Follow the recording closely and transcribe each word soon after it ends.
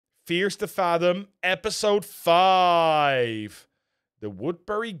Fears to Fathom, Episode 5. The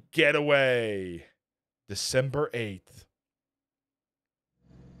Woodbury Getaway. December 8th.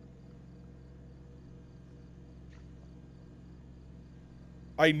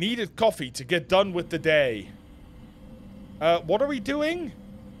 I needed coffee to get done with the day. What are we doing?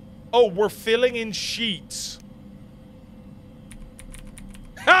 Oh, we're filling in sheets.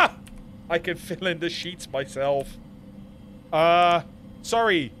 Ha! I can fill in the sheets myself.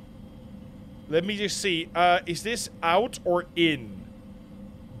 Sorry. Let me just see. Is this out or in?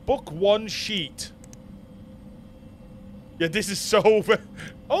 Book 1 sheet. Yeah, this is so...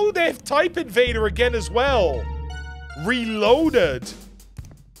 Oh, they have Type Invader again as well. Reloaded.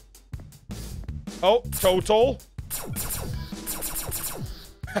 Oh, total.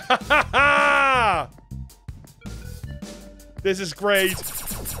 This is great.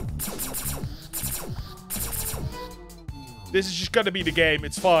 This is just gonna be the game.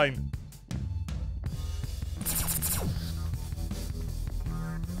 It's fine.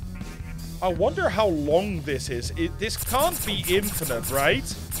 I wonder how long this is. This can't be infinite, right?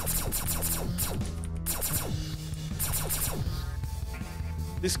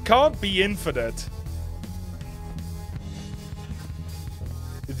 This can't be infinite.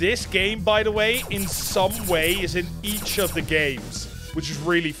 This game, by the way, in some way is in each of the games, which is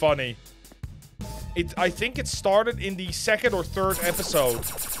really funny. I think it started in the 2nd or 3rd episode,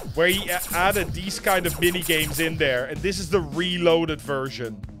 where he added these kind of mini games in there, and this is the reloaded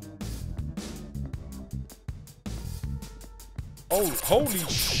version. Oh, holy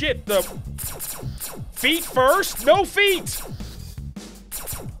shit! The feet first? No feet!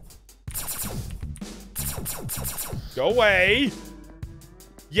 Go away!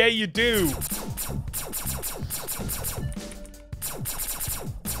 Yeah, you do.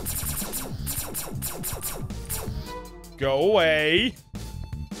 Go away.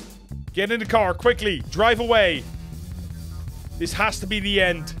 Get in the car, quickly. Drive away. This has to be the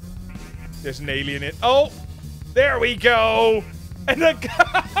end. There's an alien in... Oh! There we go! And that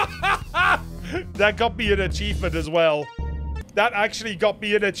got me an achievement as well. That actually got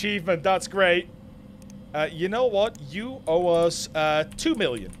me an achievement. That's great. You know what? You owe us 2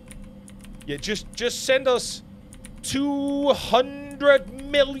 million. Yeah, just send us $200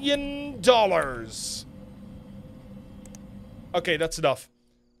 million. Okay, that's enough.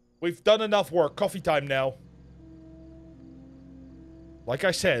 We've done enough work. Coffee time now. Like I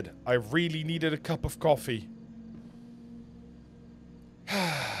said, I really needed a cup of coffee.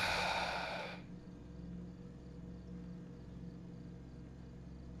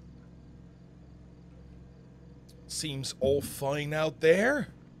 Seems all fine out there.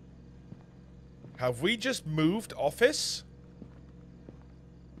 Have we just moved office?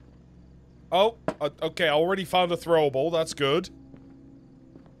 Oh, okay, I already found a throwable. That's good.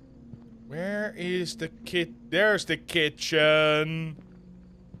 Where is the There's the kitchen.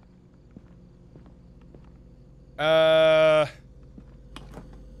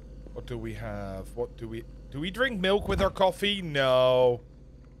 What do we have? Do we drink milk with our coffee? No.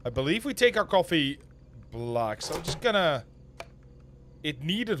 I believe we take our coffee black. So I'm just gonna... It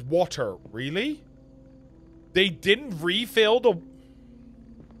needed water. Really? They didn't refill the...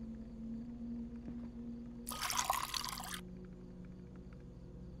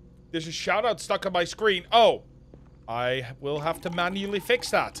 There's a shout out stuck on my screen. Oh. I will have to manually fix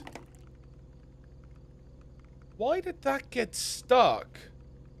that. Why did that get stuck?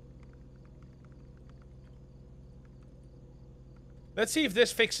 Let's see if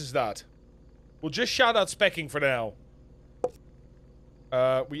this fixes that. We'll just shout out specking for now.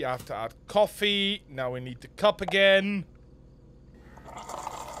 We have to add coffee. Now we need the cup again.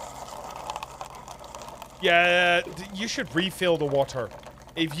 Yeah, you should refill the water.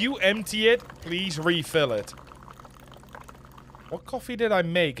 If you empty it, please refill it. What coffee did I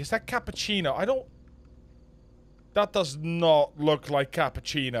make? Is that cappuccino? I don't... That does not look like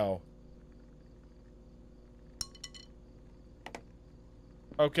cappuccino.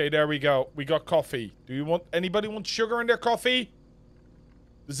 Okay, there we go. We got coffee. Do you want... Anybody want sugar in their coffee?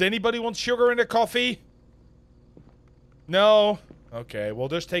 Does anybody want sugar in their coffee? No? Okay, we'll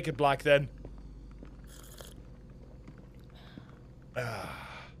just take it black then.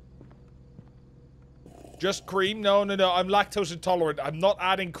 Just cream? No, no, no. I'm lactose intolerant. I'm not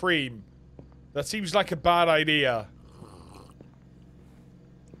adding cream. That seems like a bad idea.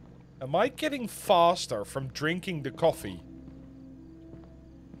 Am I getting faster from drinking the coffee?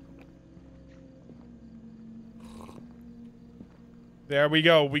 There we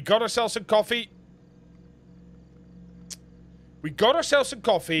go. We got ourselves some coffee. We got ourselves some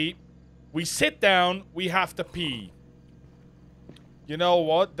coffee. We sit down. We have to pee. You know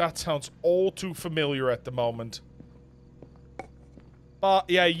what? That sounds all too familiar at the moment. But,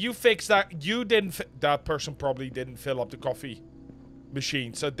 yeah, you fix that. You didn't that person probably didn't fill up the coffee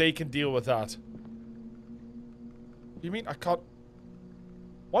machine, so they can deal with that. You mean I can't...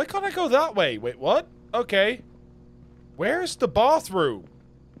 Why can't I go that way? Wait, what? Okay. Where's the bathroom?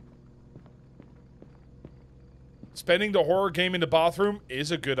 Spending the horror game in the bathroom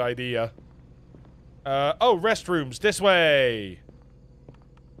is a good idea. Oh, restrooms. This way.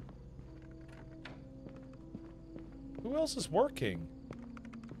 Who else is working?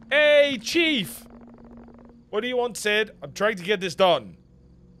 Hey, Chief! What do you want, Sid? I'm trying to get this done.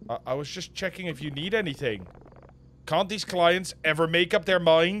 I was just checking if you need anything. Can't these clients ever make up their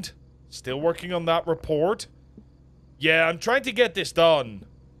mind? Still working on that report? Yeah, I'm trying to get this done.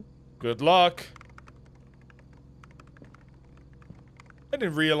 Good luck. I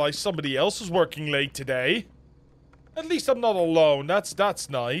didn't realize somebody else was working late today. At least I'm not alone. That's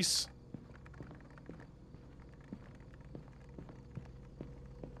nice.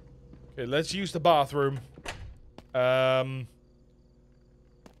 Okay, let's use the bathroom.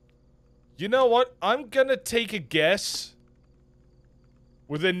 You know what? I'm gonna take a guess.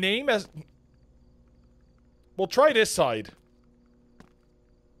 With a name as... We'll try this side.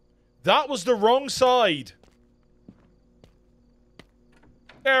 That was the wrong side.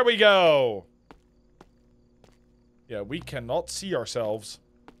 There we go. Yeah, we cannot see ourselves.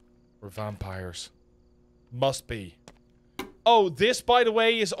 We're vampires. Must be. Oh, this, by the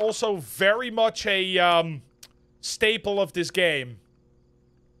way, is also very much a, staple of this game.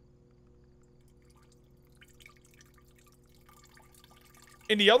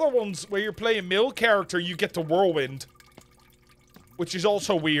 In the other ones, where you're playing male character, you get the whirlwind. Which is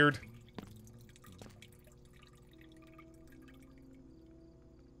also weird.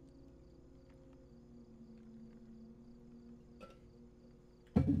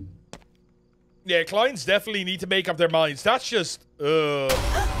 Yeah, clients definitely need to make up their minds. That's just, Ah!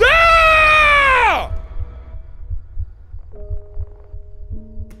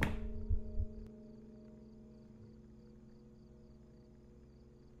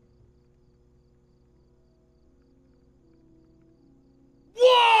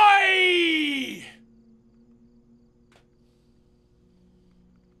 Why?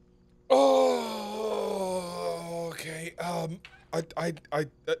 Oh, okay.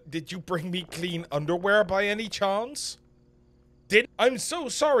 Did you bring me clean underwear by any chance? I'm so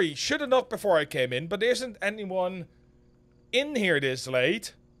sorry. Should have knocked before I came in, but there isn't anyone in here this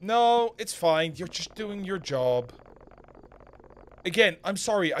late. No, it's fine. You're just doing your job. Again, I'm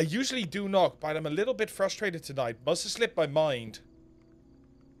sorry. I usually do knock, but I'm a little bit frustrated tonight. Must have slipped my mind.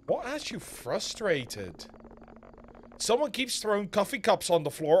 What has you frustrated? Someone keeps throwing coffee cups on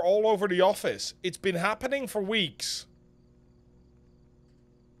the floor all over the office. It's been happening for weeks.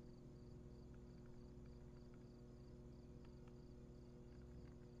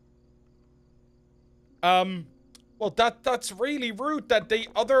 Well, that's really rude that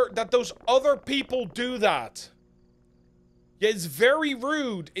those other people do that. Yeah, it's very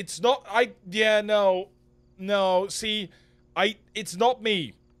rude. It's not, no, see, it's not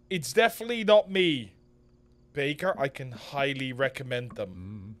me. It's definitely not me. Baker, I can highly recommend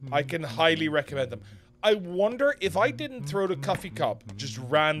them. I can highly recommend them. I wonder if I didn't throw the coffee cup just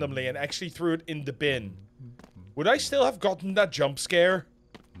randomly and actually threw it in the bin, would I still have gotten that jump scare?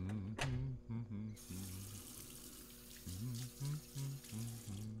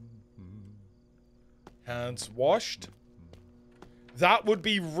 Hands washed. That would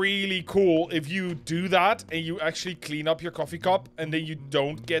be really cool if you do that and you actually clean up your coffee cup and then you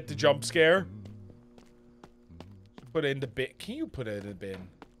don't get the jump scare. Put it in the bin. Can you put it in the bin?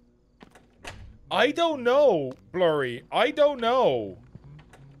 I don't know, Blurry. I don't know.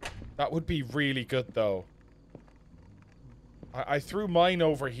 That would be really good, though. I threw mine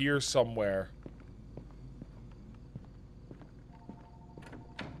over here somewhere.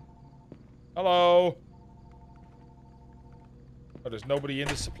 Hello? Oh, there's nobody in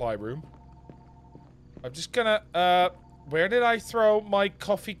the supply room. I'm just gonna, where did I throw my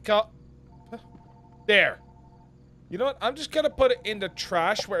coffee cup? There. You know what? I'm just gonna put it in the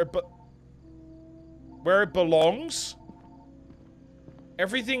trash where it belongs.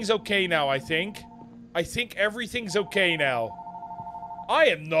 Everything's okay now, I think. I think everything's okay now. I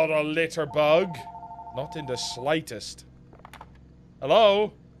am not a litter bug. Not in the slightest.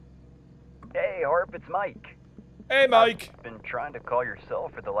 Hello? Hey, Harp, it's Mike. Hey, Mike. I've been trying to call your cell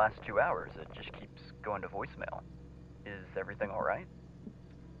for the last 2 hours. It just keeps going to voicemail. Is everything alright?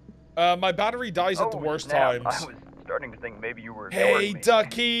 My battery dies at the worst times. I was starting to think maybe you were Hey, me.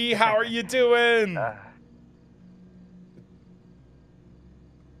 Ducky, how are you doing?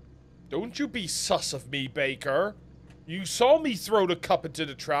 Don't you be sus of me, Baker. You saw me throw the cup into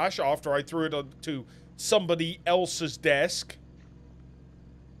the trash after I threw it onto somebody else's desk.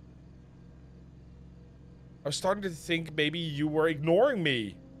 I was starting to think maybe you were ignoring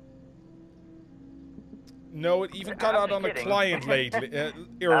me. No, it even got out on a client lately,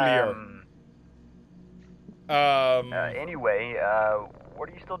 earlier. Anyway, what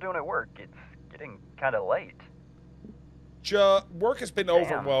are you still doing at work? It's getting kind of late. Work has been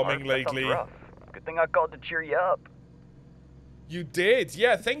overwhelming lately. Rough. Good thing I called to cheer you up. You did?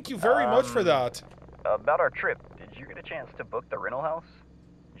 Yeah, thank you very much for that. About our trip, did you get a chance to book the rental house?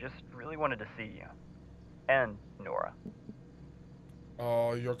 Just really wanted to see you. And Nora.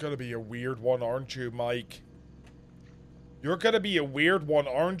 Oh, you're gonna be a weird one, aren't you, Mike? You're gonna be a weird one,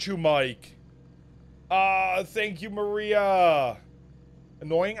 aren't you, Mike? Thank you, Maria.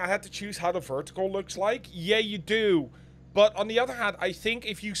 Annoying, I had to choose how the vertical looks like. Yeah, you do. But on the other hand, I think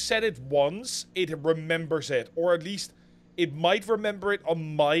if you set it once, it remembers it. Or at least, it might remember it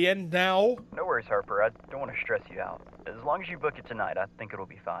on my end now. No worries, Harper. I don't want to stress you out. As long as you book it tonight, I think it'll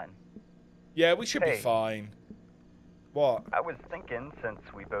be fine. Yeah, we should be fine. What? I was thinking, since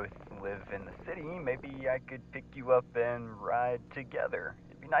we both live in the city, maybe I could pick you up and ride together.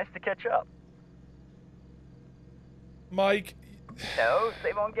 It'd be nice to catch up. Mike... No,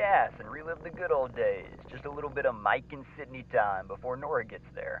 save on gas and relive the good old days. Just a little bit of Mike and Sydney time before Nora gets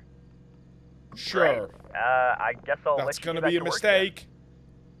there. Sure. Right. I guess I'll let you That's gonna get back be a to work mistake.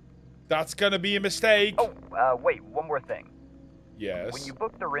 That's gonna be a mistake. Oh, wait, one more thing. Yes. When you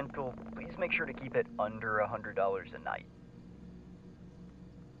book the rental, please make sure to keep it under $100 a night.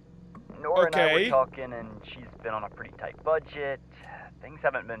 Nora and I were talking, and she's been on a pretty tight budget. Things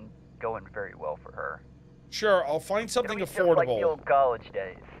haven't been going very well for her. Sure, I'll find something It'll be affordable. just like the old college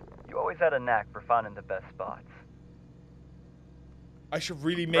days. You always had a knack for finding the best spots. I should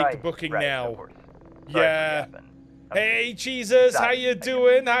really make the booking now. Of course. Yeah. Hey, Jesus, how you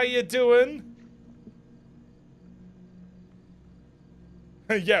doing? How you doing?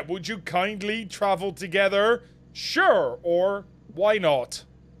 Yeah, would you kindly travel together? Sure, or why not?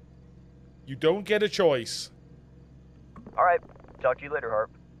 You don't get a choice. All right, talk to you later,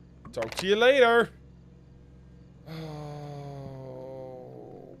 Harp. Talk to you later. Oh,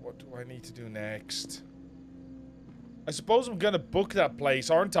 what do I need to do next? I suppose I'm gonna book that place,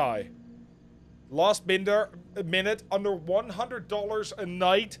 aren't I? Last minute, under $100 a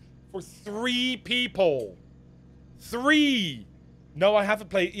night for 3 people. 3! No, I haven't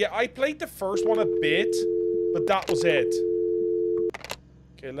played. Yeah, I played the first one a bit, but that was it.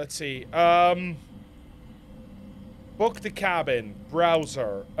 Okay, let's see. Book the cabin.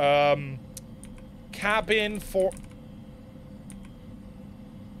 Browser. Cabin for...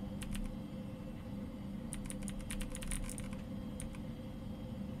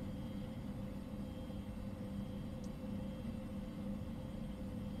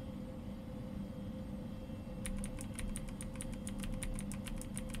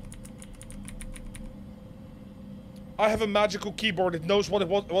 I have a magical keyboard. It knows what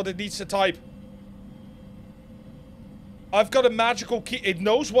it needs to type. I've got a magical key. It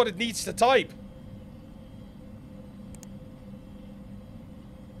knows what it needs to type.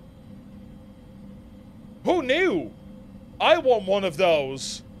 Who knew? I want one of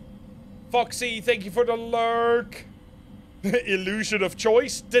those. Foxy, thank you for the lurk. Illusion of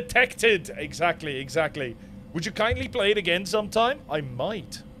choice detected. Exactly, exactly. Would you kindly play it again sometime? I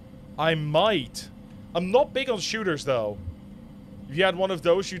might. I might. I'm not big on shooters, though. If you had one of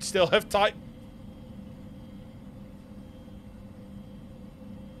those, you'd still have type.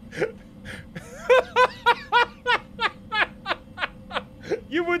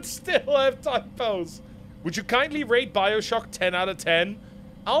 You would still have typos. Would you kindly rate BioShock 10 out of 10?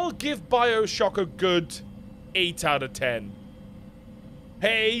 I'll give BioShock a good 8 out of 10.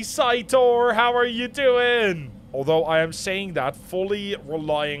 Hey, Saitor, how are you doing? Although I am saying that fully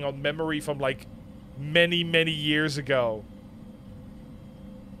relying on memory from, like, many, many years ago.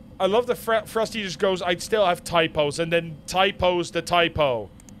 I love the Frosty just goes, I'd still have typos, and then typos the typo.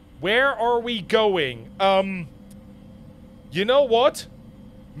 Where are we going? You know what?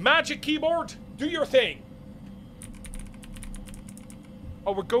 Magic keyboard, do your thing.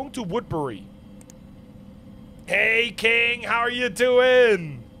 Oh, we're going to Woodbury. Hey, King, how are you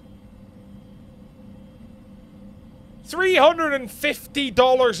doing?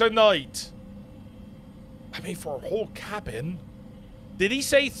 $350 a night. I mean, for a whole cabin. Did he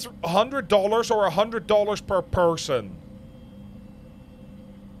say $100 or $100 per person?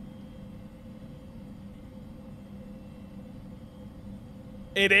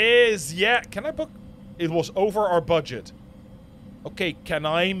 It is, yeah. Can I book? It was over our budget. Okay, can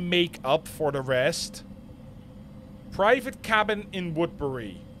I make up for the rest? Private cabin in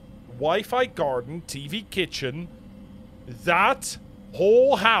Woodbury. Wi-Fi garden, TV kitchen. That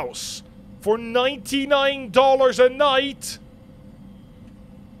whole house for $99 a night?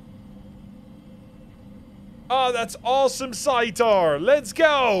 Oh, that's awesome, Saitar. Let's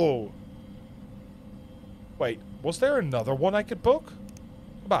go. Wait, was there another one I could book?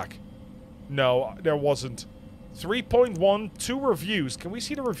 Go back. No, there wasn't. 3.1, 2 reviews. Can we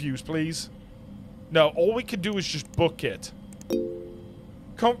see the reviews, please? No, all we can do is just book it.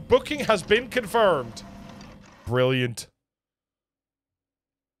 Booking has been confirmed. Brilliant.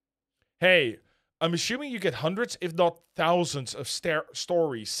 Hey, I'm assuming you get hundreds, if not thousands, of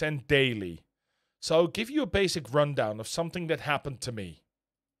stories sent daily. So I'll give you a basic rundown of something that happened to me.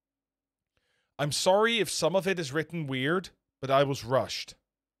 I'm sorry if some of it is written weird, but I was rushed.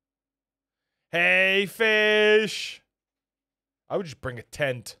 Hey, fish! I would just bring a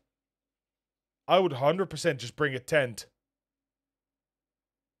tent. I would 100% just bring a tent.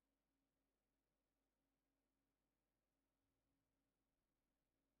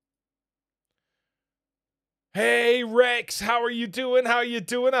 Hey, Rex, how are you doing? How are you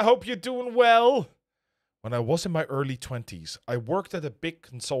doing? I hope you're doing well. When I was in my early 20s, I worked at a big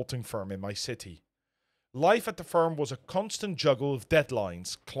consulting firm in my city. Life at the firm was a constant juggle of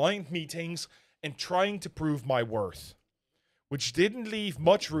deadlines, client meetings, and trying to prove my worth, which didn't leave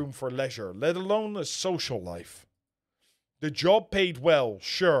much room for leisure, let alone a social life. The job paid well,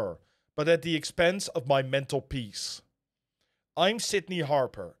 sure, but at the expense of my mental peace. I'm Sydney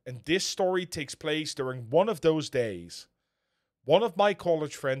Harper, and this story takes place during one of those days. One of my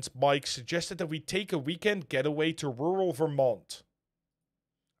college friends, Mike, suggested that we take a weekend getaway to rural Vermont.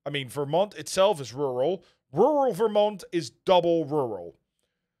 I mean, Vermont itself is rural. Rural Vermont is double rural.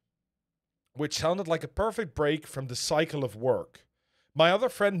 Which sounded like a perfect break from the cycle of work. My other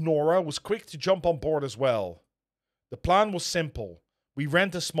friend Nora was quick to jump on board as well. The plan was simple. We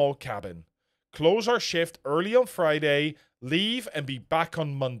rent a small cabin, close our shift early on Friday, leave and be back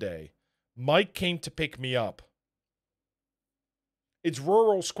on Monday. Mike came to pick me up. It's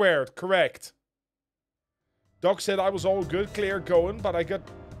rural squared, correct. Doc said I was all good, clear going, but I got...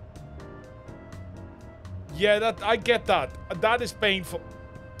 Yeah, I get that. That is painful.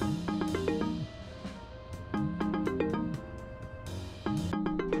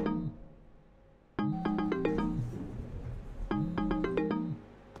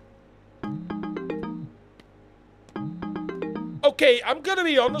 Okay, I'm gonna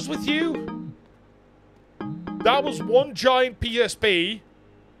be honest with you. That was one giant PSP.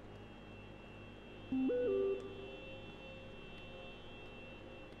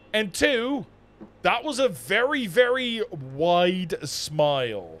 And two, that was a very, very wide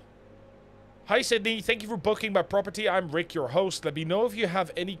smile. Hi, Sydney. Thank you for booking my property. I'm Rick, your host. Let me know if you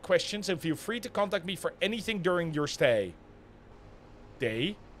have any questions and feel free to contact me for anything during your stay.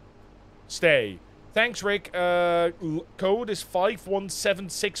 Stay. Thanks, Rick. Code is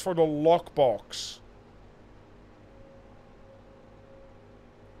 5176 for the lockbox.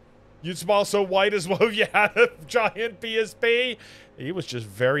 You'd smile so wide as well if you had a giant PSP. He was just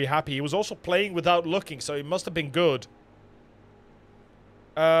very happy. He was also playing without looking, so he must have been good.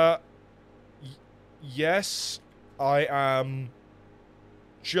 Yes, I am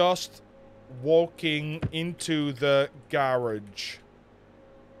just walking into the garage.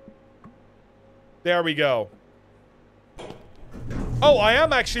 There we go. Oh, I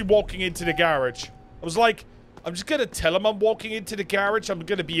am actually walking into the garage. I was like, I'm just gonna tell him I'm walking into the garage. I'm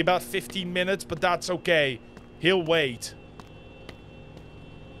gonna be about 15 minutes, but that's okay. He'll wait.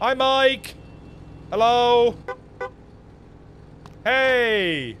 Hi, Mike. Hello.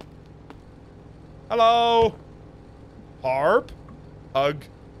 Hey. Hello. Harp. Hug.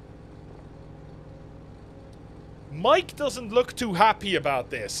 Mike doesn't look too happy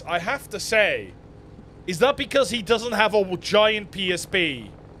about this, I have to say. Is that because he doesn't have a giant PSP?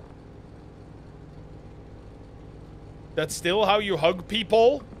 That's still how you hug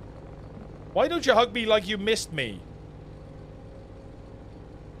people? Why don't you hug me like you missed me?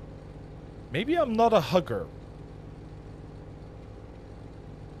 Maybe I'm not a hugger.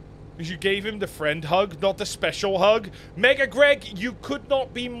 Because you gave him the friend hug, not the special hug. Mega Greg, you could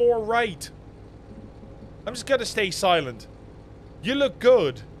not be more right. I'm just gonna stay silent. You look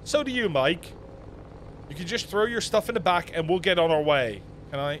good. So do you, Mike. You can just throw your stuff in the back and we'll get on our way.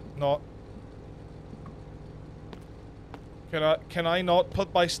 Can I not? Can I not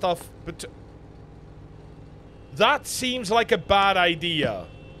put my stuff... That seems like a bad idea.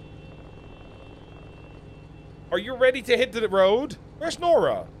 Are you ready to hit the road? Where's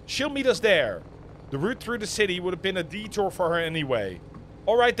Nora? She'll meet us there. The route through the city would have been a detour for her anyway.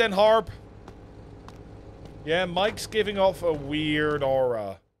 Alright then, Harp. Yeah, Mike's giving off a weird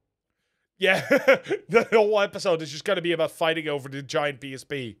aura. Yeah, the whole episode is just going to be about fighting over the giant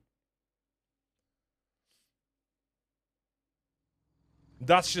PSP.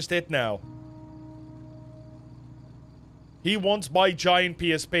 That's just it now. He wants my giant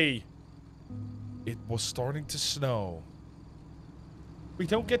PSP. It was starting to snow. We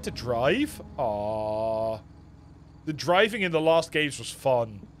don't get to drive? Aww. The driving in the last games was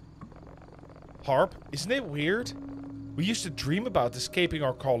fun. Harp, isn't it weird? We used to dream about escaping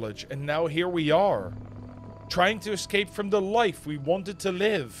our college, and now here we are. Trying to escape from the life we wanted to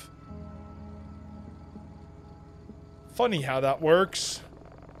live. Funny how that works.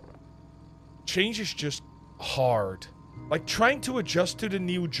 Change is just hard. Like trying to adjust to the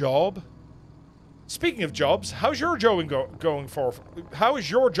new job. Speaking of jobs, how's your job going for? How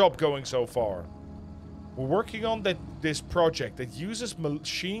is your job going so far? We're working on this project that uses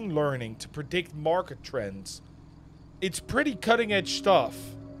machine learning to predict market trends. It's pretty cutting edge stuff.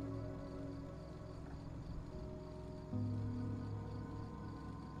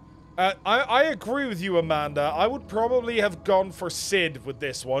 I agree with you, Amanda. I would probably have gone for Sid with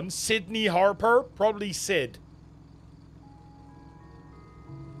this one. Sydney Harper, probably Sid.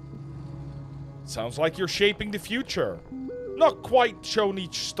 Sounds like you're shaping the future. Not quite Tony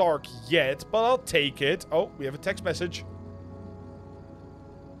Stark yet, but I'll take it. Oh, we have a text message.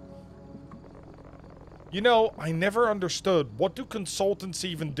 You know, I never understood. What do consultants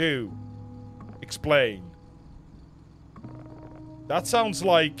even do? Explain. That sounds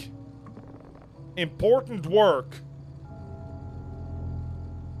like important work.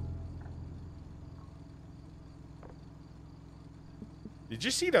 Did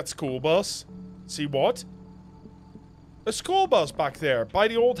you see that school bus? See what? A school bus back there by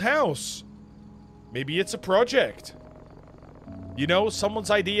the old house. Maybe it's a project. You know,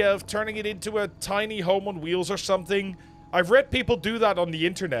 someone's idea of turning it into a tiny home on wheels or something. I've read people do that on the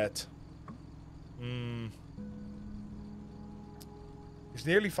internet. It's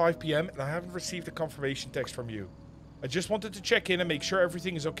nearly 5 p.m. and I haven't received a confirmation text from you. I just wanted to check in and make sure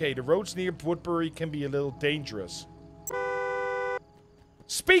everything is okay. The roads near Woodbury can be a little dangerous.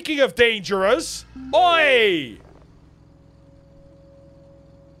 Speaking of dangerous, oi!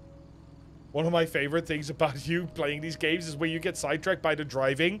 One of my favorite things about you playing these games is when you get sidetracked by the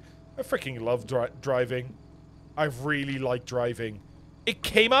driving. I freaking love driving. I really like driving. It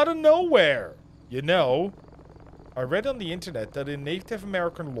came out of nowhere. You know, I read on the internet that in Native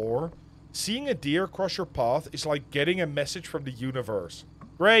American lore, seeing a deer cross your path is like getting a message from the universe.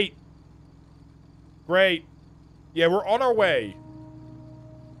 Great. Great. Yeah, we're on our way.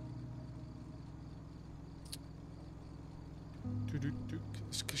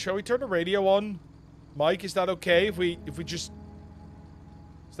 Shall we turn the radio on? Mike, is that okay if we just...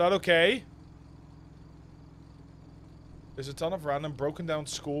 Is that okay? There's a ton of random broken down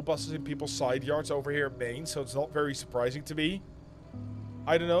school buses in people's side yards over here in Maine, so it's not very surprising to me.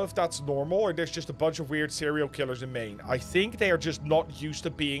 I don't know if that's normal or there's just a bunch of weird serial killers in Maine. I think they are just not used to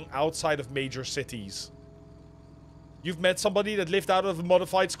being outside of major cities. You've met somebody that lived out of a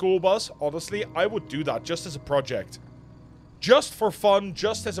modified school bus? Honestly, I would do that just as a project. Just for fun,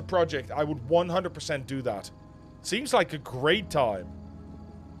 just as a project, I would 100% do that. Seems like a great time.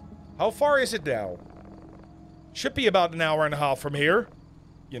 How far is it now? Should be about an hour and a half from here.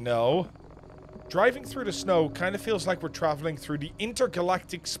 You know. Driving through the snow kind of feels like we're traveling through the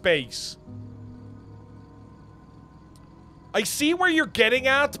intergalactic space. I see where you're getting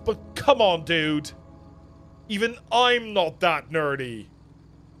at, but come on, dude. Even I'm not that nerdy.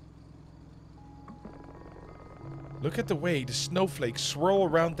 Look at the way the snowflakes swirl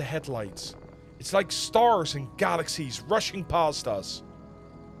around the headlights. It's like stars and galaxies rushing past us.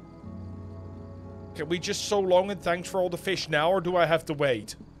 Can we just so long and thanks for all the fish now, or do I have to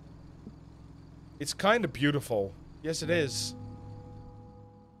wait? It's kind of beautiful. Yes, it is.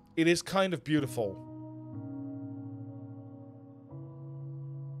 It is kind of beautiful.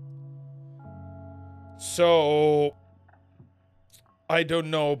 So... I don't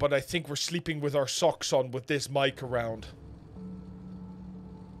know, but I think we're sleeping with our socks on with this mic around.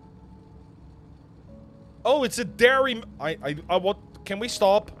 Oh, it's a dairy... I what? Can we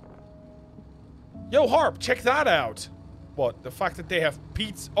stop? Yo, Harp, check that out. What? The fact that they have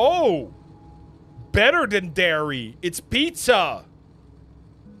pizza... Oh! Better than dairy. It's pizza.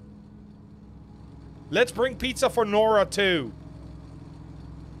 Let's bring pizza for Nora, too.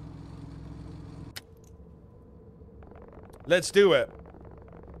 Let's do it.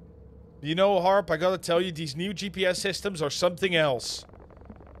 You know, Harp, I gotta tell you, these new GPS systems are something else.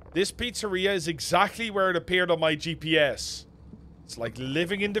 This pizzeria is exactly where it appeared on my GPS. It's like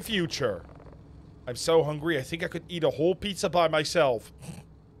living in the future. I'm so hungry, I think I could eat a whole pizza by myself.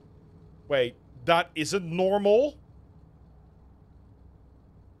 Wait, that isn't normal?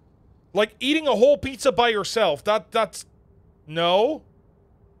 Like, eating a whole pizza by yourself, that's... No?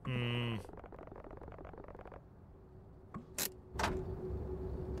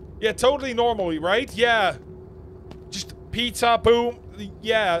 Yeah, totally normally, right? Yeah. Just pizza, boom.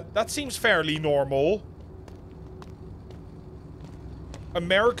 Yeah, that seems fairly normal.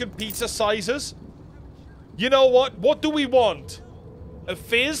 American pizza sizes? You know what? What do we want? A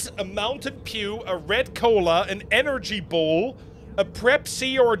fizz, a Mountain Dew, a red cola, an energy bowl, a Prep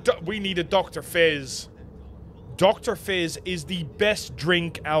C, or we need a Dr. Fizz. Dr. Fizz is the best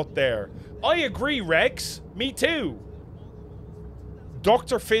drink out there. I agree, Rex. Me too.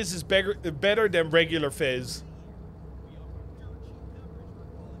 Dr. Fizz is better than regular Fizz.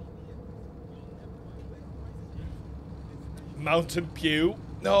 Mountain Dew.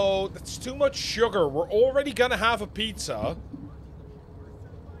 No, that's too much sugar. We're already gonna have a pizza.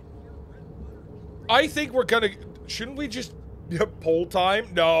 I think we're gonna... Shouldn't we just... Poll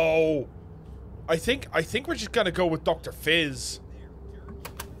time? No. I think we're just gonna go with Dr. Fizz.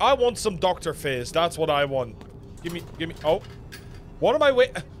 I want some Dr. Fizz. That's what I want. Give me... Oh. What am I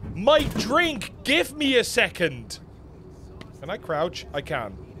waiting... My drink! Give me a second. Can I crouch? I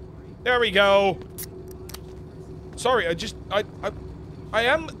can. There we go. Sorry, I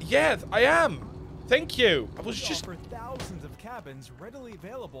am... Yeah, I am. Thank you. I was just... For thousands of cabins readily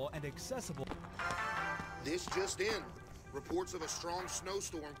available and accessible. This just in. Reports of a strong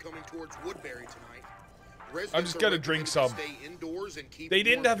snowstorm coming towards Woodbury tonight. I'm just gonna drink some. Stay indoors and keep They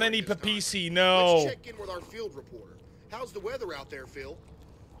didn't have any papisi, no. Let's check in with our field reporter. How's the weather out there, Phil?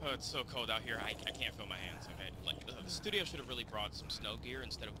 Oh, it's so cold out here, I can't feel my hands, okay? Like, the studio should have really brought some snow gear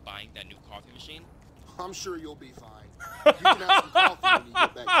instead of buying that new coffee machine. I'm sure you'll be fine. You can have some coffee when you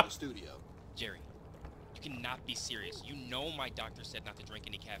get back to the studio. Jerry, you cannot be serious. You know my doctor said not to drink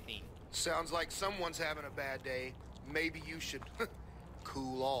any caffeine. Sounds like someone's having a bad day. Maybe you should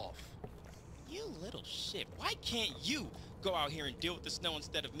cool off. You little shit. Why can't you go out here and deal with the snow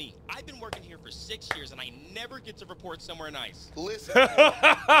instead of me? I've been working here for 6 years and I never get to report somewhere nice. Listen, you're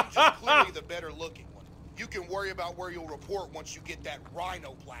just clearly the better looking one. You can worry about where you'll report once you get that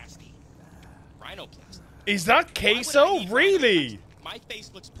rhinoplasty. Rhinoplasty? Is that queso? Really? My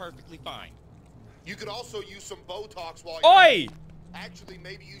face looks perfectly fine. You could also use some Botox while Oi! you're Actually,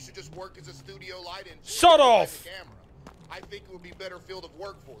 maybe you should just work as a studio light and shut off. Camera. I think it would be better field of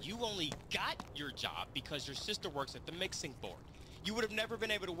work for you. You only got your job because your sister works at the mixing board. You would have never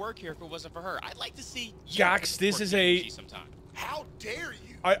been able to work here if it wasn't for her. I'd like to see you Gax, this is a... sometime. How dare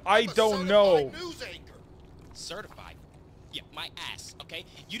you? I don't know. News anchor. Certified? Yeah, my ass, okay?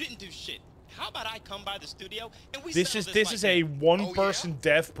 You didn't do shit. How about I come by the studio and we This is a one-person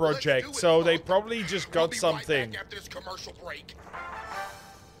dev project, so they probably just got something. Right back after this commercial break.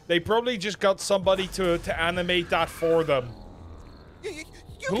 They probably just got somebody to animate that for them.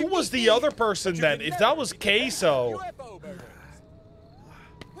 Who was the other person then? If that was Queso.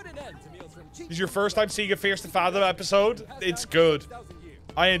 This is your first time seeing a Fierce to Fathom episode? It's good.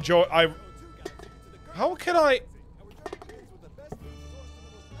 I enjoy... How can I...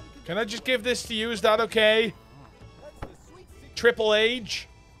 Can I just give this to you? Is that okay? Triple H?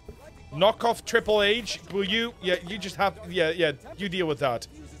 Knockoff Triple H? Will you... Yeah, you just have... Yeah, you deal with that.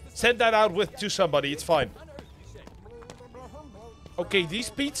 Send that out to somebody. It's fine. Okay, these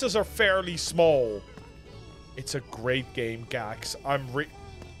pizzas are fairly small. It's a great game, Gax.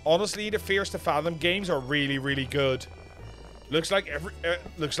 Honestly, the Fierce to Fathom games are really, really good. Looks like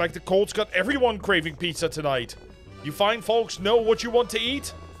the Colts got everyone craving pizza tonight. You fine folks know what you want to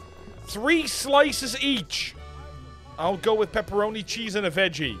eat? 3 slices each. I'll go with pepperoni, cheese, and a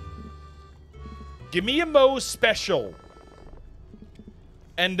veggie. Give me a Moe's special.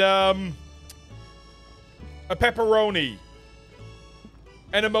 And, a pepperoni.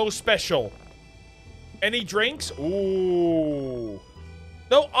 And a Moe's special. Any drinks? Ooh.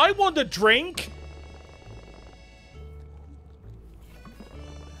 No, I want a drink.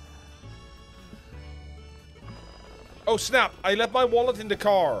 Oh, snap. I left my wallet in the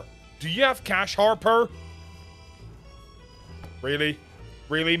car. Do you have cash, Harper? Really?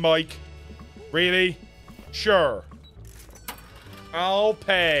 Really, Mike? Really? Sure. I'll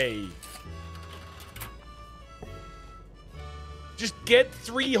pay. Just get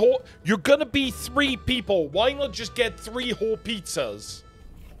 3 whole... You're gonna be 3 people. Why not just get 3 whole pizzas?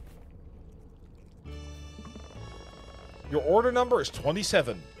 Your order number is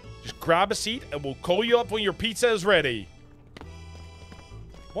 27. Just grab a seat and we'll call you up when your pizza is ready.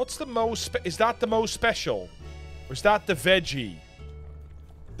 What's the most... Is that the most special? Or is that the veggie?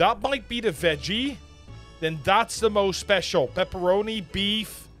 That might be the veggie. Then that's the most special. Pepperoni,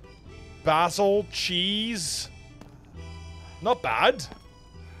 beef, basil, cheese. Not bad.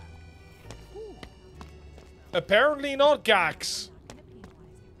 Apparently not, Gax.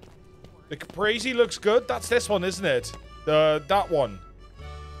 The caprese looks good. That's this one, isn't it? That one.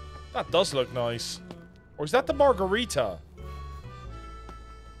 That does look nice. Or is that the margarita?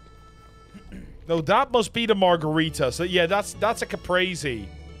 No, that must be the margarita. So yeah, that's a caprese.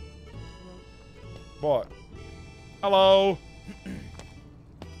 What? Hello.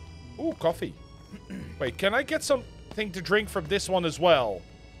 Ooh, coffee. Wait, can I get something to drink from this one as well?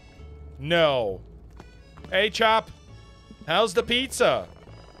 No. Hey, chap. How's the pizza?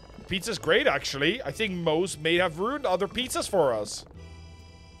 Pizza's great, actually. I think Moe's may have ruined other pizzas for us.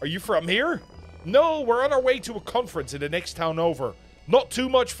 Are you from here? No, we're on our way to a conference in the next town over. Not too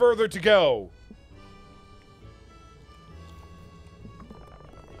much further to go.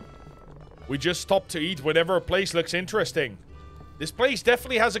 We just stop to eat whenever a place looks interesting. This place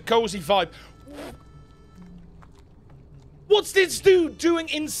definitely has a cozy vibe. What's this dude doing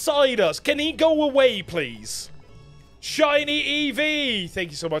inside us? Can he go away, please? Shiny EV!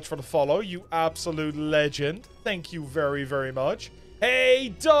 Thank you so much for the follow, you absolute legend. Thank you very, very much.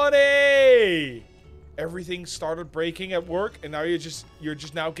 Hey, Donnie! Everything started breaking at work, and now you're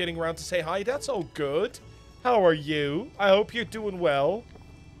just now getting around to say hi. That's all good. How are you? I hope you're doing well.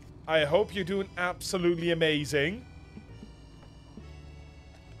 I hope you're doing absolutely amazing.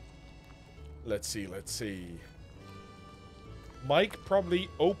 Let's see, let's see. Mike probably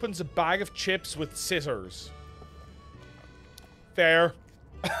opens a bag of chips with scissors. Fair.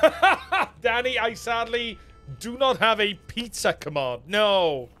 Danny, I sadly do not have a pizza command.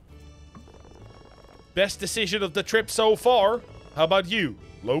 No. Best decision of the trip so far. How about you?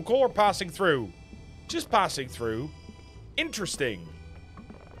 Local or passing through? Just passing through. Interesting.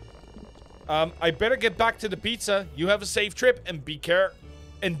 I better get back to the pizza. You have a safe trip and be care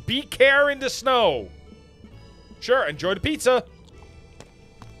in the snow. Sure, enjoy the pizza.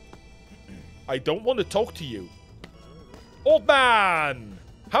 I don't want to talk to you. Old man,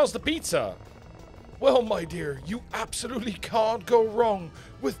 how's the pizza? Well, my dear, you absolutely can't go wrong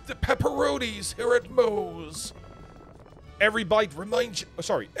with the pepperonis here at Moe's. Every bite reminds you...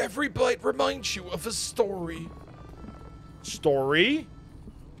 Sorry, every bite reminds you of a story. Story?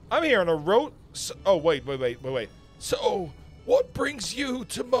 I'm here on a road... Oh, wait. So, what brings you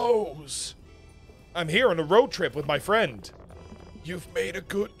to Moe's? I'm here on a road trip with my friend. You've made a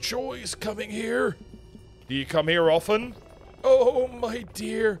good choice coming here. Do you come here often? Oh, my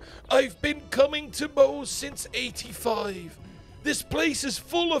dear, I've been coming to Moe's since '85. This place is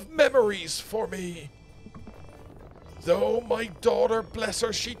full of memories for me. Though my daughter, bless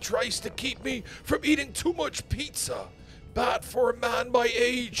her, she tries to keep me from eating too much pizza. Bad for a man my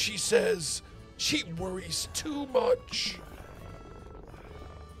age, she says. She worries too much.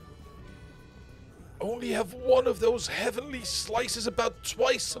 Only have one of those heavenly slices about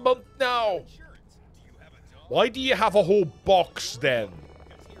twice a month now. Why do you have a whole box then?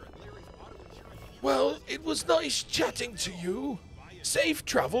 Well, it was nice chatting to you. Safe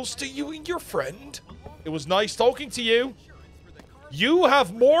travels to you and your friend. It was nice talking to you. You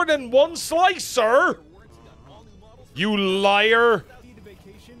have more than one slice, sir. You liar. Need a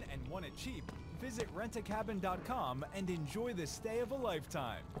vacation and want it cheap? Visit rentacabin.com and enjoy the stay of a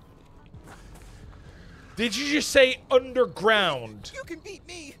lifetime. Did you just say underground? You can beat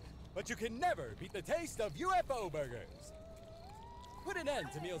me, but you can never beat the taste of UFO burgers. Put an end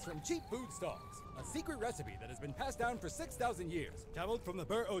to meals from cheap food stalls. A secret recipe that has been passed down for 6,000 years. Traveled from the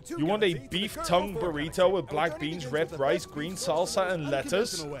Bur O2 You want a galaxy to beef the tongue Kerr-04 burrito galaxy. with black Our journey beans, begins red with the rice, best green beef roast salsa, in and an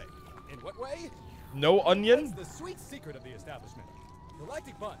lettuce? unconventional way. In what way? No onion? That's the sweet secret of the establishment.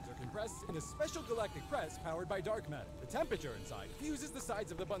 Galactic buns are compressed in a special galactic press powered by dark matter. The temperature inside fuses the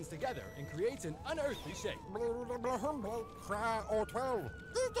sides of the buns together and creates an unearthly shape.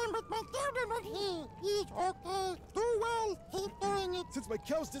 Since my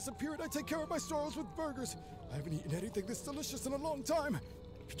cows disappeared, I take care of my sorrows with burgers. I haven't eaten anything this delicious in a long time.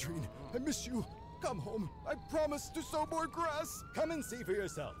 Katrine, I miss you. Come home. I promise to sow more grass. Come and see for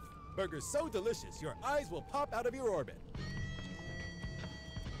yourself. Burgers so delicious, your eyes will pop out of your orbit.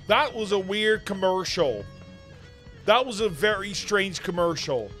 That was a weird commercial. That was a very strange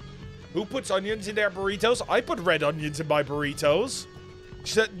commercial. Who puts onions in their burritos? I put red onions in my burritos.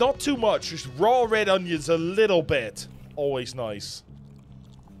 She said not too much, just raw red onions a little bit. Always nice.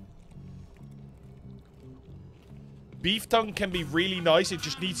 Beef tongue can be really nice. It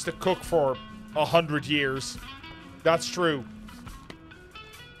just needs to cook for 100 years. That's true.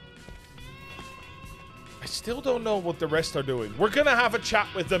 Still don't know what the rest are doing. We're gonna have a chat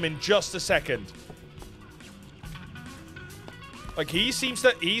with them in just a second. Like, he seems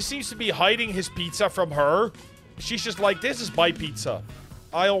to be hiding his pizza from her. She's just like, this is my pizza.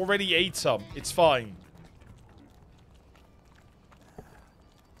 I already ate some. It's fine.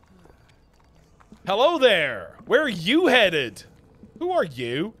 Hello there. Where are you headed? Who are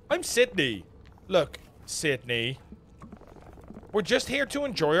you? I'm Sydney. Look, Sydney. We're just here to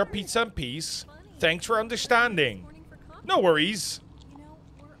enjoy our pizza in peace. Thanks for understanding. No worries.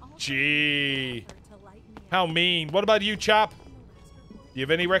 Gee. How mean. What about you, chap? Do you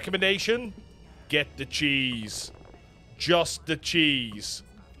have any recommendation? Get the cheese. Just the cheese.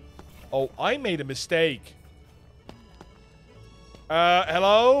 Oh, I made a mistake.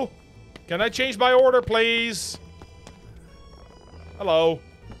 Hello? Can I change my order, please? Hello.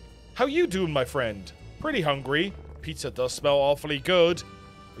 How you doing, my friend? Pretty hungry. Pizza does smell awfully good.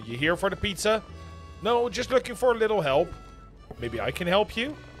 Are you here for the pizza? No, just looking for a little help. Maybe I can help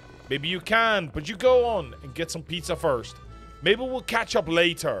you? Maybe you can, but you go on and get some pizza first. Maybe we'll catch up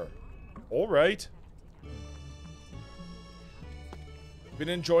later. Alright. Been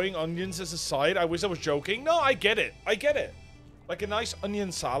enjoying onions as a side? I wish I was joking. No, I get it. I get it. Like a nice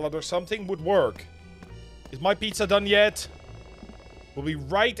onion salad or something would work. Is my pizza done yet? We'll be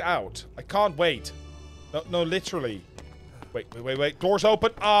right out. I can't wait. No, literally. Wait. Door's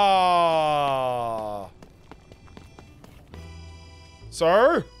open. Ah.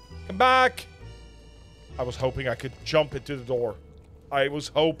 Sir? Come back. I was hoping I could jump into the door. I was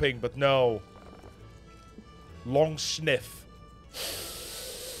hoping, but no. Long sniff.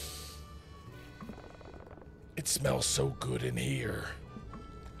 It smells so good in here.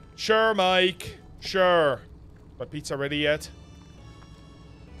 Sure, Mike. Sure. My pizza ready yet?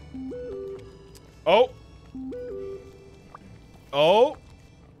 Oh. Oh.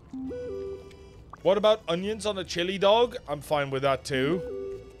 What about onions on a chili dog? I'm fine with that too.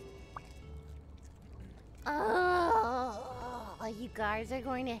 Oh, you guys are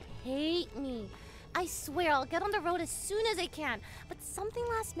going to hate me. I swear I'll get on the road as soon as I can. But something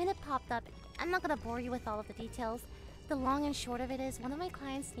last minute popped up. I'm not going to bore you with all of the details. The long and short of it is one of my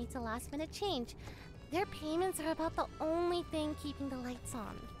clients needs a last minute change. Their payments are about the only thing keeping the lights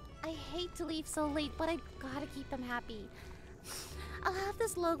on. I hate to leave so late, but I gotta keep them happy. I'll have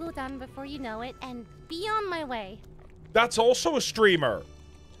this logo done before you know it and be on my way. That's also a streamer.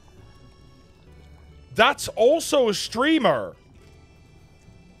 That's also a streamer.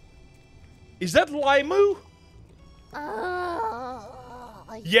 Is that Limu?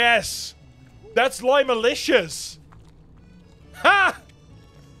 Yes. That's Limalicious. Ha!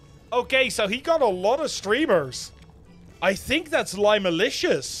 Okay, so he got a lot of streamers. I think that's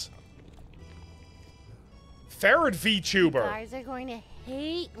Limalicious. Ferret VTuber. You guys are going to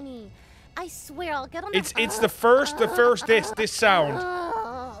hate me. I swear I'll get on the... It's the first this sound.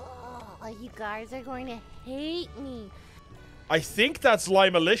 You guys are going to hate me. I think that's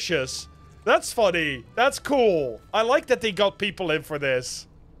Limalicious. That's funny. That's cool. I like that they got people in for this.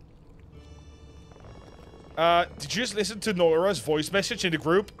 Did you just listen to Nora's voice message in the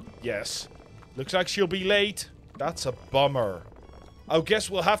group? Yes. Looks like she'll be late. That's a bummer. I guess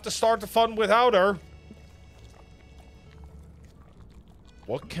we'll have to start the fun without her.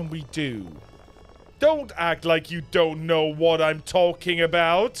 What can we do? Don't act like you don't know what I'm talking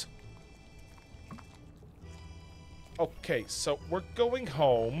about. Okay, so we're going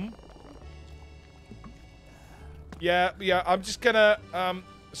home. Yeah, I'm just gonna,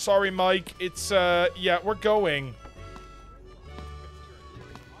 sorry, Mike. It's, yeah, we're going.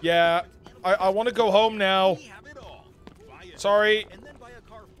 Yeah, I want to go home now. Sorry.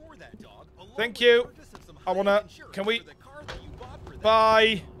 Thank you. I want to, can we,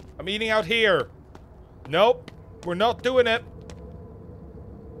 bye. I'm eating out here. Nope, we're not doing it.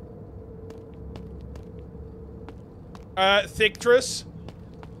 Thictress.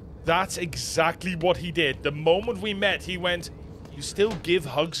 That's exactly what he did. The moment we met, he went, "You still give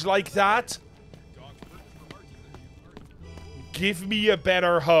hugs like that? Give me a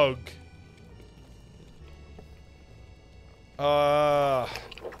better hug."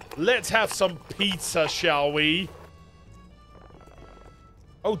 Let's have some pizza, shall we?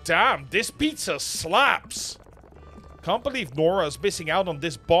 Oh, damn. This pizza slaps. Can't believe Nora's missing out on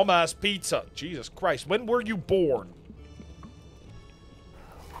this bomb-ass pizza. Jesus Christ. When were you born?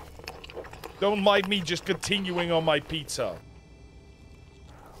 Don't mind me just continuing on my pizza.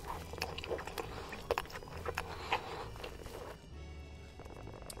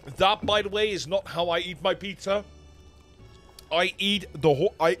 That, by the way, is not how I eat my pizza. I eat the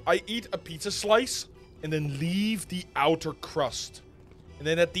whole... I eat a pizza slice and then leave the outer crust. And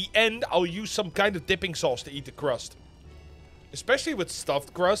then at the end, I'll use some kind of dipping sauce to eat the crust. Especially with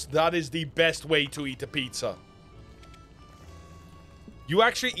stuffed crust, that is the best way to eat a pizza. You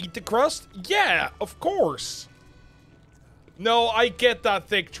actually eat the crust? Yeah, of course. No, I get that,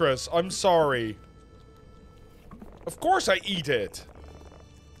 Thictress. I'm sorry. Of course I eat it.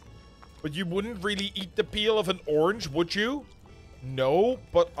 But you wouldn't really eat the peel of an orange, would you? No,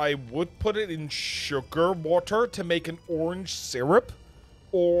 but I would put it in sugar water to make an orange syrup.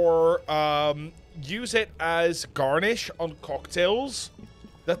 Or use it as garnish on cocktails.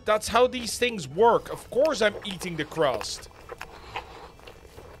 That's how these things work. Of course I'm eating the crust.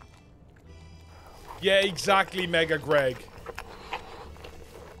 Yeah, exactly, Mega Greg.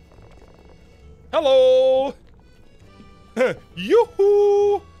 Hello!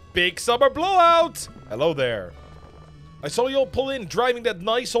 Yoo-hoo! Big summer blowout! Hello there. I saw you all pull in driving that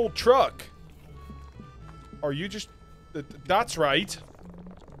nice old truck. Are you just... That's right.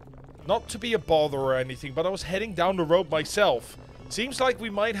 Not to be a bother or anything, but I was heading down the road myself. Seems like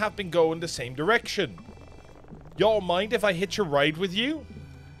we might have been going the same direction. Y'all mind if I hitch a ride with you?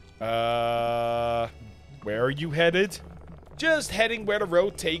 Where are you headed? Just heading where the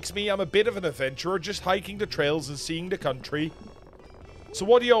road takes me. I'm a bit of an adventurer, just hiking the trails and seeing the country. So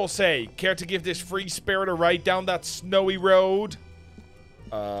what do y'all say? Care to give this free spirit a ride down that snowy road?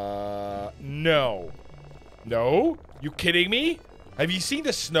 No. No? You kidding me? Have you seen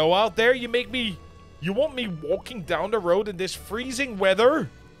the snow out there? You want me walking down the road in this freezing weather?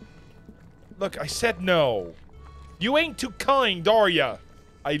 Look, I said no. You ain't too kind, are ya?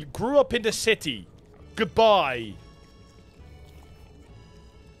 I grew up in the city. Goodbye.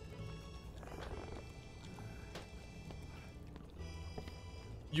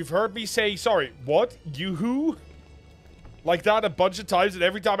 You've heard me say, sorry, what? You who? Like that a bunch of times, and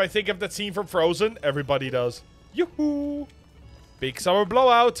every time I think of that scene from Frozen, everybody does. Yoo-hoo! Big summer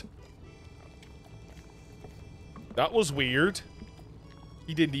blowout. That was weird.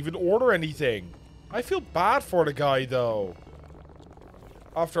 He didn't even order anything. I feel bad for the guy, though.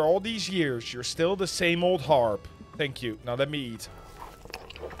 After all these years, you're still the same old harp. Thank you. Now let me eat.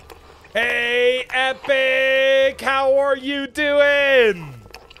 Hey, Epic! How are you doing?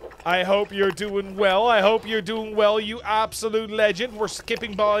 I hope you're doing well. I hope you're doing well, you absolute legend. We're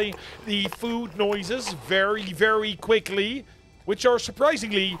skipping by the food noises very, very quickly, which are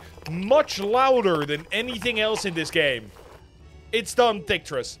surprisingly much louder than anything else in this game. It's done,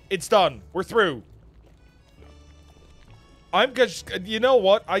 Thictress. It's done. We're through. I'm just... You know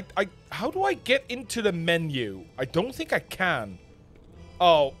what? How do I get into the menu? I don't think I can.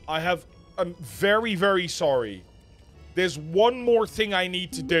 Oh, I'm very, very sorry. There's one more thing I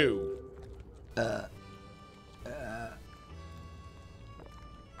need to do.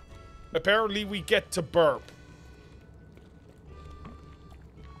 Apparently we get to burp.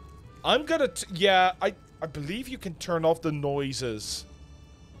 I'm gonna... yeah, I believe you can turn off the noises.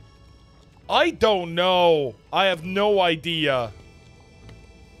 I don't know. I have no idea.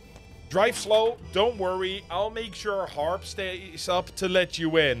 Drive slow. Don't worry. I'll make sure Harp stays up to let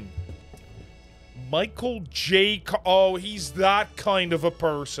you in. Michael J. Oh, he's that kind of a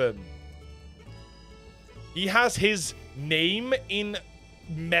person. He has his name in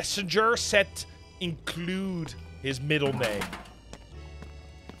Messenger set include his middle name.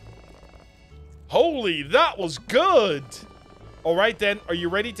 Holy, that was good. All right, then. Are you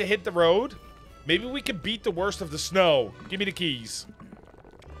ready to hit the road? Maybe we can beat the worst of the snow. Give me the keys.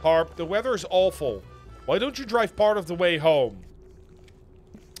 Harp, the weather is awful. Why don't you drive part of the way home?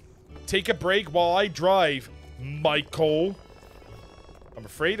 Take a break while I drive, Michael. I'm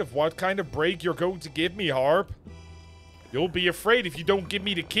afraid of what kind of break you're going to give me, Harp. You'll be afraid if you don't give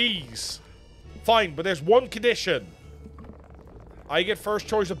me the keys. Fine, but there's one condition. I get first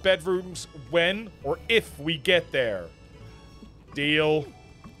choice of bedrooms when or if we get there. Deal.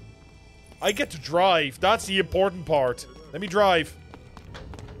 I get to drive. That's the important part. Let me drive.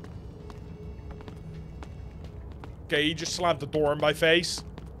 Okay, he just slammed the door in my face.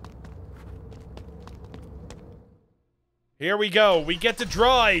 Here we go. We get to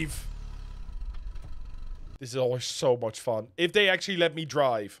drive. This is always so much fun. If they actually let me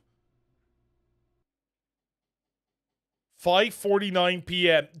drive. 5:49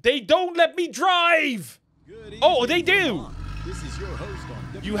 p.m. They don't let me drive! Oh, they do! This is your host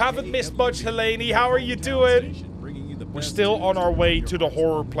on You haven't missed much, Helene. How are you doing? We're still on our way to the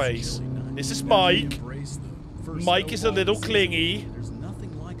horror place. This is Mike. Mike is a little clingy. There's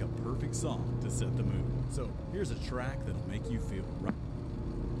nothing like a perfect song to set the mood. So here's a track that'll make you feel right.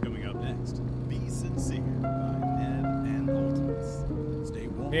 Coming up next, Be Sincere by Ned and Ultimates. Stay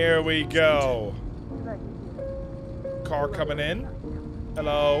warm. Here we go. Car coming in.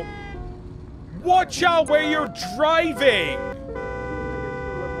 Hello. Watch out where you're driving!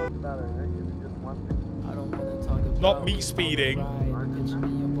 Not me speeding.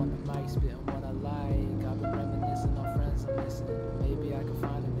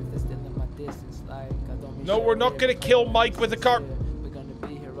 No, we're not gonna kill Mike with the car.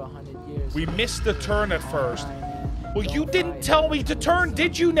 We missed the turn at first. Well, you didn't tell me to turn,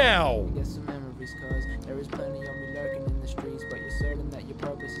 did you now?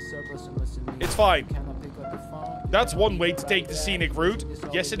 It's fine. That's one way to take the scenic route.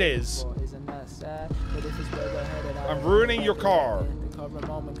 Yes, it is. I'm ruining your car.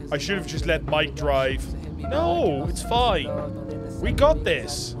 I should have just let Mike drive. No, it's fine. We got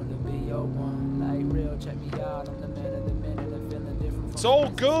this. It's all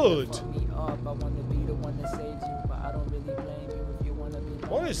good.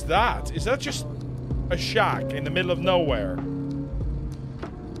 What is that? Is that just a shack in the middle of nowhere?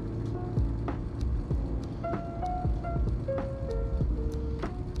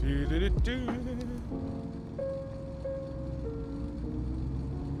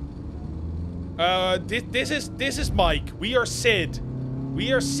 This is Mike. We are Sid.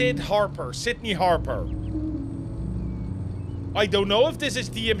 We are Sid Harper. Sydney Harper. I don't know if this is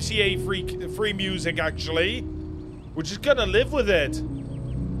DMCA free music, actually. We're just gonna live with it.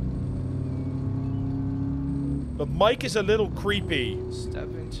 But Mike is a little creepy.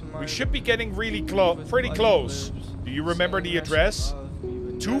 We should be getting really pretty close. Do you remember the address?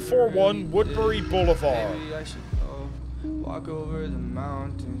 241 Woodbury Boulevard. Walk over the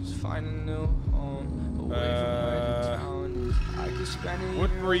mountains, find a new home. Away from I could spend a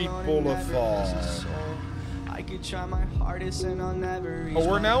Woodbury Boulevard. I could try my hardest and I'll never reach. Oh,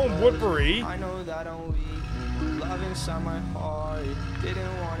 we're now in Woodbury. I know that I'm weak. Love inside my heart.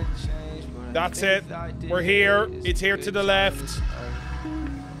 Didn't want to change, but that's it. We're here. It's here to the left.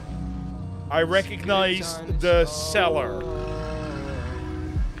 I recognize the cellar.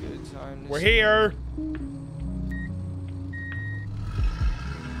 We're here.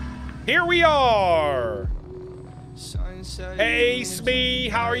 Here we are. Hey, Smee,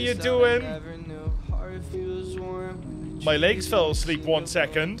 how are you doing? My legs fell asleep 1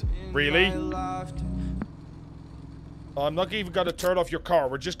 second. Really? I'm not even gonna turn off your car.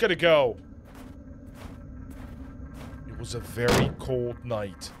 We're just gonna go. It was a very cold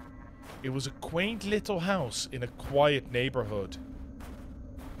night. It was a quaint little house in a quiet neighborhood.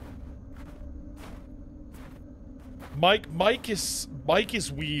 Mike is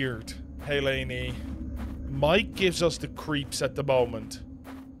weird. Hey, Lainey. Mike gives us the creeps at the moment.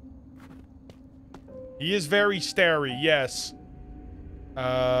 He is very starey, yes.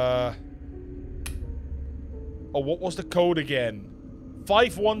 Oh, what was the code again?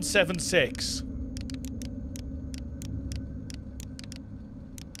 5176.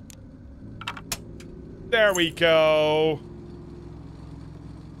 There we go.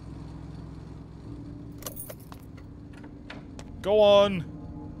 Go on.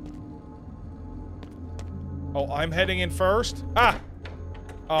 Oh, I'm heading in first? Ah!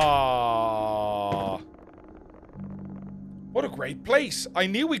 What a great place. I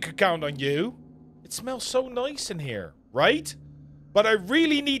knew we could count on you. It smells so nice in here, right? But I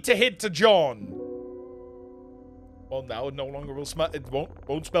really need to hit to John. Well, now it no longer will smell. It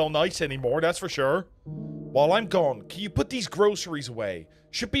won't smell nice anymore, that's for sure. While I'm gone, can you put these groceries away?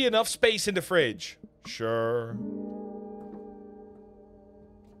 Should be enough space in the fridge. Sure.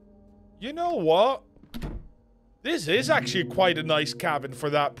 You know what? This is actually quite a nice cabin for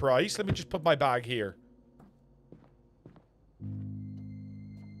that price. Let me just put my bag here.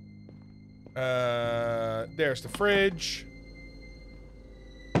 There's the fridge.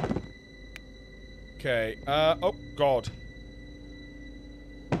 Okay, oh, God.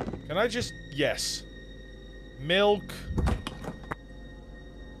 Can I just... Yes. Milk.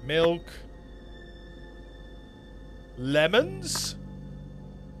 Milk. Lemons?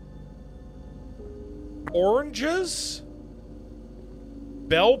 Oranges?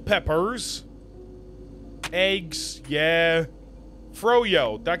 Bell peppers? Eggs, yeah.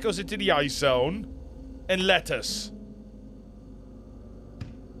 Froyo, that goes into the ice zone. And lettuce.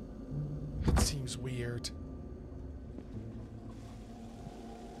 That seems weird.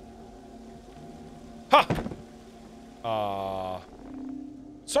 Ha!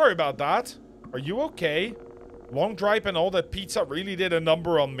 Sorry about that. Are you okay? Long drive and all that pizza really did a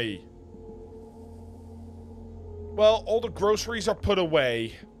number on me. Well, all the groceries are put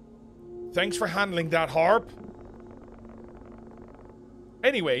away. Thanks for handling that, Harp.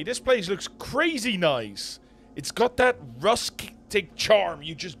 Anyway, this place looks crazy nice. It's got that rustic charm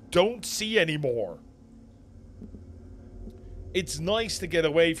you just don't see anymore. It's nice to get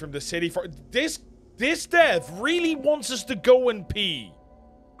away from the city. For this dev really wants us to go and pee.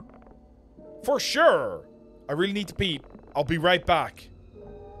 For sure. I really need to pee. I'll be right back.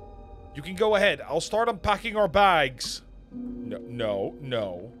 You can go ahead. I'll start unpacking our bags. No.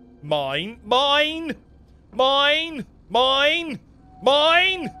 Mine.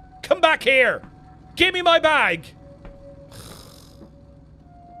 Come back here. Give me my bag.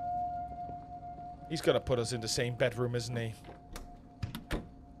 He's gonna put us in the same bedroom, isn't he?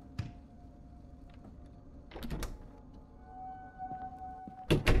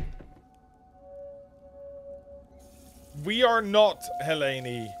 We are not,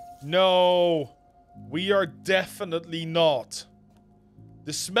 Helene. No. We are definitely not.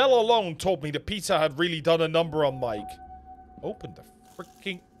 The smell alone told me the pizza had really done a number on Mike. Open the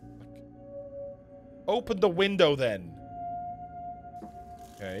freaking... Open the window, then.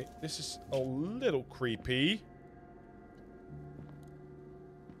 Okay, this is a little creepy.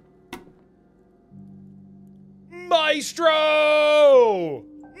 Maestro!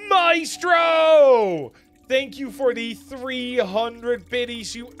 Maestro! Thank you for the 300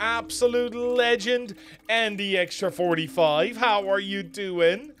 biddies, you absolute legend. And the extra 45. How are you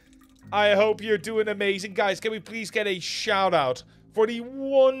doing? I hope you're doing amazing. Guys, can we please get a shout out for the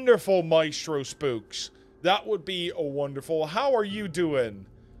wonderful Maestro Spooks? That would be wonderful. How are you doing?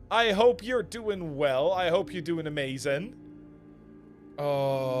 I hope you're doing well. I hope you're doing amazing.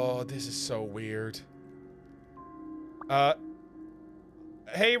 Oh, this is so weird.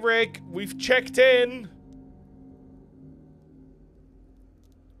 Hey, Rick. We've checked in.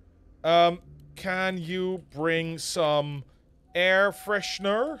 Can you bring some air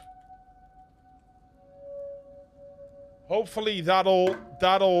freshener? Hopefully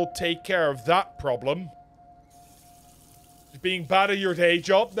that'll take care of that problem. Being bad at your day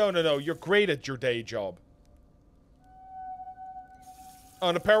job? No. You're great at your day job.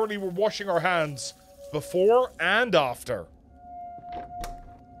 And apparently we're washing our hands before and after.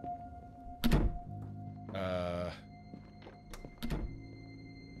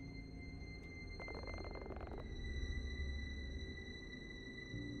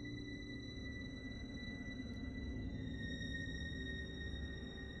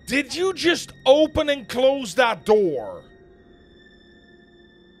 Did you just open and close that door?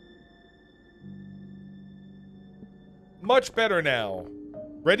 Much better now.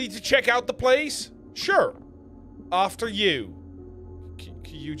 Ready to check out the place? Sure. After you. Can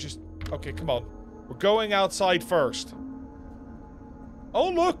you just... Okay, come on. We're going outside first. Oh,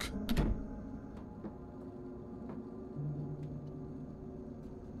 look.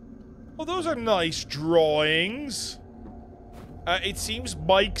 Oh, those are nice drawings. It seems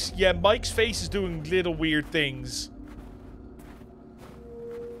Mike's face is doing little weird things.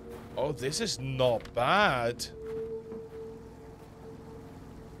 Oh, this is not bad.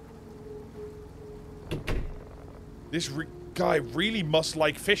 This guy really must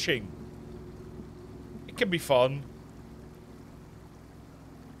like fishing. It can be fun.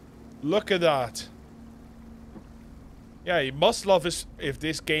 Look at that. Yeah, he must love us if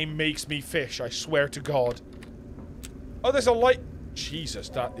this game makes me fish, I swear to God. Oh, there's a light. Jesus,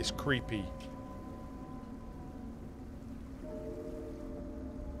 that is creepy.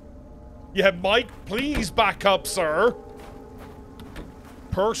 Yeah, Mike, please back up, sir.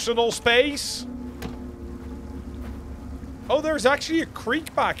 Personal space? Oh, there's actually a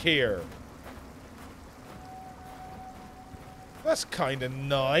creek back here. That's kind of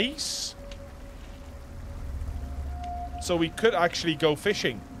nice. So we could actually go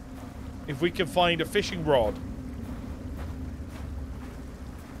fishing. If we can find a fishing rod.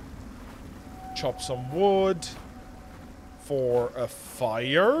 Chop some wood for a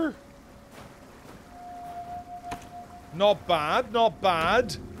fire. Not bad, not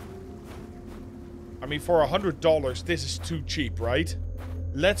bad. I mean, for $100, this is too cheap, right?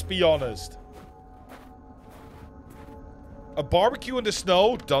 Let's be honest. A barbecue in the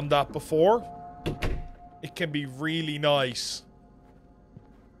snow, done that before. It can be really nice.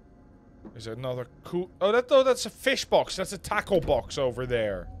 There's another cool... Oh, that's a fish box. That's a tackle box over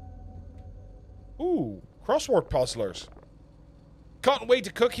there. Ooh, crossword puzzlers. Can't wait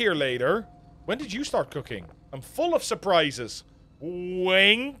to cook here later. When did you start cooking? I'm full of surprises.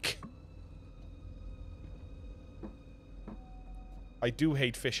 Wink. I do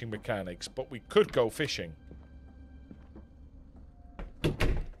hate fishing mechanics, but we could go fishing.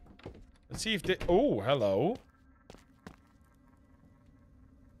 Let's see if they... Oh, hello.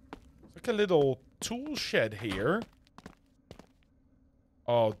 It's like a little tool shed here.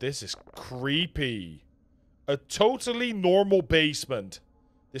 Oh, this is creepy. A totally normal basement.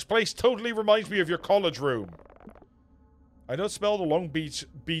 This place totally reminds me of your college room. I don't smell the Long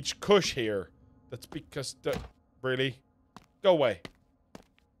Beach Kush here. That's because the... Really? Go away.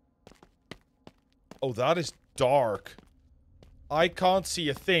 Oh, that is dark. I can't see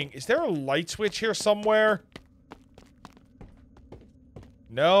a thing. Is there a light switch here somewhere?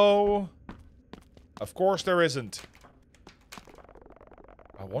 No. Of course there isn't.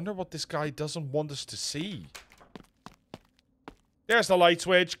 I wonder what this guy doesn't want us to see. There's the light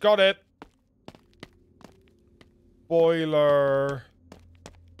switch. Got it. Boiler.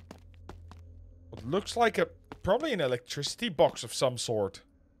 What looks like probably an electricity box of some sort.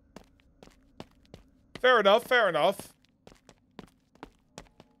 Fair enough, fair enough.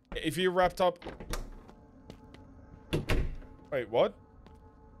 If you wrapped up... Wait, what?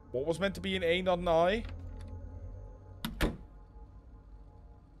 What was meant to be an A, not an I?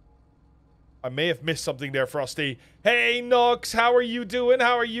 I may have missed something there, Frosty. Hey, Nux, how are you doing?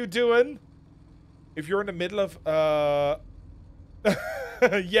 How are you doing? If you're in the middle of...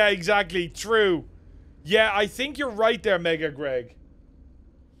 Yeah, exactly. True. Yeah, I think you're right there, Mega Greg.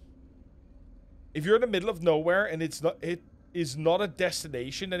 If you're in the middle of nowhere and it is not a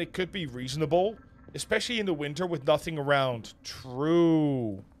destination, then it could be reasonable. Especially in the winter with nothing around.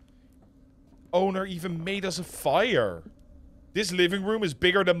 True. Owner even made us a fire. This living room is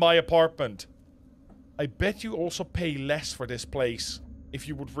bigger than my apartment. I bet you also pay less for this place. If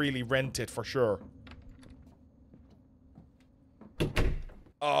you would really rent it, for sure.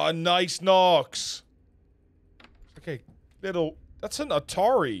 Oh, nice Nox. Okay, little... That's an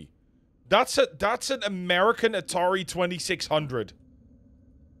Atari. That's an American Atari 2600.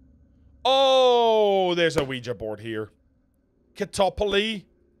 Oh, there's a Ouija board here. Catopoly.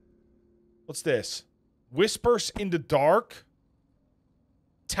 What's this? Whispers in the Dark.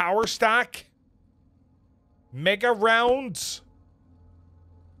 Tower Stack. Mega Rounds.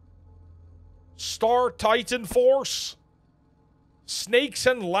 Star Titan Force. Snakes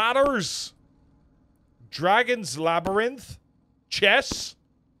and Ladders. Dragon's Labyrinth. Chess.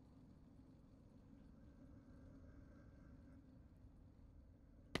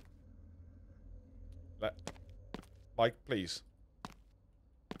 Mike, please.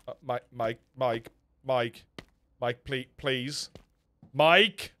 Mike, please.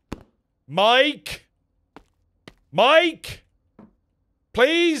 Mike!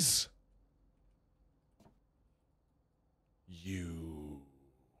 Please! You.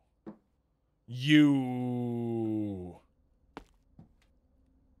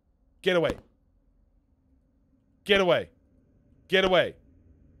 Get away. Get away. Get away.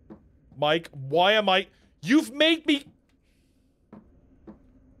 Mike, why am I... You've made me...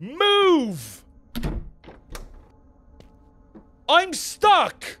 Move! I'm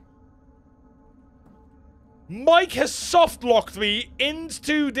stuck! Mike has soft-locked me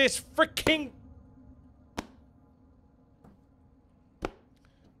into this freaking...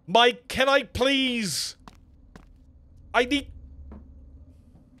 Mike, can I please... I need...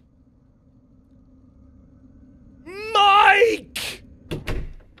 Mike!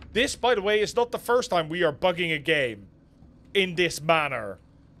 This, by the way, is not the first time we are bugging a game in this manner.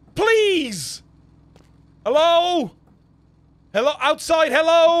 Please! Hello? Hello? Outside,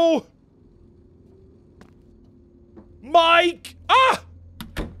 hello? Mike! Ah!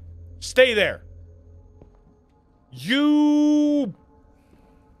 Stay there. You...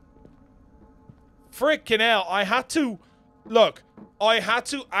 Frickin' hell, I had to... Look, I had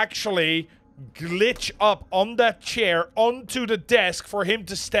to actually glitch up on that chair onto the desk for him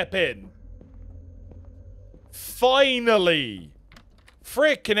to step in. Finally!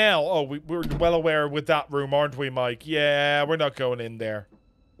 Frickin' hell. Oh, we're well aware with that room, aren't we, Mike? Yeah, we're not going in there.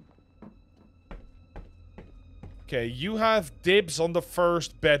 Okay, you have dibs on the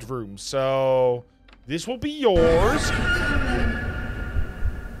first bedroom, so... This will be yours.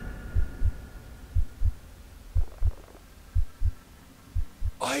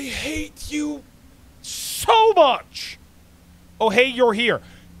 I hate you so much! Oh, hey, you're here.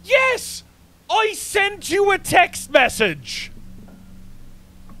 Yes! I sent you a text message!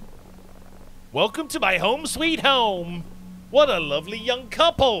 Welcome to my home sweet home. What a lovely young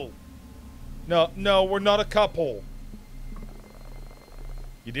couple. No, we're not a couple.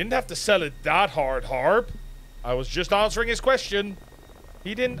 You didn't have to sell it that hard, Harp. I was just answering his question.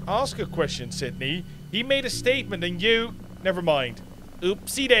 He didn't ask a question, Sydney. He made a statement and you... Never mind.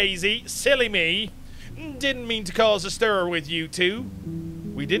 Oopsie daisy. Silly me. Didn't mean to cause a stir with you two.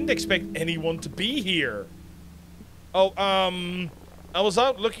 We didn't expect anyone to be here. Oh, I was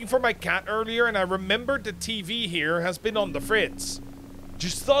out looking for my cat earlier and I remembered the TV here has been on the fritz.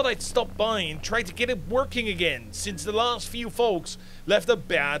 Just thought I'd stop by and try to get it working again since the last few folks left a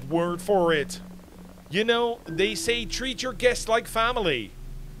bad word for it. You know, they say treat your guests like family.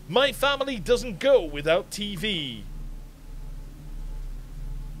 My family doesn't go without TV.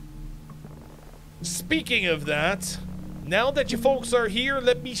 Speaking of that, now that you folks are here,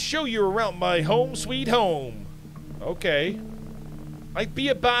 let me show you around my home sweet home. Okay. I'd be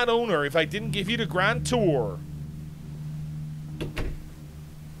a bad owner if I didn't give you the grand tour.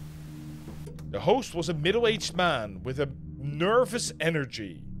 The host was a middle-aged man with a nervous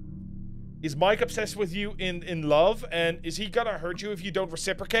energy. Is Mike obsessed with you in love? And is he gonna hurt you if you don't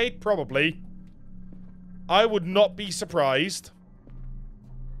reciprocate? Probably. I would not be surprised.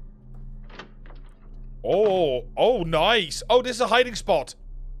 Oh, oh, nice. Oh, this is a hiding spot.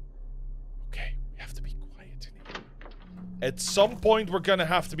 Okay, we have to be quiet in here. At some point, we're gonna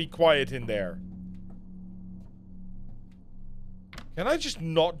have to be quiet in there. Can I just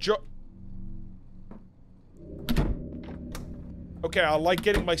not Okay, I like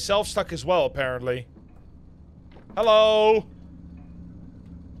getting myself stuck as well, apparently. Hello?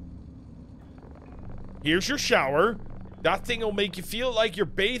 Here's your shower. That thing will make you feel like you're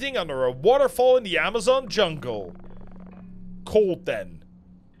bathing under a waterfall in the Amazon jungle. Cold, then.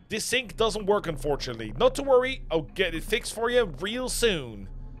 This sink doesn't work, unfortunately. Not to worry, I'll get it fixed for you real soon.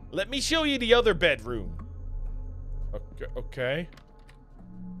 Let me show you the other bedroom. Okay.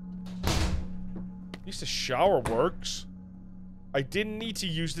 At least the shower works. I didn't need to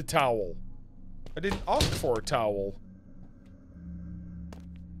use the towel. I didn't ask for a towel.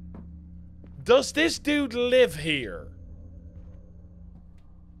 Does this dude live here?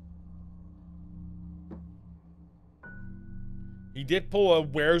 He did pull a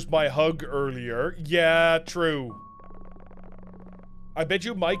 "where's my hug" earlier. Yeah, true. I bet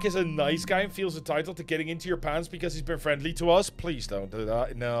you Mike is a nice guy and feels entitled to getting into your pants because he's been friendly to us. Please don't do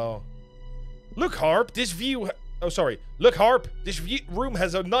that. No. Look, Harp, this view... Oh, sorry. Look, Harp, this room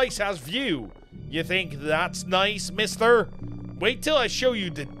has a nice-ass view. You think that's nice, mister? Wait till I show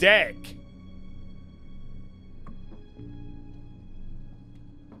you the deck.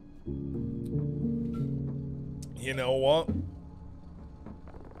 You know what?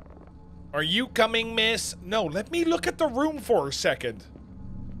 Are you coming, miss? No, let me look at the room for a second.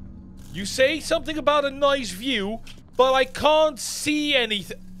 You say something about a nice view, but I can't see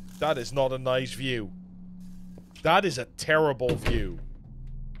anything. That is not a nice view. That is a terrible view.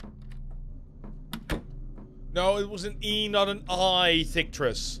 No, it was an E, not an I,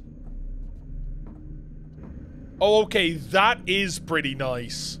 Thictress. Oh, okay, that is pretty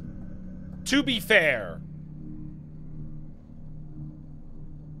nice. To be fair.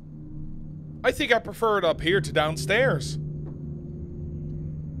 I think I prefer it up here to downstairs.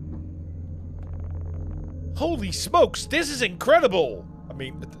 Holy smokes, this is incredible. I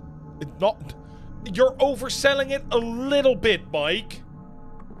mean, it's not... You're overselling it a little bit, Mike.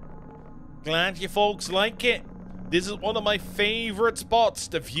 Glad you folks like it. This is one of my favorite spots.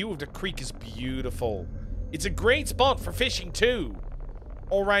 The view of the creek is beautiful. It's a great spot for fishing, too.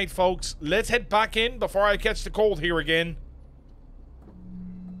 Alright, folks, let's head back in before I catch the cold here again.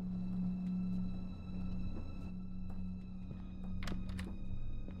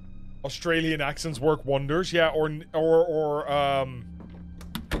 Australian accents work wonders, yeah, or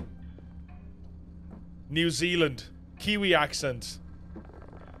New Zealand, Kiwi accent.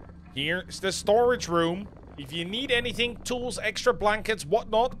 Here's the storage room. If you need anything, tools, extra blankets,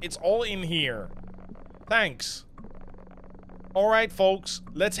 whatnot, it's all in here. Thanks. Alright, folks,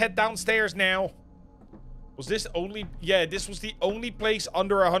 let's head downstairs now. Was this only... Yeah, this was the only place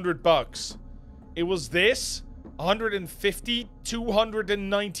under $100. It was this... 150,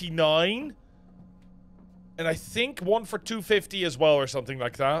 299, and I think one for 250 as well, or something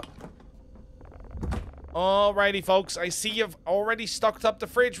like that. Alrighty, folks, I see you've already stocked up the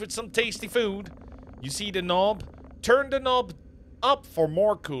fridge with some tasty food. You see the knob? Turn the knob up for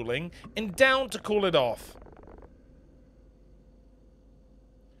more cooling, and down to cool it off.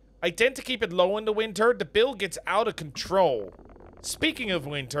 I tend to keep it low in the winter. The bill gets out of control. Speaking of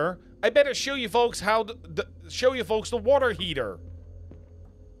winter, I better show you folks how the water heater.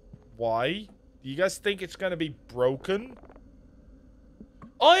 Why? Do you guys think it's gonna be broken?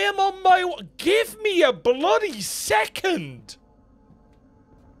 I am on my... Give me a bloody second!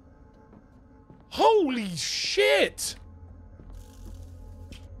 Holy shit!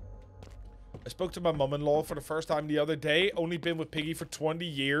 I spoke to my mum-in-law for the first time the other day. Only been with Piggy for 20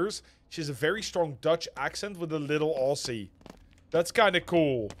 years. She has a very strong Dutch accent with a little Aussie. That's kind of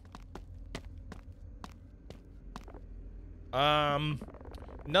cool.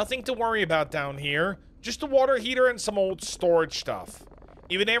 Nothing to worry about down here. Just a water heater and some old storage stuff.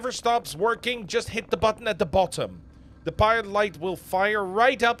 If it ever stops working, just hit the button at the bottom. The pilot light will fire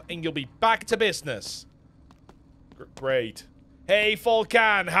right up and you'll be back to business. Great. Hey,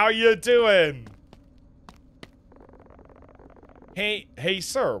 Volcan, how you doing? Hey,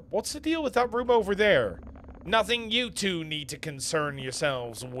 sir, what's the deal with that room over there? Nothing you two need to concern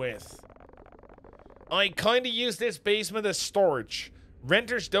yourselves with. I kinda use this basement as storage.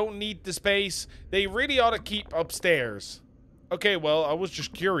 Renters don't need the space. They really ought to keep upstairs. Okay, well, I was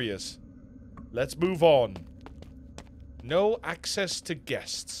just curious. Let's move on. No access to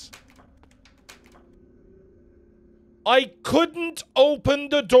guests. I couldn't open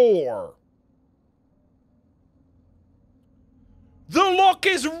the door. The lock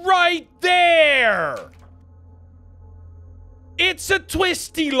is right there. It's a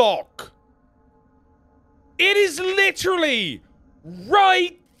twisty lock. It is literally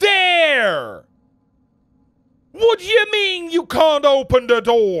right there. What do you mean you can't open the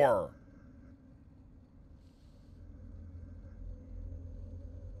door?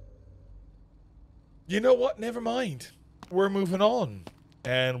 You know what? Never mind. We're moving on.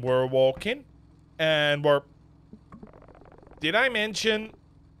 And we're walking. And we're... Did I mention...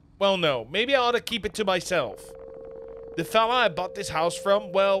 Well, no. Maybe I ought to keep it to myself. The fella I bought this house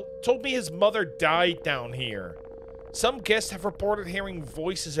from, well, told me his mother died down here. Some guests have reported hearing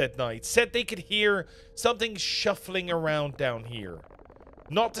voices at night. Said they could hear something shuffling around down here.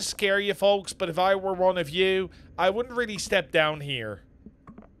 Not to scare you folks, but if I were one of you, I wouldn't really step down here.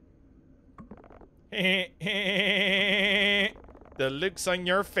 The looks on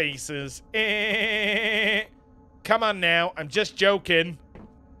your faces. Come on now, I'm just joking.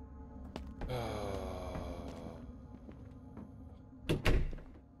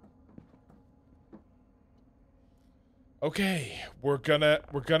 Okay, we're gonna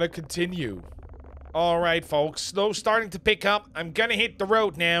continue. Alright, folks, snow's starting to pick up. I'm gonna hit the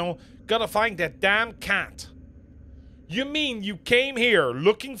road now. Gotta find that damn cat. You mean you came here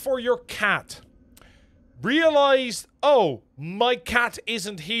looking for your cat? Realized, oh, my cat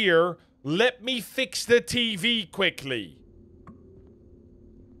isn't here. Let me fix the TV quickly.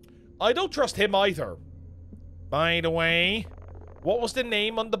 I don't trust him either. By the way, what was the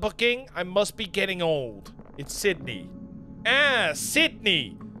name on the booking? I must be getting old. It's Sydney. Ah,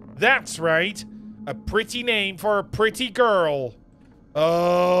 Sydney. That's right. A pretty name for a pretty girl.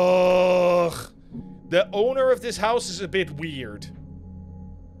 Ugh. The owner of this house is a bit weird.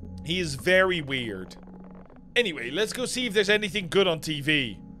 He is very weird. Anyway, let's go see if there's anything good on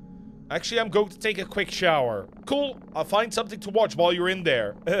TV. Actually, I'm going to take a quick shower. Cool. I'll find something to watch while you're in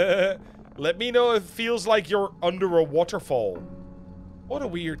there. Let me know if it feels like you're under a waterfall. What a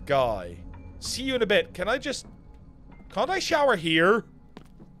weird guy. See you in a bit. Can't I shower here?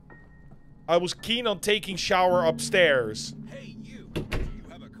 I was keen on taking shower upstairs. Hey, you. Do you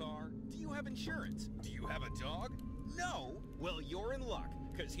have a car? Do you have insurance? Do you have a dog? No? Well, you're in luck.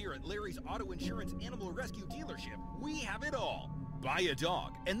 Because here at Larry's Auto Insurance Animal Rescue Dealership, we have it all. Buy a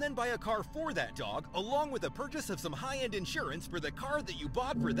dog, and then buy a car for that dog, along with the purchase of some high-end insurance for the car that you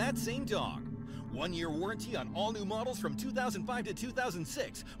bought for that same dog. 1-year warranty on all new models from 2005 to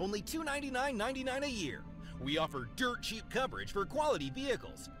 2006, only $299.99 a year. We offer dirt cheap coverage for quality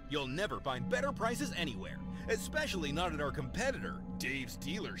vehicles. You'll never find better prices anywhere, especially not at our competitor, Dave's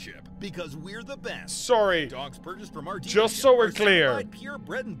Dealership, because we're the best. Sorry. Dogs purchased from our dealership just so we're are clear. certified pure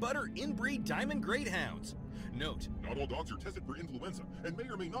bread and butter inbreed diamond greyhounds. Note, not all dogs are tested for influenza and may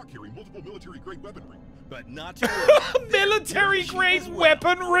or may not carry multiple military-grade weaponry. But not to worry. Military-grade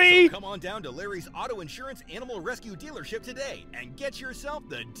weaponry? So come on down to Larry's Auto Insurance Animal Rescue Dealership today and get yourself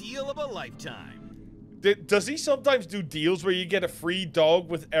the deal of a lifetime. Does he sometimes do deals where you get a free dog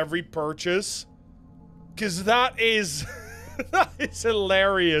with every purchase? Because that is... that is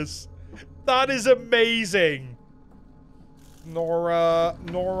hilarious. That is amazing. Nora,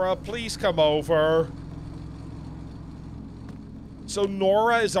 please come over. So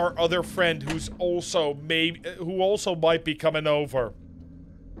Nora is our other friend who also might be coming over.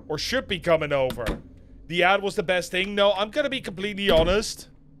 Or should be coming over. The ad was the best thing. No, I'm gonna be completely honest.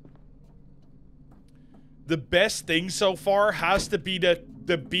 The best thing so far has to be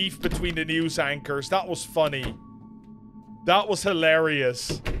the beef between the news anchors. That was funny. That was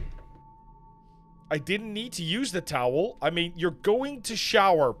hilarious. I didn't need to use the towel. I mean, you're going to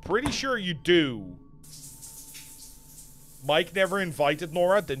shower. Pretty sure you do. Mike never invited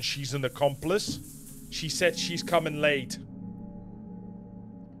Nora, then she's an accomplice. She said she's coming late.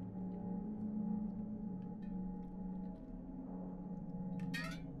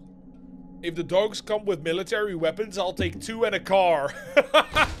 If the dogs come with military weapons, I'll take 2 and a car.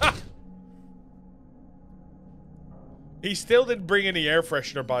 He still didn't bring any air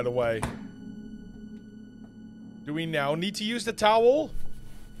freshener, by the way. Do we now need to use the towel?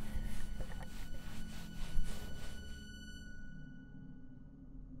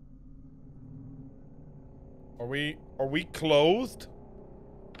 Are we clothed?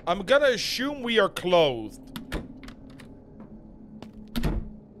 I'm gonna assume we are clothed.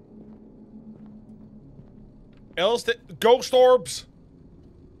 Else the ghost orbs.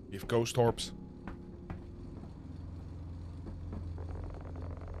 We have ghost orbs.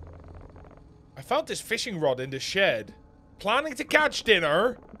 I found this fishing rod in the shed. Planning to catch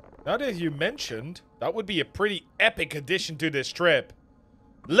dinner? Now that you mentioned, that would be a pretty epic addition to this trip.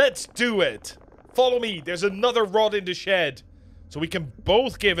 Let's do it. Follow me. There's another rod in the shed. So we can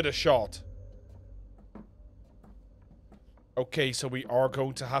both give it a shot. Okay, so we are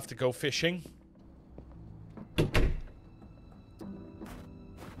going to have to go fishing.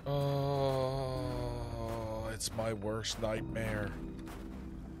 Oh, it's my worst nightmare.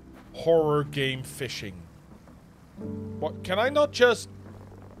 Horror game fishing. What? Can I not just...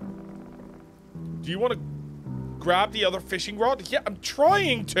 Do you want to grab the other fishing rod? Yeah, I'm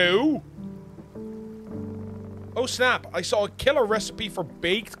trying to. Oh snap, I saw a killer recipe for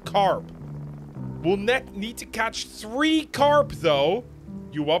baked carp. We'll need to catch 3 carp though.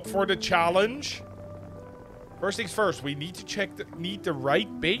 You up for the challenge? First things first, we need to need the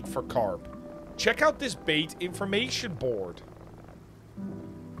right bait for carp. Check out this bait information board.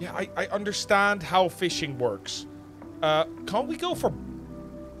 Yeah, I understand how fishing works. Can't we go for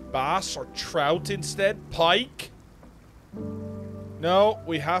bass or trout instead? Pike? No,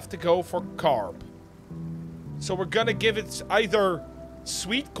 we have to go for carp. So we're gonna give it either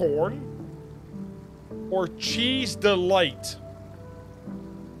sweet corn or cheese delight.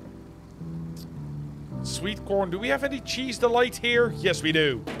 Sweet corn. Do we have any cheese delight here? Yes, we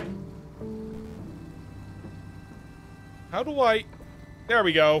do. How do I... There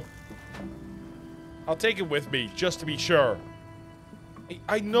we go. I'll take it with me, just to be sure.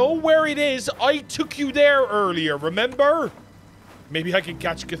 I know where it is. I took you there earlier, remember? Maybe I can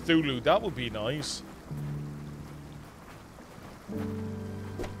catch Cthulhu. That would be nice.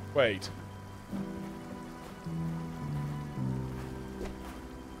 Wait.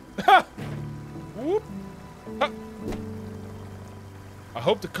 Ha! Whoop! Ha! I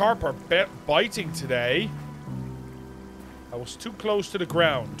hope the carp are biting today. I was too close to the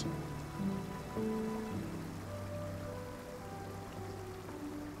ground.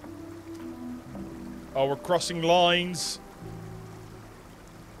 Oh, we're crossing lines.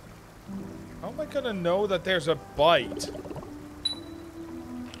 How am I gonna know that there's a bite?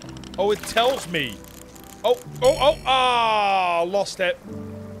 Oh, it tells me. Lost it.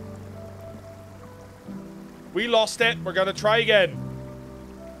 We lost it. We're gonna try again.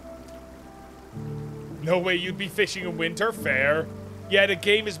 No way you'd be fishing in winter. Fair. Yeah, the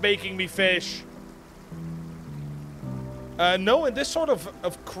game is making me fish. No, in this sort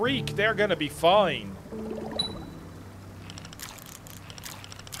of creek, they're gonna be fine.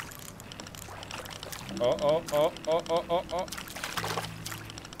 Oh.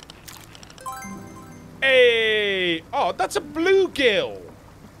 Hey! Oh, that's a bluegill.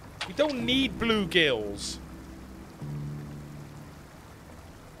 We don't need bluegills.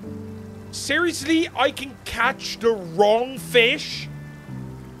 Seriously, I can catch the wrong fish?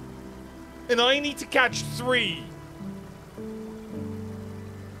 And I need to catch 3.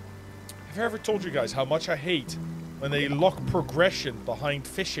 Have I ever told you guys how much I hate when they lock progression behind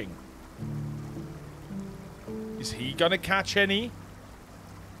fishing? Is he gonna catch any?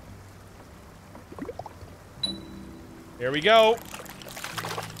 Here we go.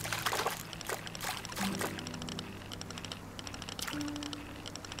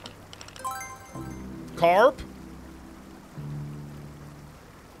 Carp?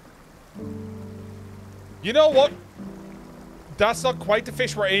 You know what? That's not quite the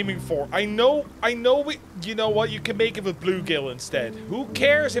fish we're aiming for. I know we... You know what? You can make it with bluegill instead. Who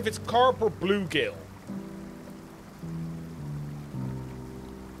cares if it's carp or bluegill?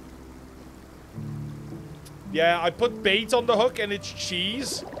 Yeah, I put bait on the hook and it's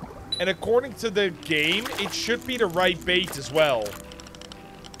cheese. And according to the game, it should be the right bait as well.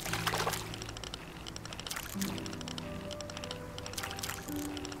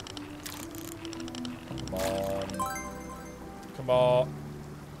 Come on. Come on.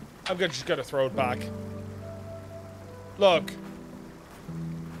 I'm just gonna throw it back. Look.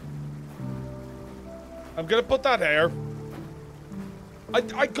 I'm gonna put that there.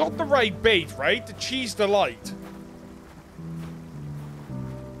 I got the right bait, right? The cheese delight.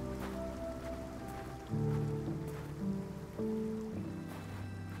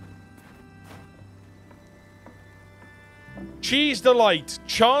 Cheese delight.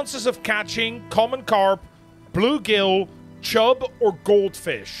 Chances of catching common carp Bluegill, chub, or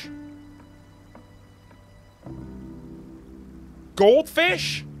goldfish?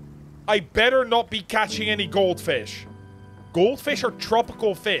 Goldfish? I better not be catching any goldfish. Goldfish are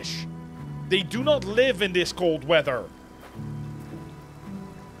tropical fish. They do not live in this cold weather.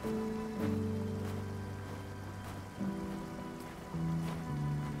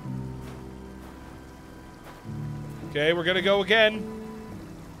 Okay, we're gonna go again.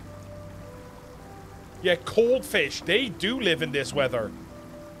 Yeah, cold fish. They do live in this weather.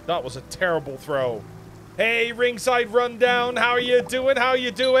 That was a terrible throw. Hey, Ringside Rundown. How are you doing? How are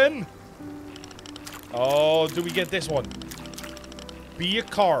you doing? Oh, do we get this one? Be a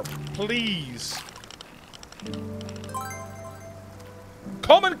carp, please.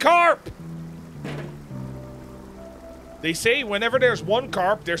 Common carp! They say whenever there's one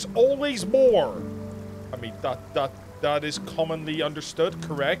carp, there's always more. I mean, that is commonly understood,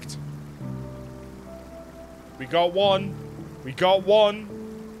 correct? We got one. We got one.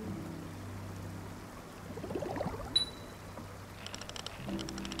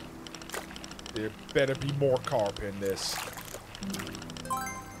 There better be more carp in this.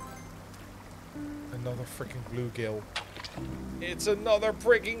 Another freaking bluegill. It's another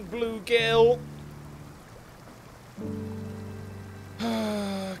freaking bluegill.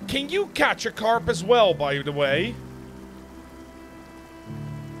 Can you catch a carp as well, by the way?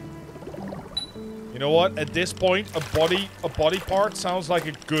 You know what? At this point, a body part sounds like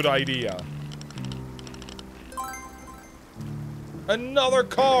a good idea. Another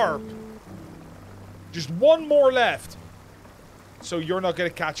carp. Just one more left. So you're not going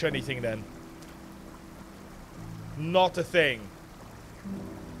to catch anything then. Not a thing.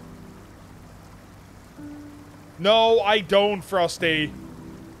 No, I don't, Frosty.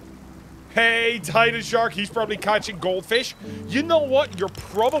 Hey, Titan Shark, he's probably catching goldfish. You know what? You're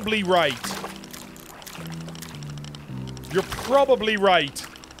probably right. You're probably right.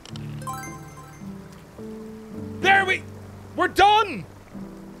 There we're done!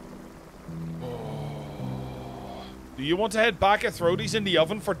 Do you want to head back and throw these in the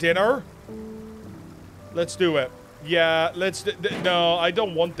oven for dinner? Let's do it. Yeah, no, I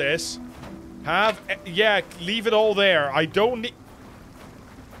don't want this. Yeah, leave it all there. I don't need...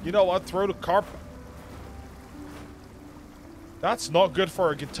 You know what? Throw the carp... That's not good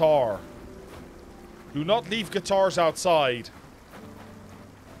for a guitar. Do not leave guitars outside.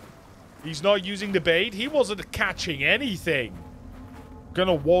 He's not using the bait. He wasn't catching anything.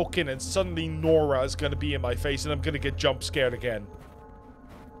 Gonna walk in and suddenly Nora is gonna be in my face and I'm gonna get jump scared again.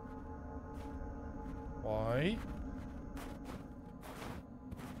 Why?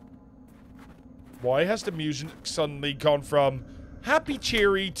 Why has the music suddenly gone from happy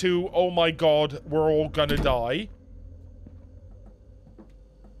cheery to oh my god, we're all gonna die?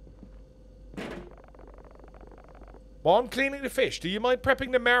 While I'm cleaning the fish, do you mind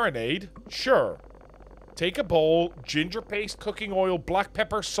prepping the marinade? Sure. Take a bowl, ginger paste, cooking oil, black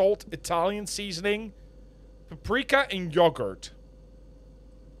pepper, salt, Italian seasoning, paprika, and yogurt.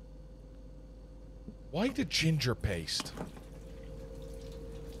 Why the ginger paste?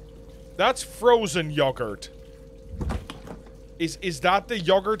 That's frozen yogurt. Is that the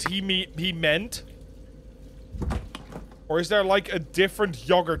yogurt he meant? Or is there like a different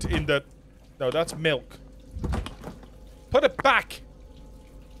yogurt in the... No, that's milk. Put it back!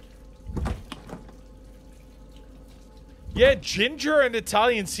 Yeah, ginger and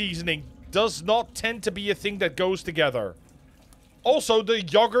Italian seasoning does not tend to be a thing that goes together. Also, the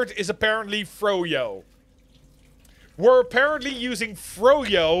yogurt is apparently froyo. We're apparently using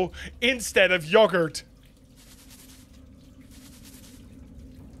froyo instead of yogurt.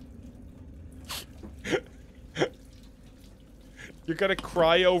 You're gonna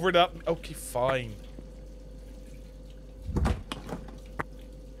cry over that? Okay, fine.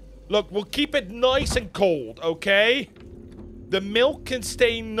 Look, we'll keep it nice and cold, okay? The milk can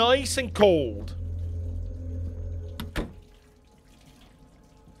stay nice and cold.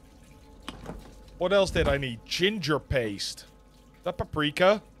 What else did I need? Ginger paste. Is that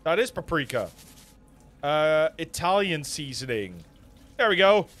paprika? That is paprika. Italian seasoning. There we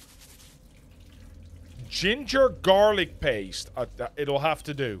go. Ginger garlic paste. It'll have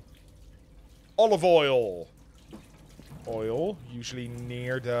to do. Olive oil. Oil. Usually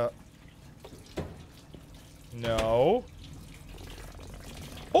near the... No.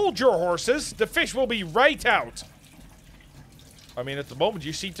 Hold your horses. The fish will be right out. I mean, at the moment,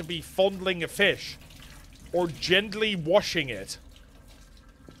 you seem to be fondling a fish. Or gently washing it.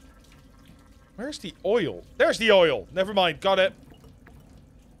 Where's the oil? There's the oil. Never mind. Got it.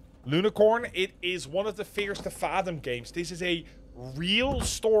 Lunicorn, it is one of the Fears to Fathom games. This is a real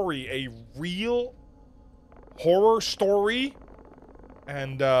story. A real horror story.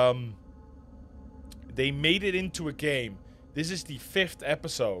 And, they made it into a game. This is the 5th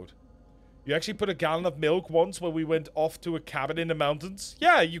episode. You actually put a gallon of milk once when we went off to a cabin in the mountains?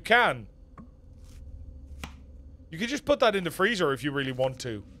 Yeah, you can. You can just put that in the freezer if you really want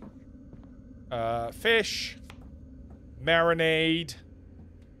to. Fish. Marinade.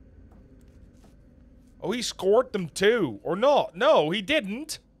 Oh, he scored them too. Or not. No, he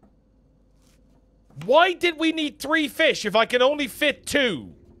didn't. Why did we need 3 fish if I can only fit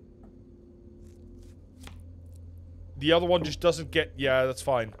 2? The other one just doesn't get... Yeah, that's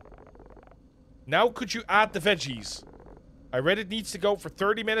fine. Now could you add the veggies? I read it needs to go for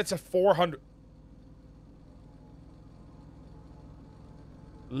 30 minutes at 400.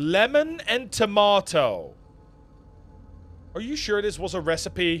 Lemon and tomato. Are you sure this was a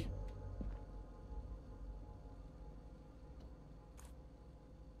recipe?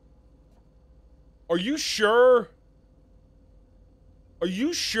 Are you sure? Are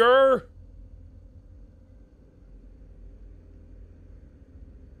you sure?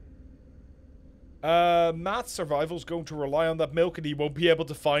 Matt's survival's going to rely on that milk and he won't be able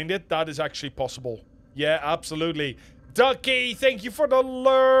to find it. That is actually possible. Yeah, absolutely. Ducky, thank you for the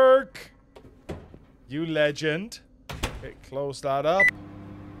lurk. You legend. Okay, close that up.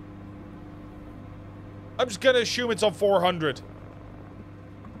 I'm just gonna assume it's on 400.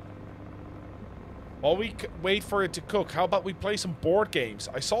 While we wait for it to cook, how about we play some board games?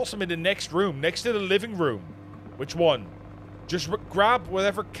 I saw some in the next room, next to the living room. Which one? Just grab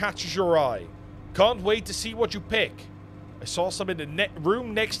whatever catches your eye. Can't wait to see what you pick. I saw some in the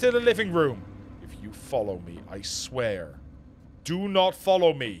room next to the living room. If you follow me, I swear. Do not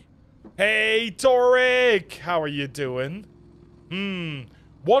follow me. Hey, Toric! How are you doing?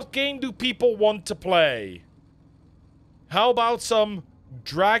 What game do people want to play? How about some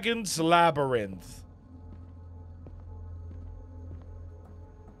Dragon's Labyrinth?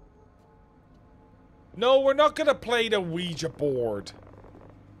 No, we're not gonna play the Ouija board.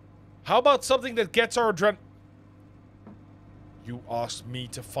 How about something that gets our adrenaline? You asked me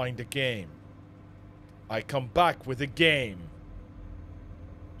to find a game. I come back with a game.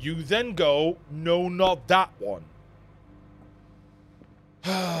 You then go, no, not that one.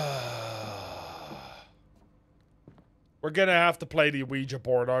 We're gonna have to play the Ouija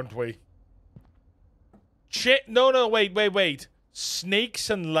board, aren't we? No, wait. Snakes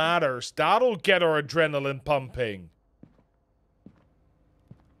and ladders. That'll get our adrenaline pumping.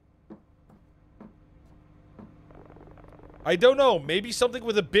 I don't know. Maybe something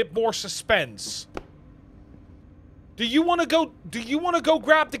with a bit more suspense. Do you want to go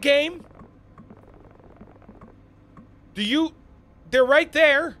grab the game? They're right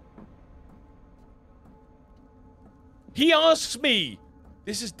there. He asks me.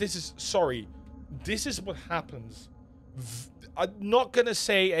 Sorry. This is what happens. I'm not gonna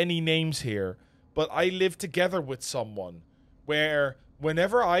say any names here, but I live together with someone where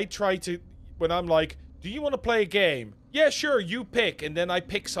whenever when I'm like, do you want to play a game? Yeah, sure, you pick, and then I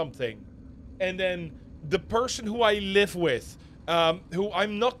pick something. And then the person who I live with, who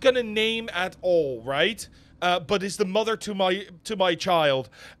I'm not gonna name at all, right? But is the mother to my child,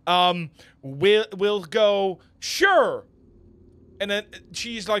 will go, sure. And then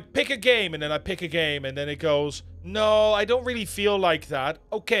she's like, pick a game, and then I pick a game, and then it goes, no, I don't really feel like that.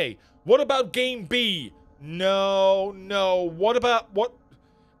 Okay, what about game B? No, what?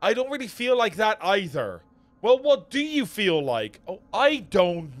 I don't really feel like that either. Well, what do you feel like? Oh, I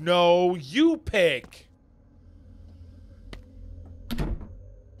don't know. You pick.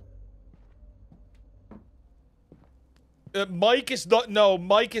 Mike is not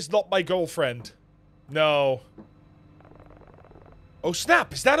my girlfriend. No. Oh,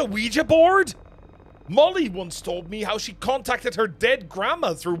 snap. Is that a Ouija board? Molly once told me how she contacted her dead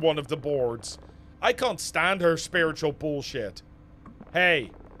grandma through one of the boards. I can't stand her spiritual bullshit.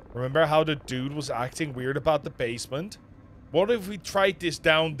 Hey. Remember how the dude was acting weird about the basement? What if we tried this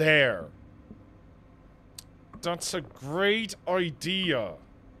down there? That's a great idea.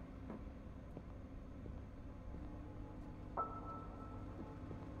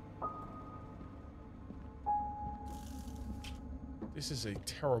 This is a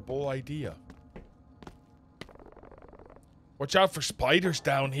terrible idea. Watch out for spiders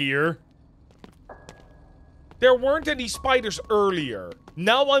down here. There weren't any spiders earlier.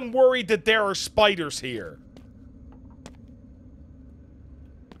 Now I'm worried that there are spiders here.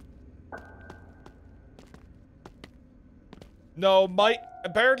 No, Mike,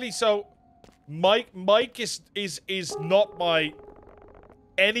 apparently so. Mike is not my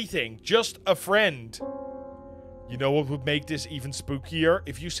anything, just a friend. You know what would make this even spookier?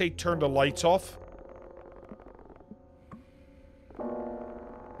 If you say turn the lights off.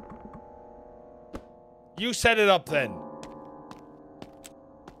 You set it up then.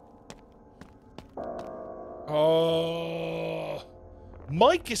 Oh.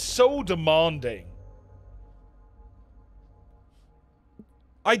 Mike is so demanding.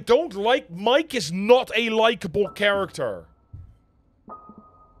 I don't like... Mike is not a likable character.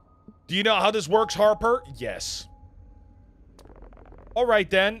 Do you know how this works, Harper? Yes.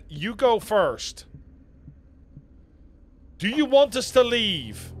 Alright then, you go first. Do you want us to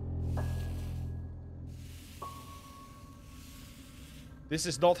leave? This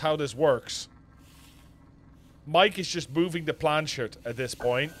is not how this works. Mike is just moving the planchette at this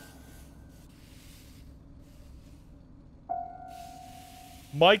point.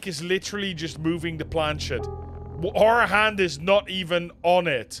 Mike is literally just moving the planchette. Our hand is not even on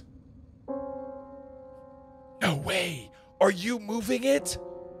it. No way! Are you moving it?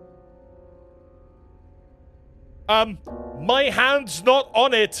 My hand's not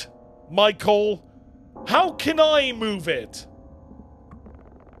on it, Michael. How can I move it?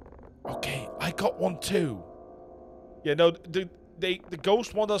 Okay, I got one too. Yeah, no, the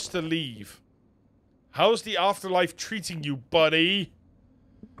ghost want us to leave. How's the afterlife treating you, buddy?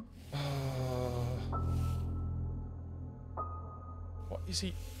 What is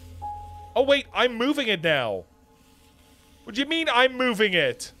he? Oh wait, I'm moving it now. What do you mean I'm moving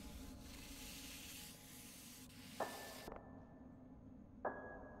it?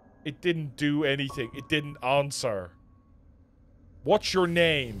 It didn't do anything. It didn't answer. What's your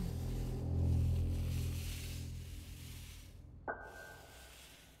name?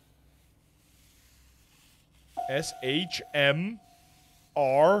 S-H-M-R.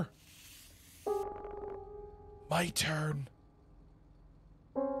 My turn.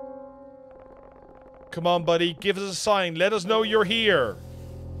 Come on, buddy. Give us a sign. Let us know you're here.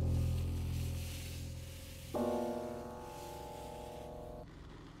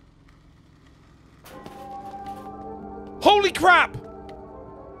 Holy crap!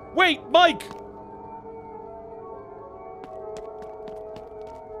 Wait, Mike!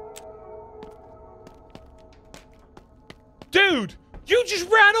 Dude! You just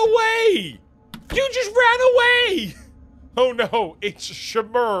ran away! You just ran away! Oh no, it's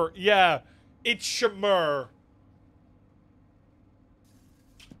Shamur. Yeah, it's Shamur.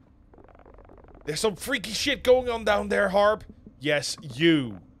 There's some freaky shit going on down there, Harp. Yes,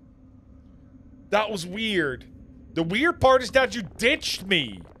 you. That was weird. The weird part is that you ditched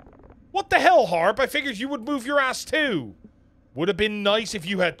me. What the hell, Harp? I figured you would move your ass too. Would have been nice if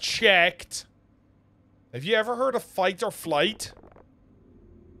you had checked. Have you ever heard of fight or flight?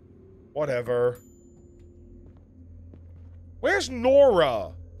 Whatever. Where's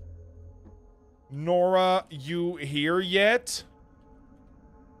Nora? Nora, you here yet?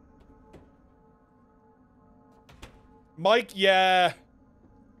 Mike, yeah.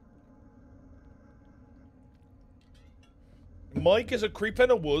 Mike is a creep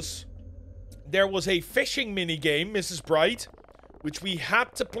and a wuss. There was a fishing minigame, Mrs. Bright, which we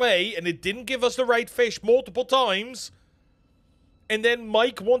had to play, and it didn't give us the right fish multiple times. And then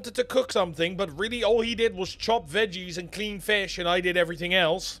Mike wanted to cook something, but really all he did was chop veggies and clean fish, and I did everything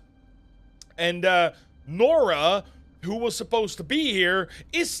else. And Nora, who was supposed to be here,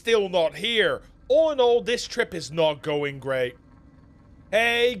 is still not here. All in all, this trip is not going great.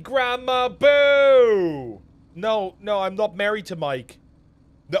 Hey, Grandma Boo! No, I'm not married to Mike.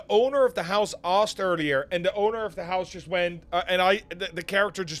 The owner of the house asked earlier, and the owner of the house just went, the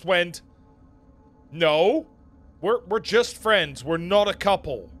character just went, no, we're just friends. We're not a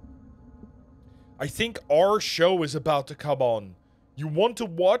couple. I think our show is about to come on. You want to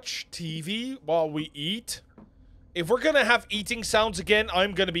watch TV while we eat? If we're gonna have eating sounds again,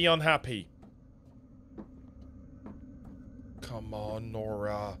 I'm gonna be unhappy. Come on,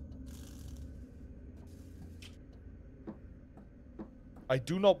 Nora. I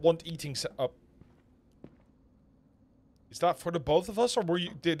do not want eating Is that for the both of us, or were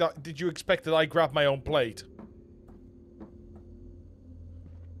you did you expect that I grab my own plate?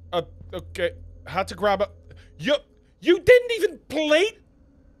 Okay. Had to grab a... You didn't even plate?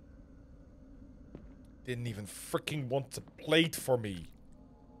 Didn't even freaking want to plate for me.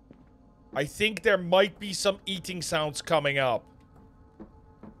 I think there might be some eating sounds coming up.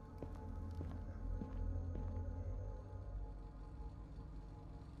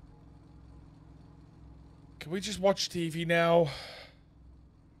 Can we just watch TV now?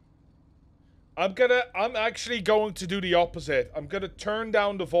 I'm actually going to do the opposite. I'm gonna turn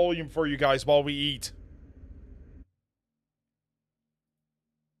down the volume for you guys while we eat.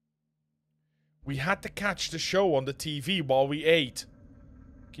 We had to catch the show on the TV while we ate.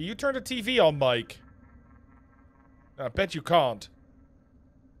 Can you turn the TV on, Mike? I bet you can't.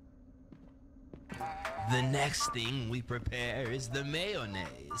 The next thing we prepare is the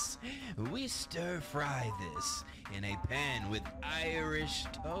mayonnaise. We stir-fry this in a pan with Irish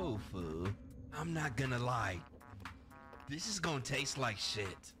tofu. I'm not gonna lie, this is gonna taste like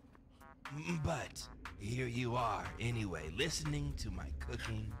shit. But here you are anyway, listening to my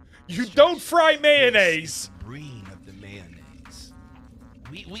cooking. You don't fry mayonnaise! Green of the mayonnaise.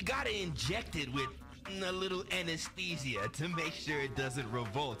 We gotta inject it with a little anesthesia to make sure it doesn't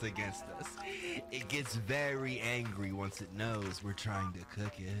revolt against us. It gets very angry once it knows we're trying to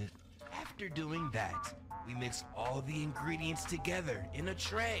cook it. After doing that, we mix all the ingredients together in a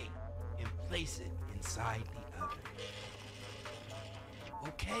tray and place it inside the oven.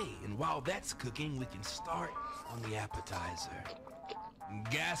 Okay, and while that's cooking, we can start on the appetizer.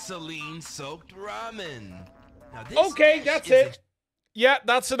 Gasoline-soaked ramen. Now, this Okay, that's it. Yeah,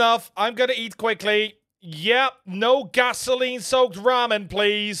 that's enough. I'm gonna eat quickly. Yep, no gasoline-soaked ramen,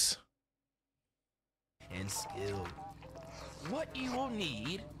 please. And skill. What you will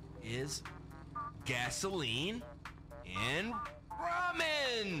need is gasoline and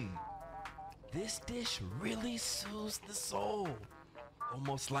ramen. This dish really soothes the soul,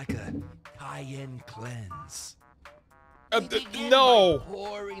 almost like a cayenne cleanse. No.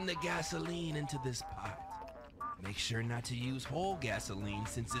 Pouring the gasoline into this pot. Make sure not to use whole gasoline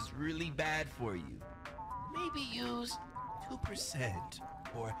since it's really bad for you. Maybe use 2%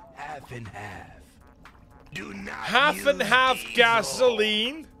 or half and half. Do not half use and half diesel.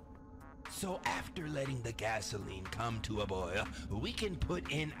 gasoline. So after letting the gasoline come to a boil, we can put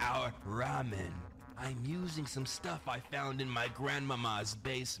in our ramen. I'm using some stuff I found in my grandmama's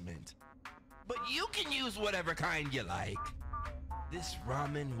basement. But you can use whatever kind you like. This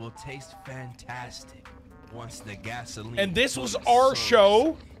ramen will taste fantastic once the gasoline And this was fully our soaks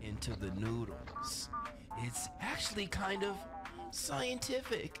show? into the noodles. It's actually kind of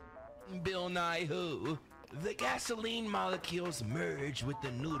scientific. Bill Nye Who. The gasoline molecules merge with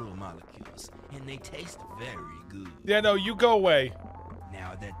the noodle molecules, and they taste very good. Yeah, no, you go away.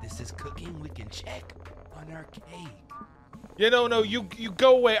 Now that this is cooking, we can check on our cake. Yeah, no, you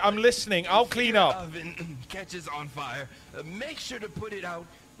go away. I'm listening. I'll clean Your up. oven catches on fire. Make sure to put it out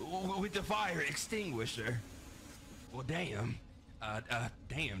with the fire extinguisher. Well, damn.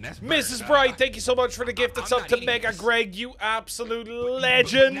 Damn, that's burnt. Mrs. Bright, thank you so much for the gift. It's up to Mega Greg, you absolute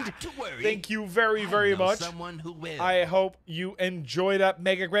legend. Not to worry. Thank you very, very much. Someone who will. I hope you enjoy that,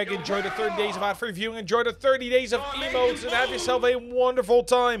 Mega Greg. Enjoy the 30 days of ad-free viewing. Enjoy the 30 days of emotes, and have yourself a wonderful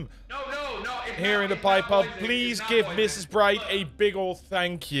time. No. Here in the Pipe Pub, please give Mrs. Bright a big ol'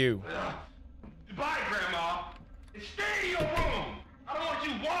 thank you. Bye, Grandma. Stay in your room. I don't want you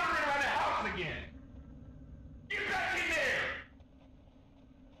wandering around the house again. Get back in there.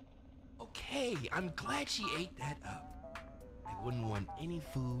 Okay, I'm glad she ate that up. I wouldn't want any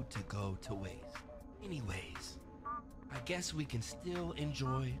food to go to waste. Anyways, I guess we can still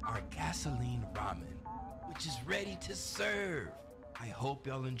enjoy our gasoline ramen, which is ready to serve. I hope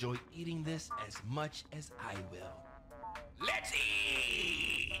y'all enjoy eating this as much as I will. Let's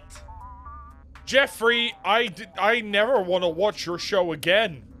eat! Jeffrey, I never want to watch your show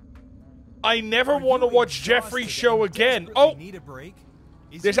again. I never want to watch Jeffrey's show again. Oh! Need a break?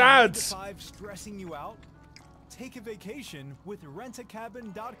 Is There's your 9 to ads. 5 stressing you out? Take a vacation with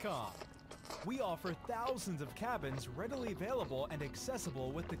rentacabin.com. We offer thousands of cabins readily available and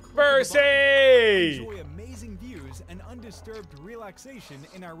accessible with the click of a Percy! button. Enjoy amazing views and undisturbed relaxation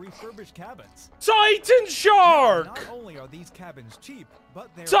in our refurbished cabins. Titan Shark! Not only are these cabins cheap, but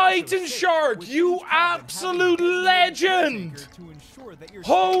they're Titan also safe, Shark, with you each cabin having absolute a designated legend! caretaker to ensure that your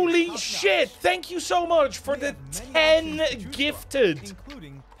Holy stay is top-notch. shit! Thank you so much for We the have many 10 options to choose from, gifted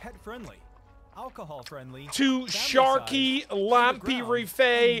including pet-friendly, alcohol-friendly, to family Sharky, size, Lampy underground,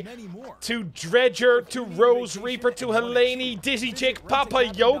 Refay, and many more. to Dredger, to Rose Reaper, to Helene, Dizzy Chick, Papa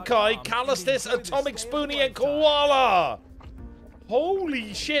Yokai, Callistus, Atomic Spoonie, and Koala!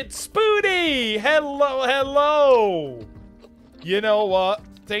 Holy shit, Spoonie! Hello! You know what?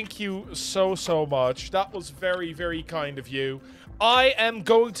 Thank you so much. That was very, very kind of you. I am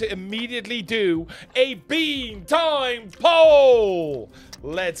going to immediately do a Bean Time poll!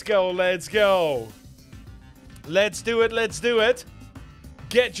 Let's go. Let's do it.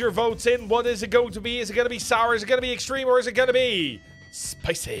 Get your votes in. What is it going to be? Is it going to be sour? Is it going to be extreme? Or is it going to be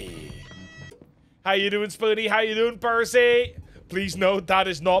spicy? How you doing, Spoonie? How you doing, Percy? Please note that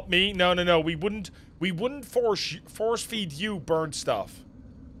is not me. No. We wouldn't force feed you burnt stuff.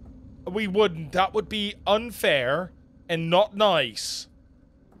 We wouldn't. That would be unfair and not nice.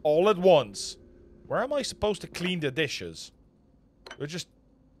 All at once. Where am I supposed to clean the dishes? We just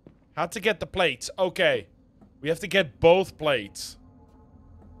had to get the plates. Okay. We have to get both plates.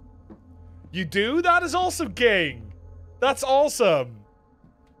 You do? That is also king. That's awesome.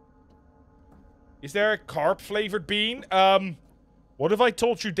 Is there a carp-flavored bean? What if I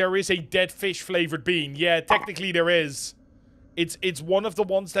told you there is a dead fish-flavored bean? Yeah, technically there is. It's one of the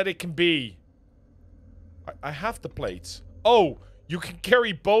ones that it can be. I have the plates. Oh, you can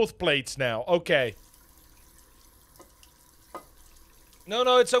carry both plates now. Okay.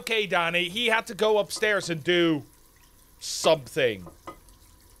 No, it's okay, Danny. He had to go upstairs and do something.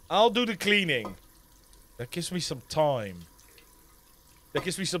 I'll do the cleaning. That gives me some time. That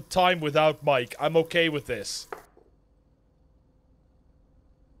gives me some time without Mike. I'm okay with this.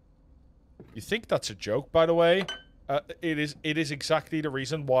 You think that's a joke, by the way? It is exactly the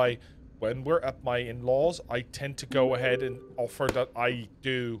reason why when we're at my in-laws, I tend to go ahead and offer that I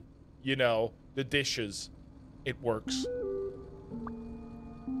do, you know, the dishes. It works.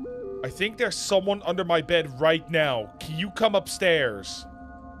 I think there's someone under my bed right now. Can you come upstairs?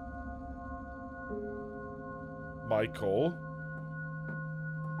 Michael.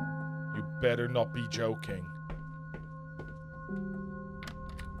 You better not be joking.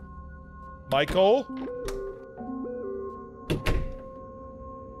 Michael?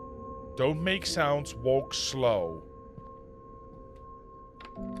 Don't make sounds, walk slow.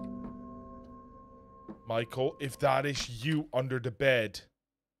 Michael, if that is you under the bed.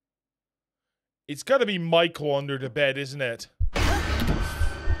 It's gotta be Michael under the bed, isn't it?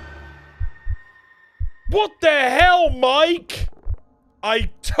 What the hell, Mike?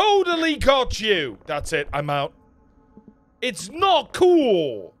 I totally got you. That's it, I'm out. It's not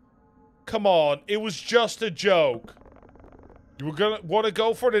cool. Come on, it was just a joke. You were gonna want to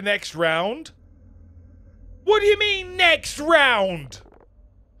go for the next round? What do you mean, next round?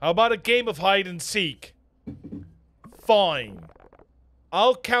 How about a game of hide and seek? Fine.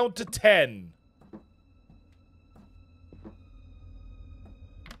 I'll count to 10.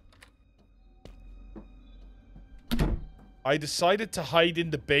 I decided to hide in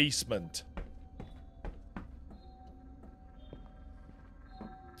the basement.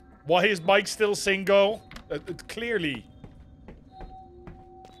 Why is Mike still single? Clearly.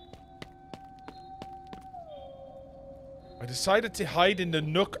 I decided to hide in the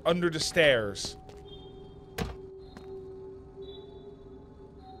nook under the stairs. In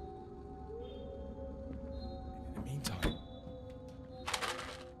the meantime...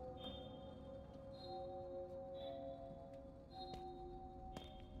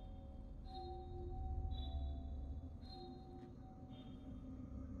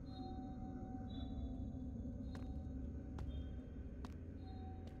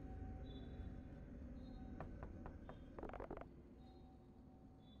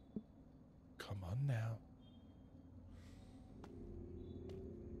 Come on now.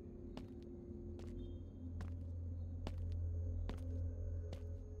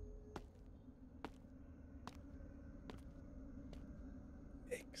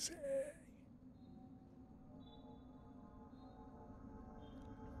 Nixie.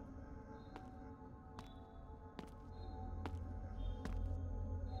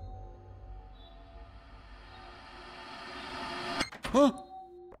 Huh?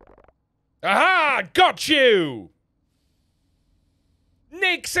 Aha! Got you!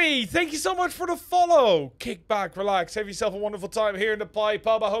 Nixie, thank you so much for the follow. Kick back, relax, have yourself a wonderful time here in the Pie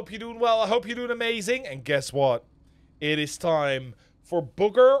Pub. I hope you're doing well. I hope you're doing amazing. And guess what? It is time for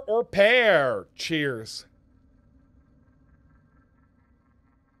Booger or Pear. Cheers.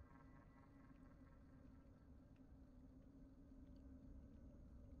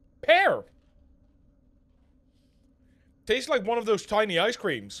 Pear. Tastes like one of those tiny ice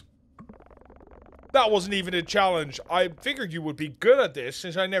creams. That wasn't even a challenge. I figured you would be good at this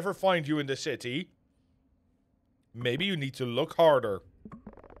since I never find you in the city. Maybe you need to look harder.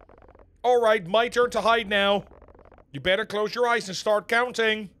 Alright, my turn to hide now. You better close your eyes and start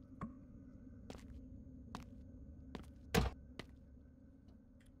counting.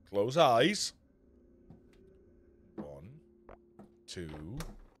 Close eyes. 1, 2,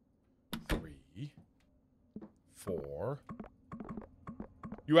 3, 4.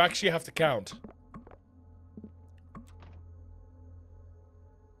 You actually have to count.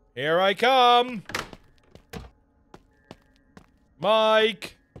 Here I come!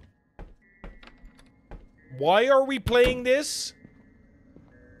 Mike! Why are we playing this?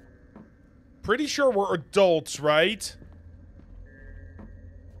 Pretty sure we're adults, right?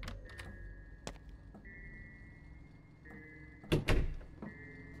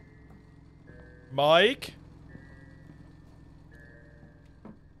 Mike?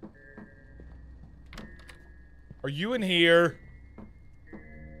 Are you in here?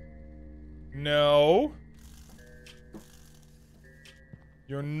 No.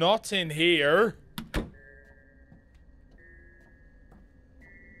 You're not in here.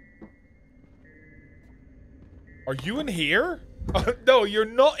 Are you in here? No, you're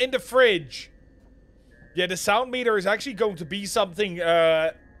not in the fridge. Yeah, the sound meter is actually going to be something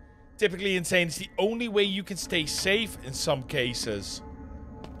typically insane. It's the only way you can stay safe in some cases.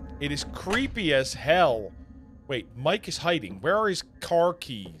 It is creepy as hell. Wait, Mike is hiding. Where are his car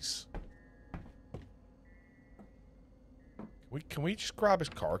keys? Can we just grab his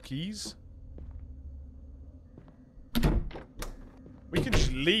car keys? We can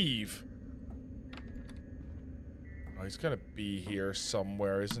just leave. Oh, he's gonna be here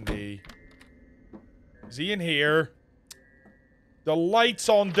somewhere, isn't he? Is he in here? The light's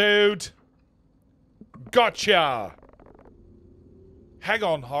on, dude. Gotcha. Hang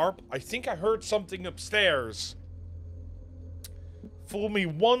on, Harp. I think I heard something upstairs. Fool me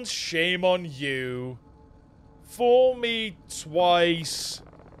once, shame on you. Fool me twice.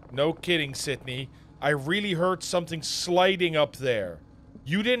 No kidding, Sydney. I really heard something sliding up there.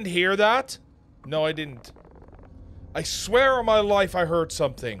 You didn't hear that? No, I didn't. I swear on my life I heard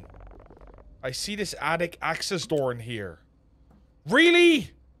something. I see this attic access door in here.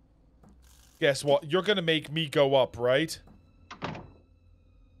 Really? Guess what? You're gonna make me go up, right?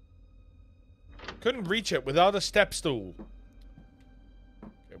 Couldn't reach it without a step stool.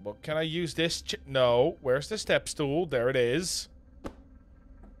 Okay, well, can I use this? No. Where's the step stool? There it is.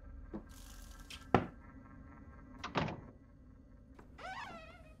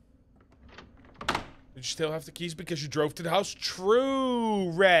 You still have the keys because you drove to the house? True,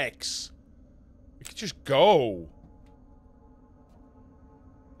 Rex. We could just go.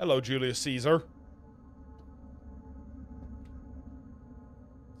 Hello, Julius Caesar.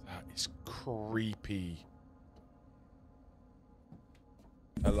 That is creepy.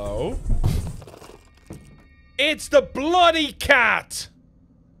 Hello? It's the bloody cat!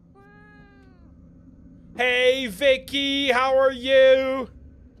 Hey, Vicky, how are you?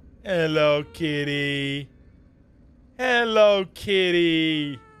 Hello, kitty. Hello,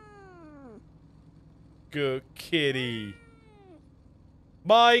 kitty. Good kitty.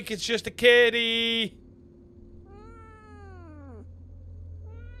 Mike, it's just a kitty.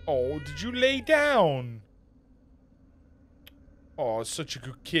 Oh, did you lay down? Oh, such a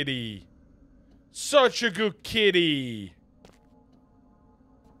good kitty. Such a good kitty.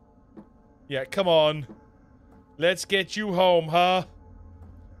 Yeah, come on. Let's get you home, huh?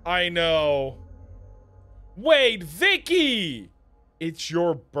 I know. Wait, Vicky! It's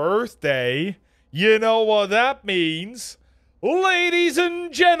your birthday. You know what that means. Ladies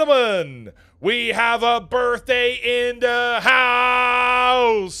and gentlemen, we have a birthday in the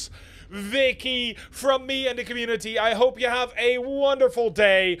house. Vicky, from me and the community, I hope you have a wonderful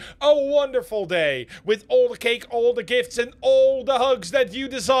day. A wonderful day. With all the cake, all the gifts, and all the hugs that you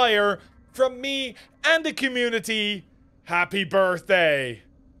desire. From me and the community, happy birthday.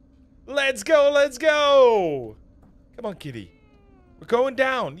 Let's go, let's go. Come on, kitty. We're going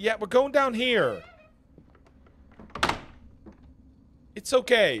down. Yeah, we're going down here. It's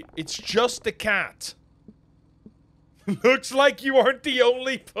okay. It's just the cat. Looks like you aren't the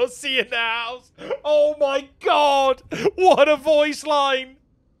only pussy in the house. Oh my god. What a voice line.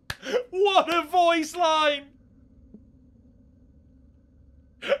 What a voice line.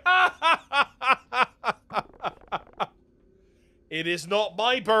 It is not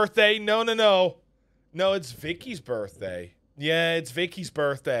my birthday. No, no, no. No, it's Vicky's birthday. Yeah, it's Vicky's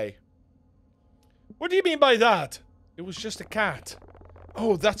birthday. What do you mean by that? It was just a cat.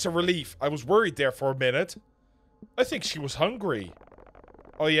 Oh, that's a relief. I was worried there for a minute. I think she was hungry.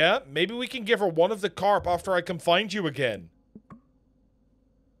 Oh yeah? Maybe we can give her one of the carp after I come find you again.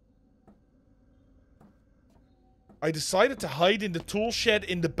 I decided to hide in the tool shed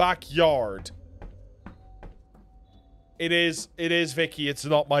in the backyard. It is, Vicky. It's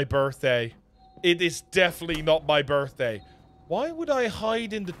not my birthday. It is definitely not my birthday. Why would I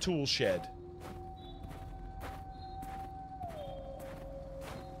hide in the tool shed?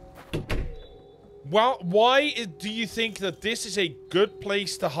 Well, why do you think that this is a good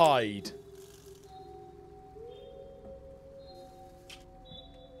place to hide?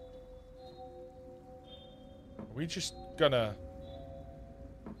 Are we just gonna...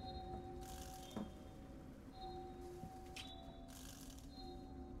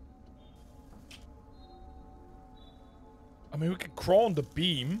 I mean, we could crawl on the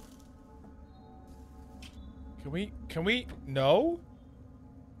beam. Can we? No?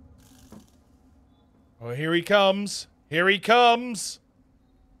 Oh, here he comes. Here he comes.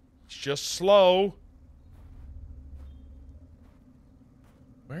 It's just slow.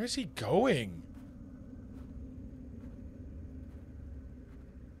 Where is he going?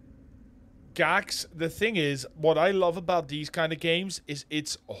 Gax, the thing is, what I love about these kind of games is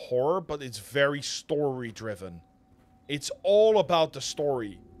it's horror, but it's very story-driven. It's all about the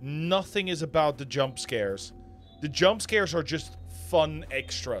story. Nothing is about the jump scares. The jump scares are just fun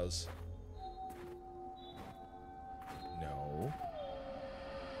extras. No.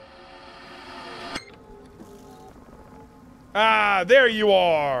 Ah, there you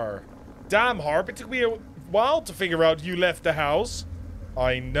are. Damn, Harp, it took me a while to figure out you left the house.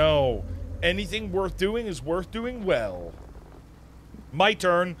 I know. Anything worth doing is worth doing well. My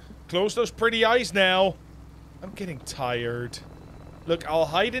turn. Close those pretty eyes now. I'm getting tired. Look, I'll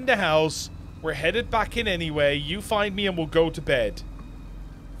hide in the house. We're headed back in anyway. You find me and we'll go to bed.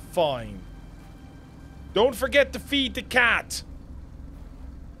 Fine. Don't forget to feed the cat.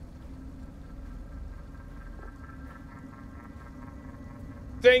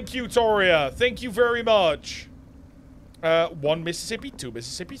 Thank you, Toria. Thank you very much. 1 Mississippi, 2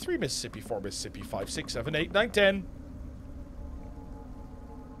 Mississippi, 3 Mississippi, 4 Mississippi, 5, 6, 7, 8, 9, 10.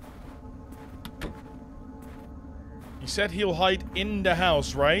 He said he'll hide in the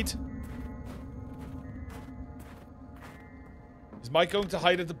house, right? Is Mike going to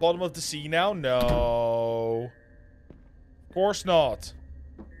hide at the bottom of the sea now? No. Of course not.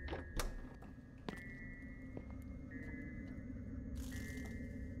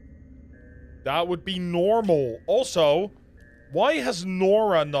 That would be normal. Also, why has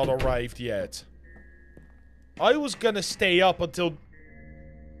Nora not arrived yet? I was gonna stay up until...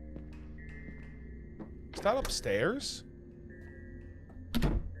 Is that upstairs? Do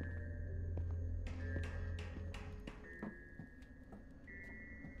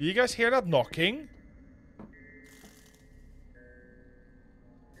you guys hear that knocking?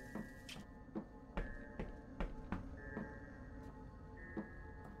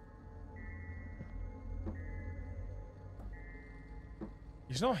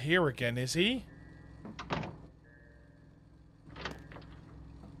 He's not here again, is he?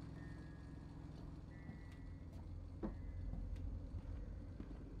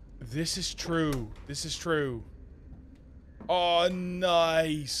 This is true. This is true. Oh,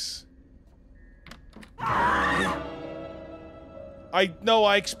 nice. I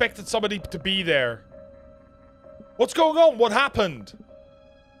expected somebody to be there. What's going on? What happened?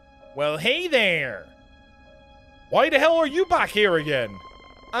 Well, hey there. Why the hell are you back here again?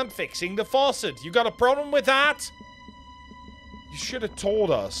 I'm fixing the faucet. You got a problem with that? You should have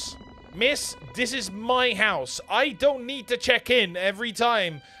told us. Miss, this is my house. I don't need to check in every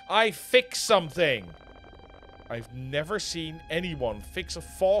time I fix something. I've never seen anyone fix a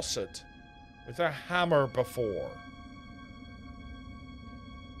faucet with a hammer before.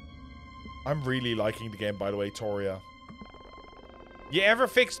 I'm really liking the game, by the way, Toria. You ever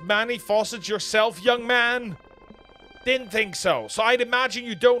fixed many faucets yourself, young man? Didn't think so. So I'd imagine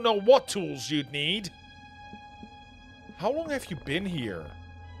you don't know what tools you'd need. How long have you been here?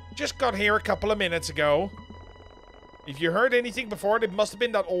 Just got here a couple of minutes ago. If you heard anything before, it must have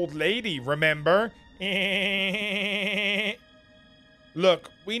been that old lady, remember?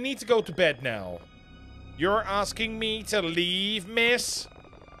 Look, we need to go to bed now. You're asking me to leave, miss?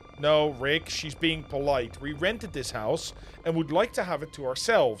 No, Rick, she's being polite. We rented this house and would like to have it to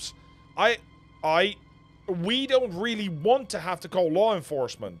ourselves. We don't really want to have to call law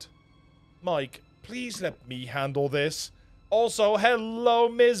enforcement. Mike, please let me handle this. Also, hello,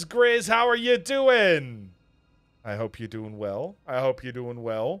 Ms. Grizz. How are you doing? I hope you're doing well. I hope you're doing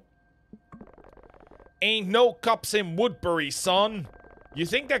well. Ain't no cops in Woodbury, son. You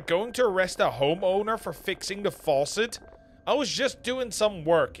think they're going to arrest a homeowner for fixing the faucet? I was just doing some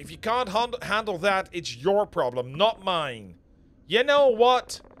work. If you can't handle that, it's your problem, not mine. You know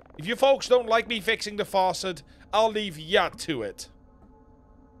what? If you folks don't like me fixing the faucet, I'll leave ya to it.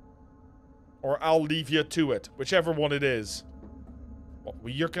 Or I'll leave you to it. Whichever one it is. Well,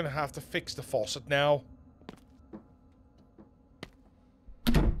 you're gonna have to fix the faucet now.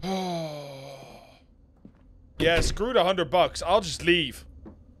 Yeah, screw the $100. I'll just leave.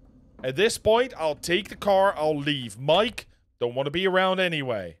 At this point, I'll take the car. I'll leave. Mike, don't want to be around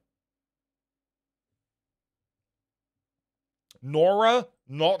anyway. Nora,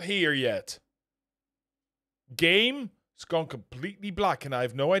 not here yet. Game, it's gone completely black and I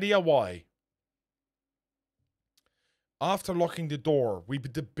have no idea why. After locking the door, we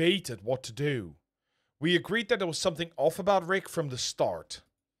debated what to do. We agreed that there was something off about Rick from the start.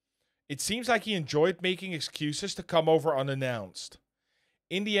 It seems like he enjoyed making excuses to come over unannounced.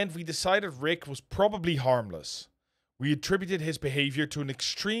 In the end, we decided Rick was probably harmless. We attributed his behavior to an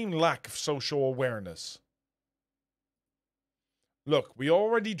extreme lack of social awareness. Look, we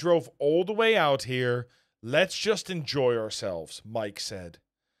already drove all the way out here. Let's just enjoy ourselves, Mike said.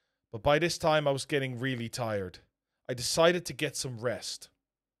 But by this time, I was getting really tired. I decided to get some rest.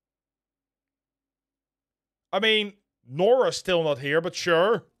 I mean, Nora's still not here, but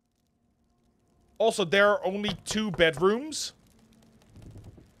sure. Also, there are only 2 bedrooms.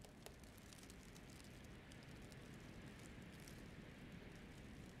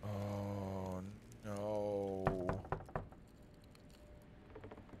 Oh, no.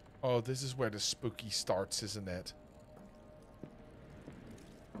 Oh, this is where the spooky starts, isn't it?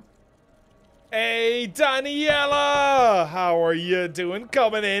 Hey, Daniela! How are you doing?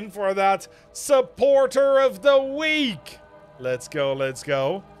 Coming in for that supporter of the week. Let's go, let's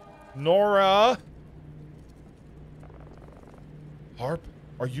go. Nora. Harp,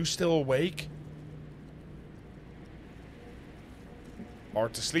 are you still awake?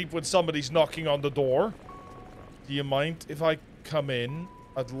 Hard to sleep when somebody's knocking on the door. Do you mind if I come in?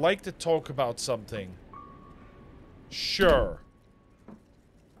 I'd like to talk about something. Sure.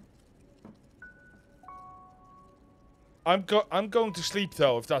 I'm going to sleep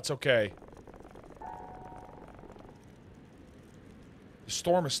though, if that's okay. The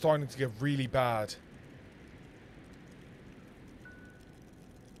storm is starting to get really bad.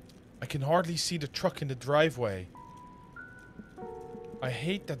 I can hardly see the truck in the driveway. I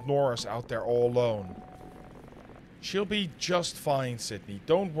hate that Nora's out there all alone. She'll be just fine, Sydney.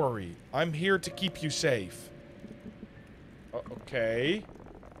 Don't worry. I'm here to keep you safe. Okay.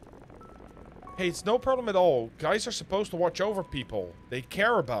 Hey, it's no problem at all. Guys are supposed to watch over people they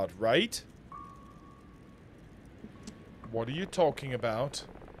care about, right? What are you talking about?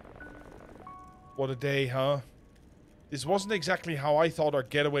 What a day, huh? This wasn't exactly how I thought our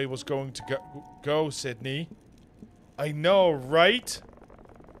getaway was going to go, Sydney. I know, right?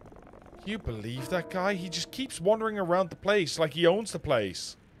 Can you believe that guy? He just keeps wandering around the place like he owns the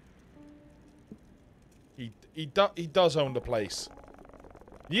place. He does own the place.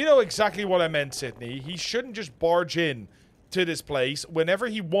 You know exactly what I meant, Sydney. He shouldn't just barge in to this place whenever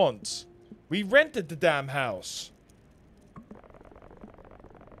he wants. We rented the damn house.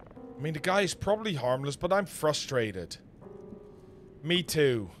 I mean, the guy is probably harmless, but I'm frustrated. Me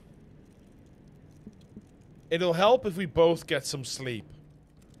too. It'll help if we both get some sleep.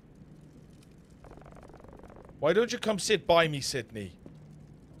 Why don't you come sit by me, Sydney?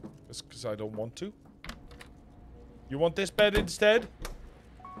 Just because I don't want to. You want this bed instead?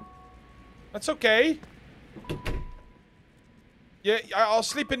 That's okay. Yeah, I'll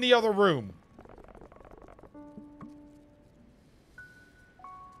sleep in the other room.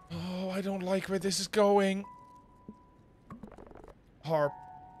 Oh, I don't like where this is going. Harp,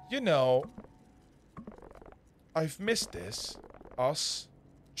 you know, I've missed this. Us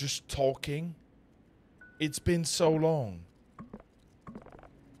just talking. It's been so long.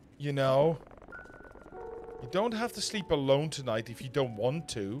 You know, you don't have to sleep alone tonight if you don't want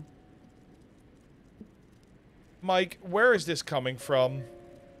to. Mike, where is this coming from?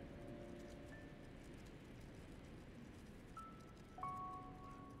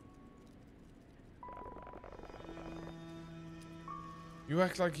 You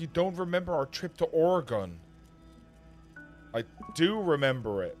act like you don't remember our trip to Oregon. I do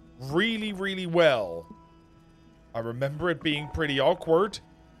remember it. Really, really well. I remember it being pretty awkward.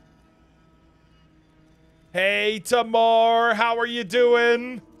 Hey, Tamar, how are you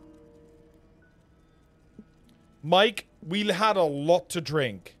doing? Mike, we had a lot to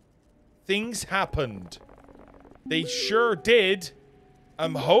drink. Things happened. They sure did.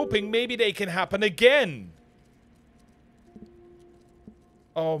 I'm hoping maybe they can happen again.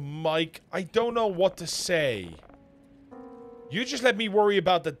 Oh, Mike, I don't know what to say. You just let me worry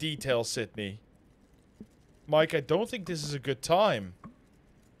about the details, Sydney. Mike, I don't think this is a good time.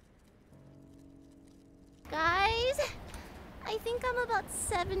 Guys, I think I'm about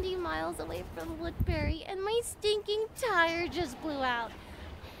 70 miles away from Woodbury, and my stinking tire just blew out.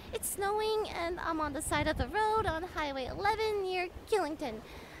 It's snowing, and I'm on the side of the road on Highway 11 near Killington.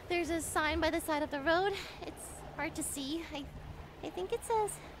 There's a sign by the side of the road. It's hard to see. I think it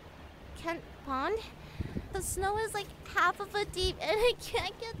says Kent Pond. The snow is like half a foot deep, and I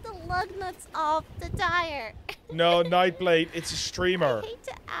can't get the lug nuts off the tire. No, Nightblade, it's a streamer. I hate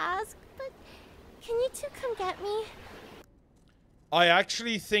to ask, but can you two come get me? I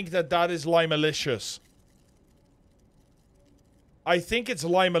actually think that is Limalicious. I think it's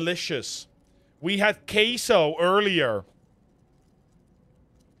Limalicious. We had Queso earlier.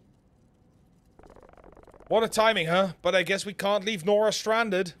 What a timing, huh? But I guess we can't leave Nora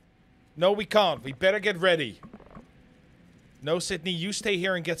stranded. No, we can't. We better get ready. No, Sydney, you stay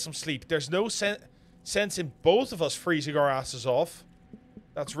here and get some sleep. There's no sense in both of us freezing our asses off.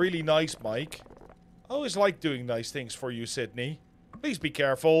 That's really nice, Mike. I always like doing nice things for you, Sydney. Please be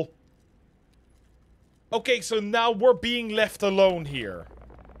careful. Okay, so now we're being left alone here.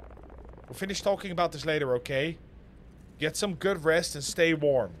 We'll finish talking about this later, okay? Get some good rest and stay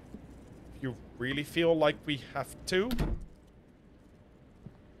warm. If you really feel like we have to.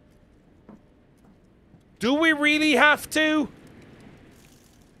 Do we really have to?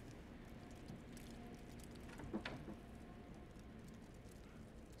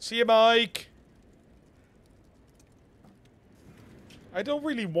 See you, Mike. I don't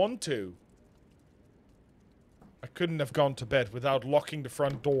really want to. I couldn't have gone to bed without locking the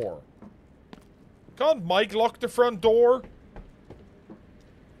front door. Can't Mike lock the front door?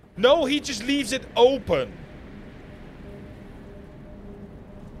 No, he just leaves it open.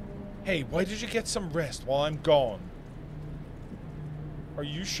 Hey, why did you get some rest while I'm gone? Are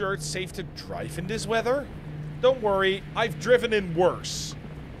you sure it's safe to drive in this weather? Don't worry, I've driven in worse.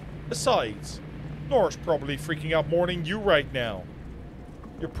 Besides, Nora's probably freaking out more than you right now.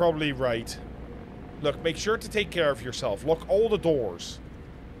 You're probably right. Look, make sure to take care of yourself. Lock all the doors.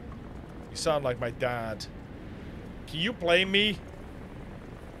 You sound like my dad. Can you blame me?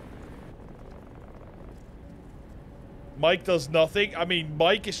 Mike does nothing. I mean,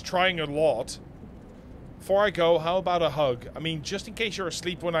 Mike is trying a lot. Before I go, how about a hug? I mean, just in case you're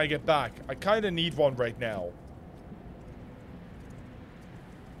asleep when I get back. I kind of need one right now.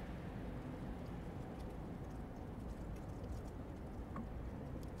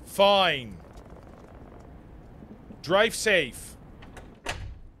 Fine. Drive safe.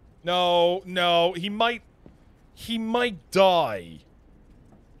 No, no, he might die.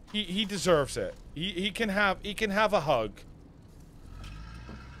 He deserves it. He can have a hug.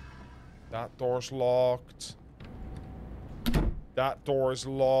 That door's locked. That door is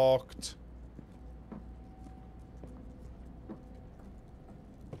locked.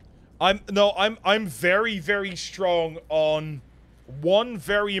 I'm very, very strong on one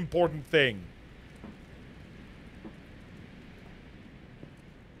very important thing.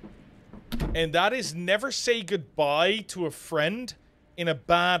 And that is never say goodbye to a friend in a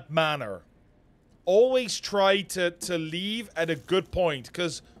bad manner. Always try to leave at a good point,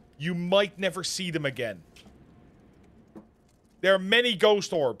 because you might never see them again. There are many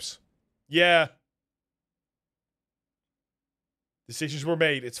ghost orbs. Yeah. Decisions were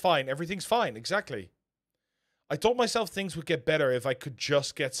made. It's fine. Everything's fine. Exactly. I told myself things would get better if I could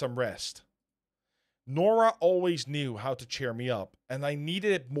just get some rest. Nora always knew how to cheer me up, and I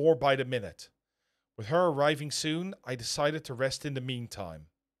needed it more by the minute. With her arriving soon, I decided to rest in the meantime.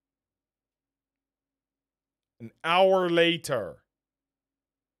 An hour later.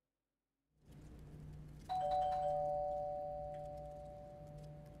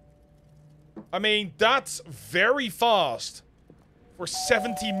 I mean, that's very fast for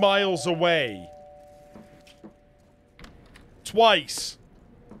 70 miles away. Twice.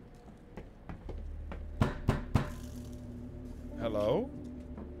 Hello?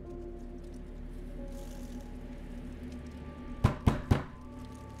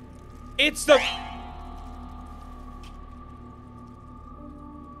 It's the...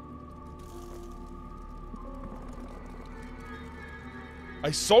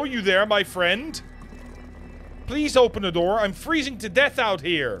 I saw you there, my friend. Please open the door. I'm freezing to death out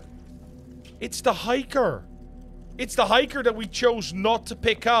here. It's the hiker. It's the hiker that we chose not to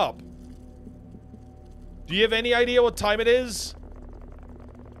pick up. Do you have any idea what time it is?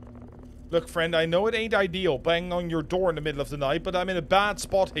 Look, friend, I know it ain't ideal banging on your door in the middle of the night, but I'm in a bad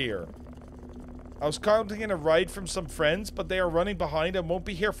spot here. I was counting in a ride from some friends, but they are running behind and won't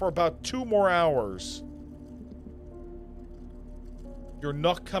be here for about 2 more hours. You're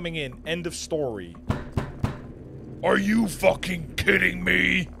not coming in. End of story. Are you fucking kidding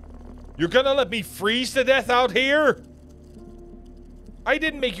me? You're gonna let me freeze to death out here? I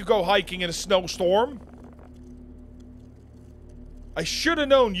didn't make you go hiking in a snowstorm. I should have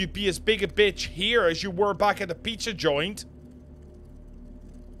known you'd be as big a bitch here as you were back at the pizza joint.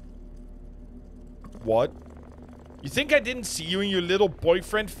 What? You think I didn't see you and your little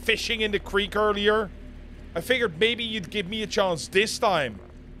boyfriend fishing in the creek earlier? I figured maybe you'd give me a chance this time,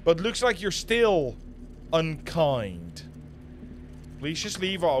 but looks like you're still unkind. Please just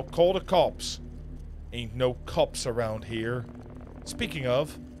leave or I'll call the cops. Ain't no cops around here. Speaking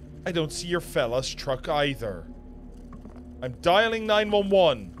of, I don't see your fella's truck either. I'm dialing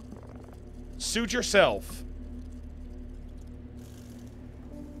 911. Suit yourself.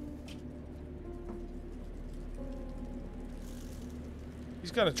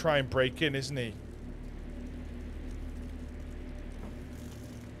 He's gonna try and break in, isn't he?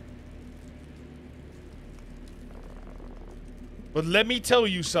 But let me tell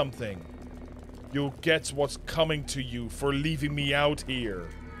you something. You'll get what's coming to you for leaving me out here.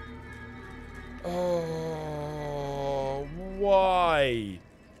 Oh, why?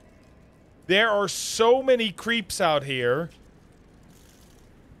 There are so many creeps out here.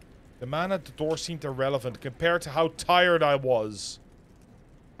 The man at the door seemed irrelevant compared to how tired I was.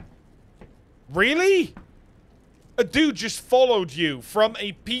 Really? A dude just followed you from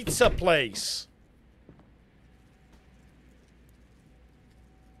a pizza place.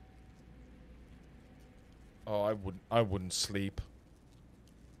 Oh, I wouldn't sleep.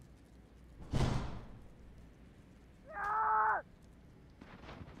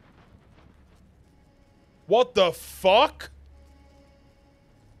 What the fuck?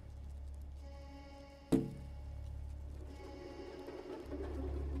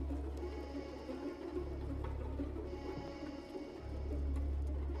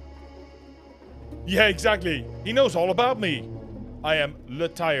 Yeah, exactly. He knows all about me. I am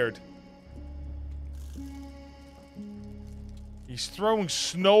tired. He's throwing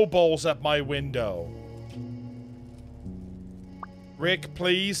snowballs at my window. Rick,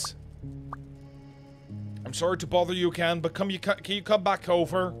 please. I'm sorry to bother you again, but can you come back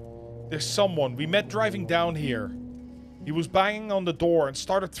over? There's someone we met driving down here. He was banging on the door and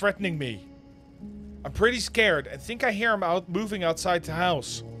started threatening me. I'm pretty scared and think I hear him moving outside the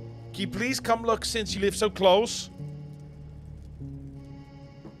house. Can you please come look since you live so close?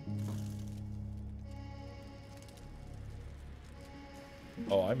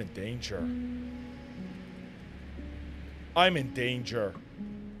 Oh, I'm in danger. I'm in danger.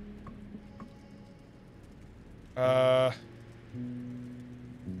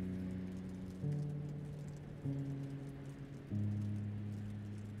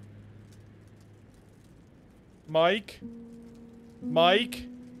 Mike? Mike?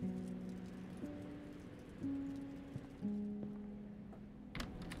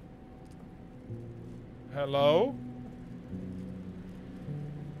 Hello?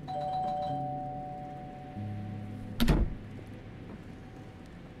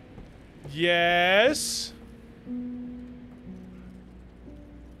 Yes?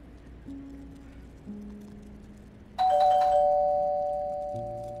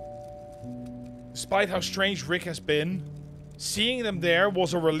 Despite how strange Rick has been, seeing them there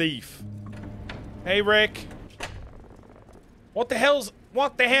was a relief. Hey, Rick. What the hell's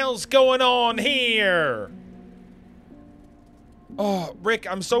going on here? Oh, Rick,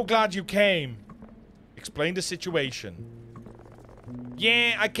 I'm so glad you came. Explain the situation.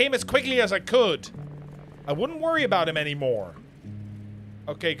 Yeah, I came as quickly as I could. I wouldn't worry about him anymore.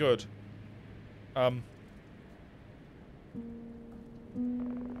 Okay, good.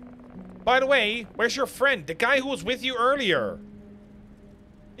 By the way, where's your friend? The guy who was with you earlier.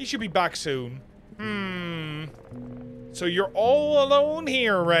 He should be back soon. So you're all alone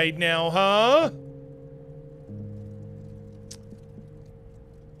here right now, huh?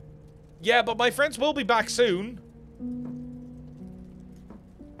 Yeah, but my friends will be back soon.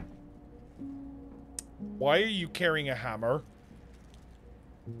 Why are you carrying a hammer?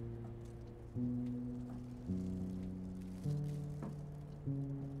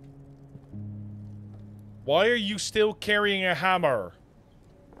 Why are you still carrying a hammer?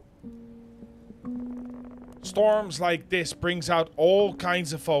 Storms like this brings out all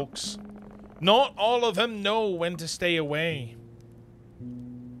kinds of folks. Not all of them know when to stay away.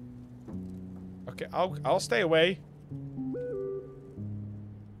 Okay, I'll stay away.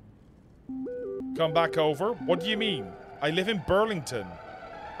 Come back over? What do you mean? I live in Burlington.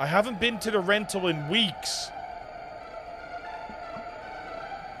 I haven't been to the rental in weeks.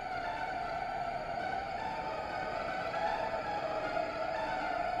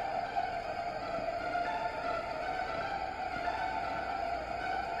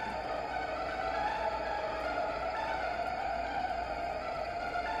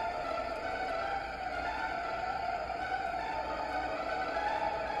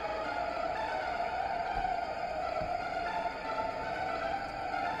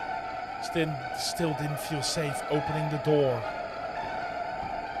 Still didn't feel safe opening the door.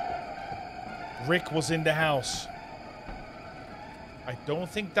 Rick was in the house. I don't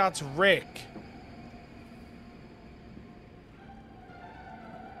think that's Rick.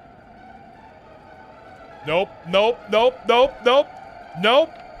 Nope, nope, nope, nope, nope, nope.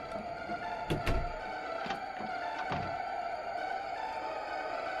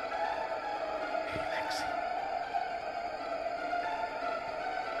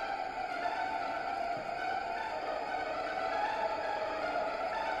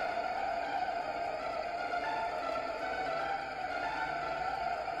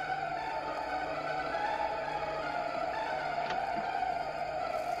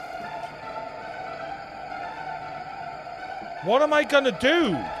 What am I gonna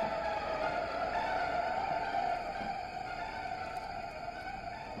do?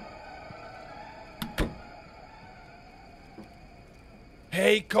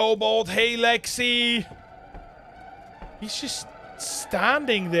 Hey, Kobold. Hey, Lexi. He's just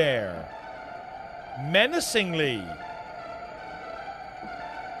standing there. Menacingly.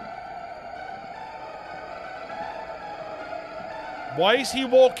 Why is he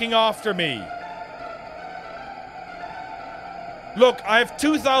walking after me? Look, I have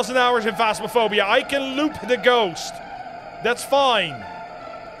 2,000 hours in Phasmophobia. I can loop the ghost. That's fine.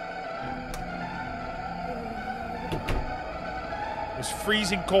 It's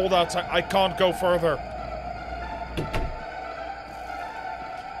freezing cold outside. I can't go further.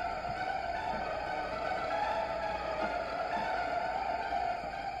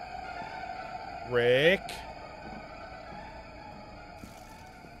 Rick.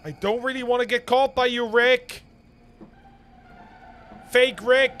 I don't really want to get caught by you, Rick. Fake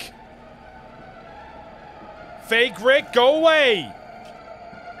Rick. Fake Rick, go away.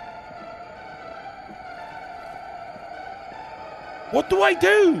 What do I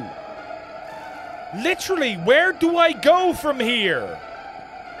do? Literally, where do I go from here?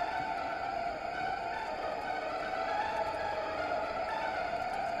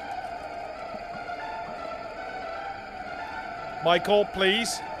 Michael,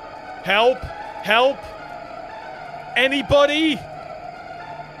 please. Help. Help. Anybody?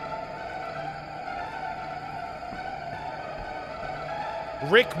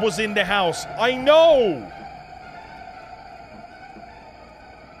 Rick was in the house. I know.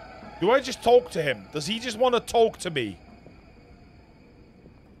 Do I just talk to him? Does he just want to talk to me?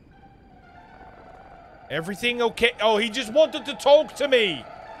 Everything okay? Oh, he just wanted to talk to me.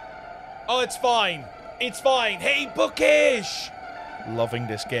 Oh, it's fine. It's fine. Hey, Bookish. Loving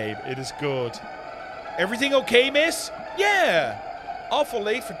this game. It is good. Everything okay, miss? Yeah. Awful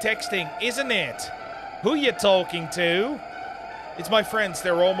late for texting, isn't it? Who you talking to? It's my friends.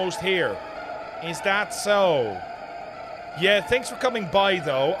 They're almost here. Is that so? Yeah, thanks for coming by,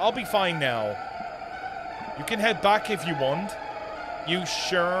 though. I'll be fine now. You can head back if you want. You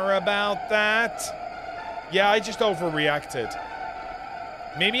sure about that? Yeah, I just overreacted.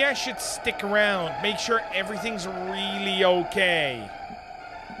 Maybe I should stick around. Make sure everything's really okay.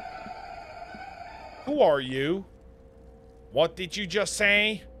 Who are you? What did you just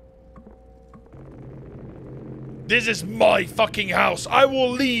say? This is my fucking house. I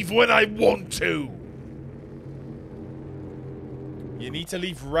will leave when I want to. You need to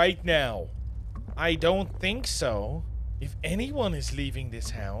leave right now. I don't think so. If anyone is leaving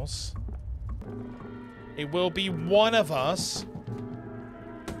this house, it will be one of us.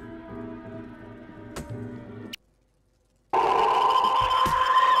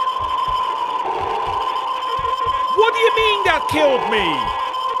 What do you mean that killed me?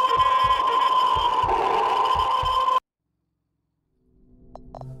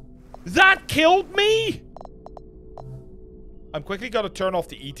 That killed me? I'm quickly gonna turn off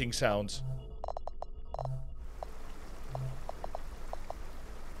the eating sounds.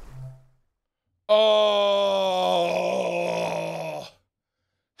 Oh.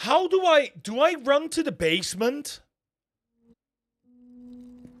 How do I run to the basement?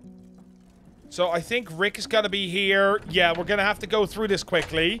 So I think Rick is gonna be here. Yeah, we're gonna have to go through this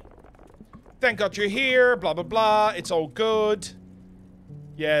quickly. Thank God you're here. Blah, blah, blah. It's all good.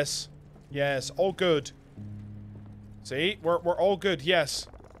 Yes. Yes, all good. See? We're all good, yes.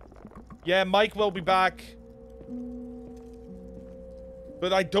 Yeah, Mike will be back.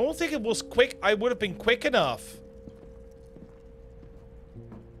 But I don't think it was quick. I would have been quick enough.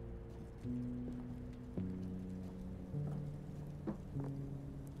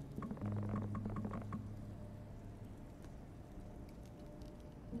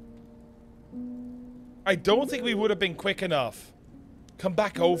 I don't think we would have been quick enough. Come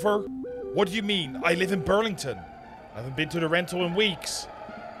back over? What do you mean? I live in Burlington. I haven't been to the rental in weeks.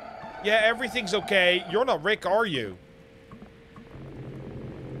 Yeah, everything's okay. You're not Rick, are you?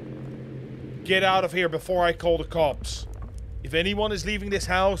 Get out of here before I call the cops. If anyone is leaving this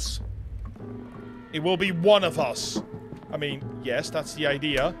house, it will be one of us. I mean, yes, that's the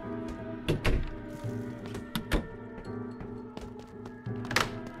idea.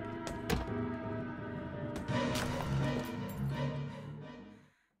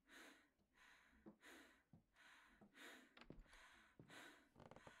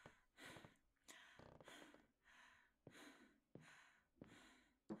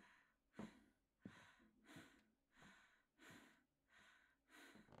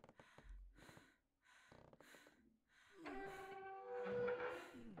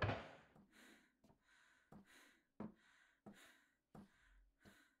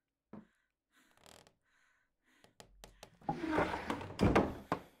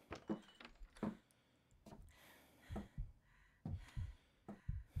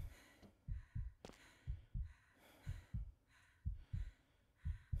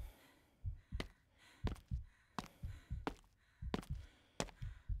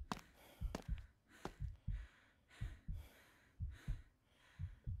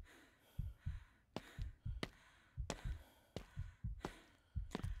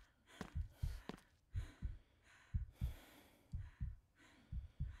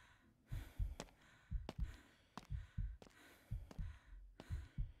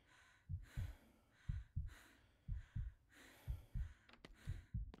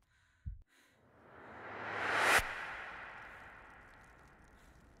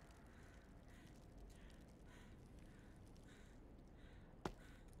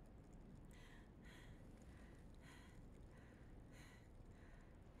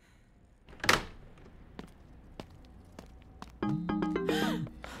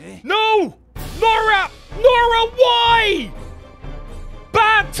 Why?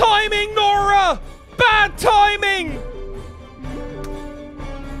 Bad timing, Nora! Bad timing!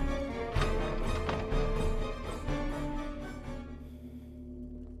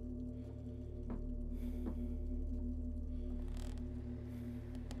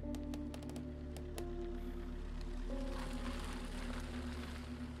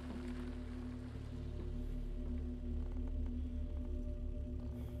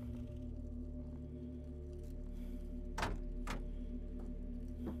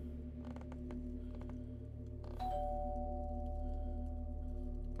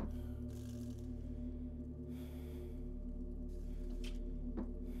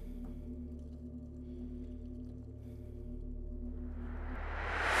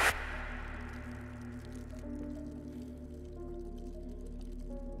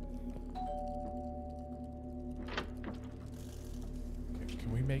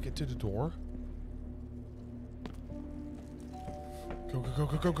 Can we make it to the door? Go, go, go,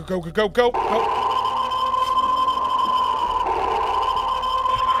 go, go, go, go, go, go, go!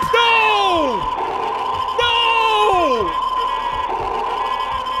 No! No!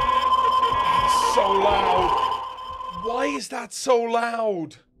 It's so loud. Why is that so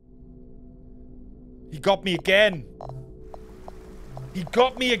loud? He got me again. He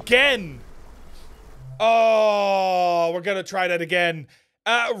got me again. Oh, we're gonna try that again.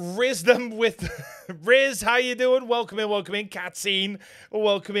 Rizdom with Riz, how you doing? Welcome in, welcome in. Catscene,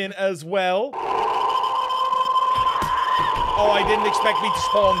 welcome in as well. Oh, I didn't expect me to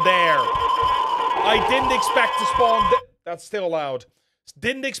spawn there. I didn't expect to spawn. That's still loud.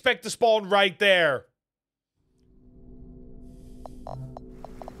 Didn't expect to spawn right there.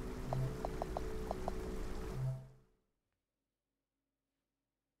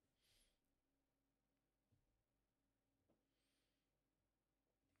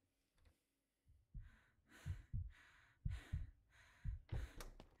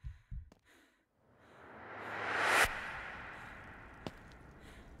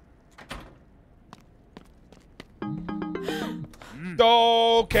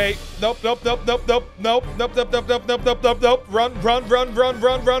 Okay. Nope, nope, nope, nope, nope, nope, nope, nope, nope, nope, nope, nope, nope, nope. Run, run, run, run,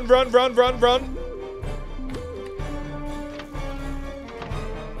 run, run, run, run, run, run.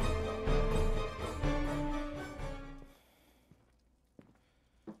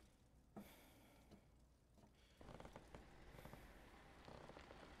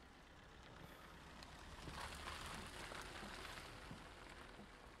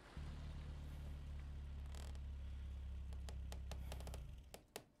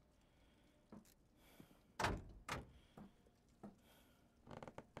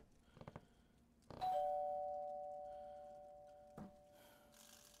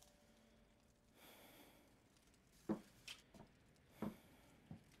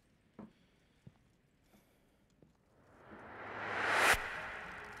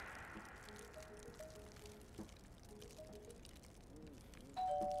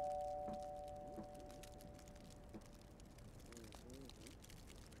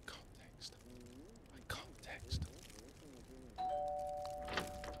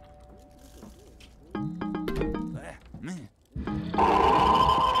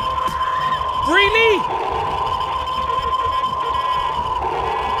 Really?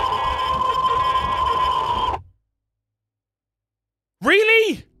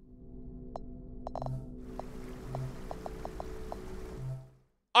 Really?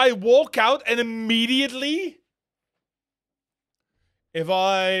 I walk out and immediately... If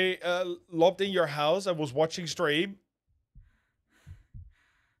I logged in your house and was watching stream...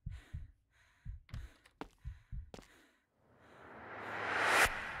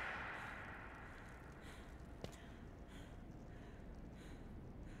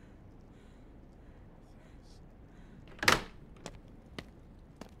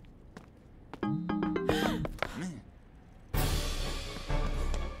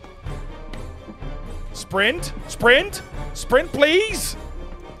 Sprint? Sprint? Sprint, please?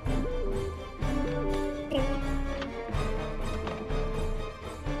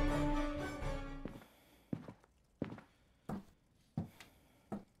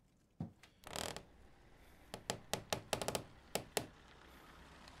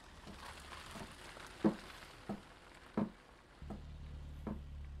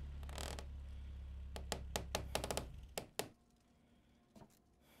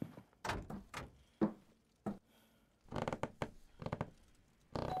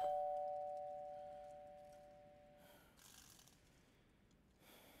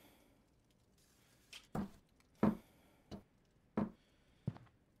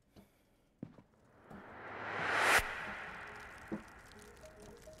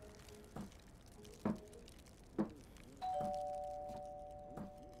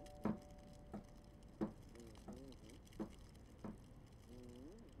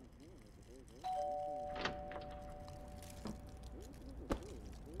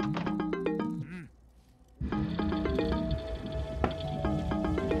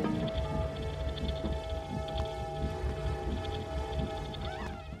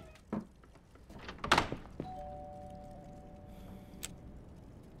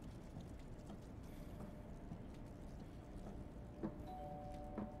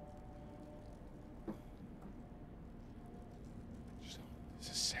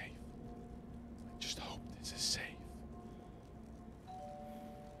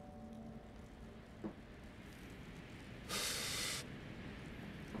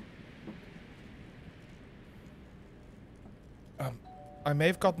 I may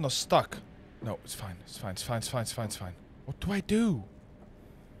have gotten us stuck. No, it's fine. It's fine. It's fine. It's fine. It's fine. It's fine. What do I do?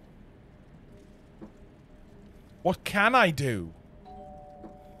 What can I do?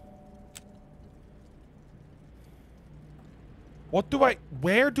 What do I...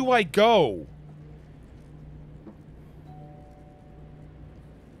 Where do I go?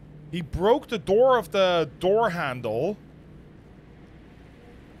 He broke the door of the door handle.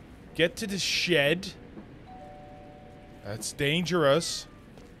 Get to the shed. That's dangerous.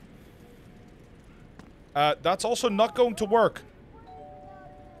 That's also not going to work.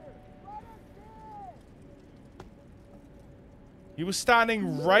 He was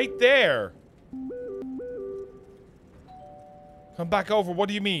standing right there. Come back over. What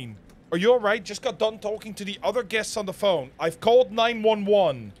do you mean? Are you alright? Just got done talking to the other guests on the phone. I've called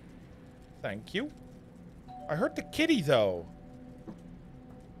 911. Thank you. I heard the kitty, though.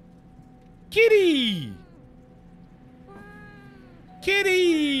 Kitty!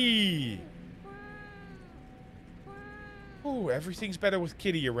 Kitty! Oh, everything's better with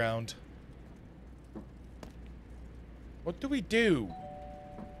Kitty around. What do we do?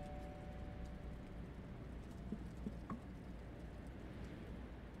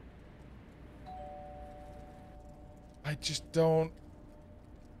 I just don't...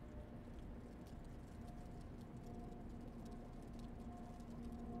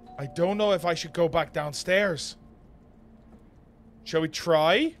 I don't know if I should go back downstairs. Shall we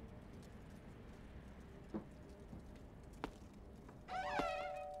try?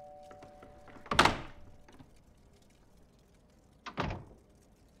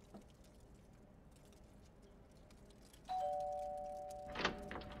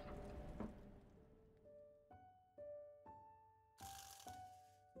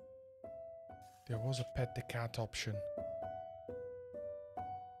 There was a pet the cat option.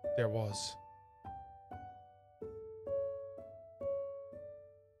 There was.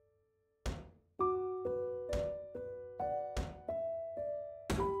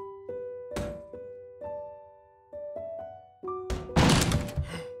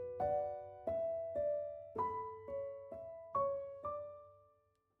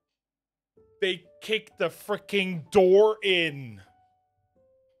 They kicked the freaking door in.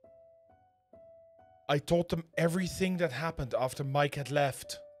 I told them everything that happened after Mike had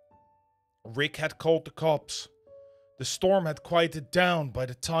left. Rick had called the cops. The storm had quieted down by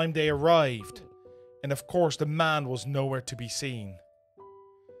the time they arrived. And of course, the man was nowhere to be seen.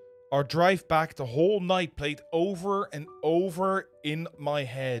 Our drive back the whole night played over and over in my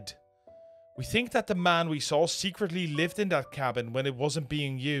head. We think that the man we saw secretly lived in that cabin when it wasn't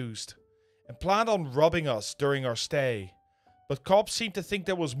being used, and planned on robbing us during our stay. But cops seem to think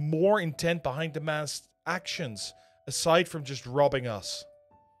there was more intent behind the man's actions, aside from just robbing us.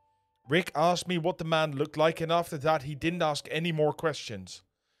 Rick asked me what the man looked like, and after that he didn't ask any more questions.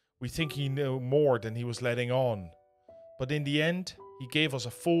 We think he knew more than he was letting on. But in the end, he gave us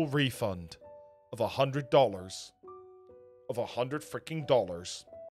a full refund of $100. Of $100 freaking dollars.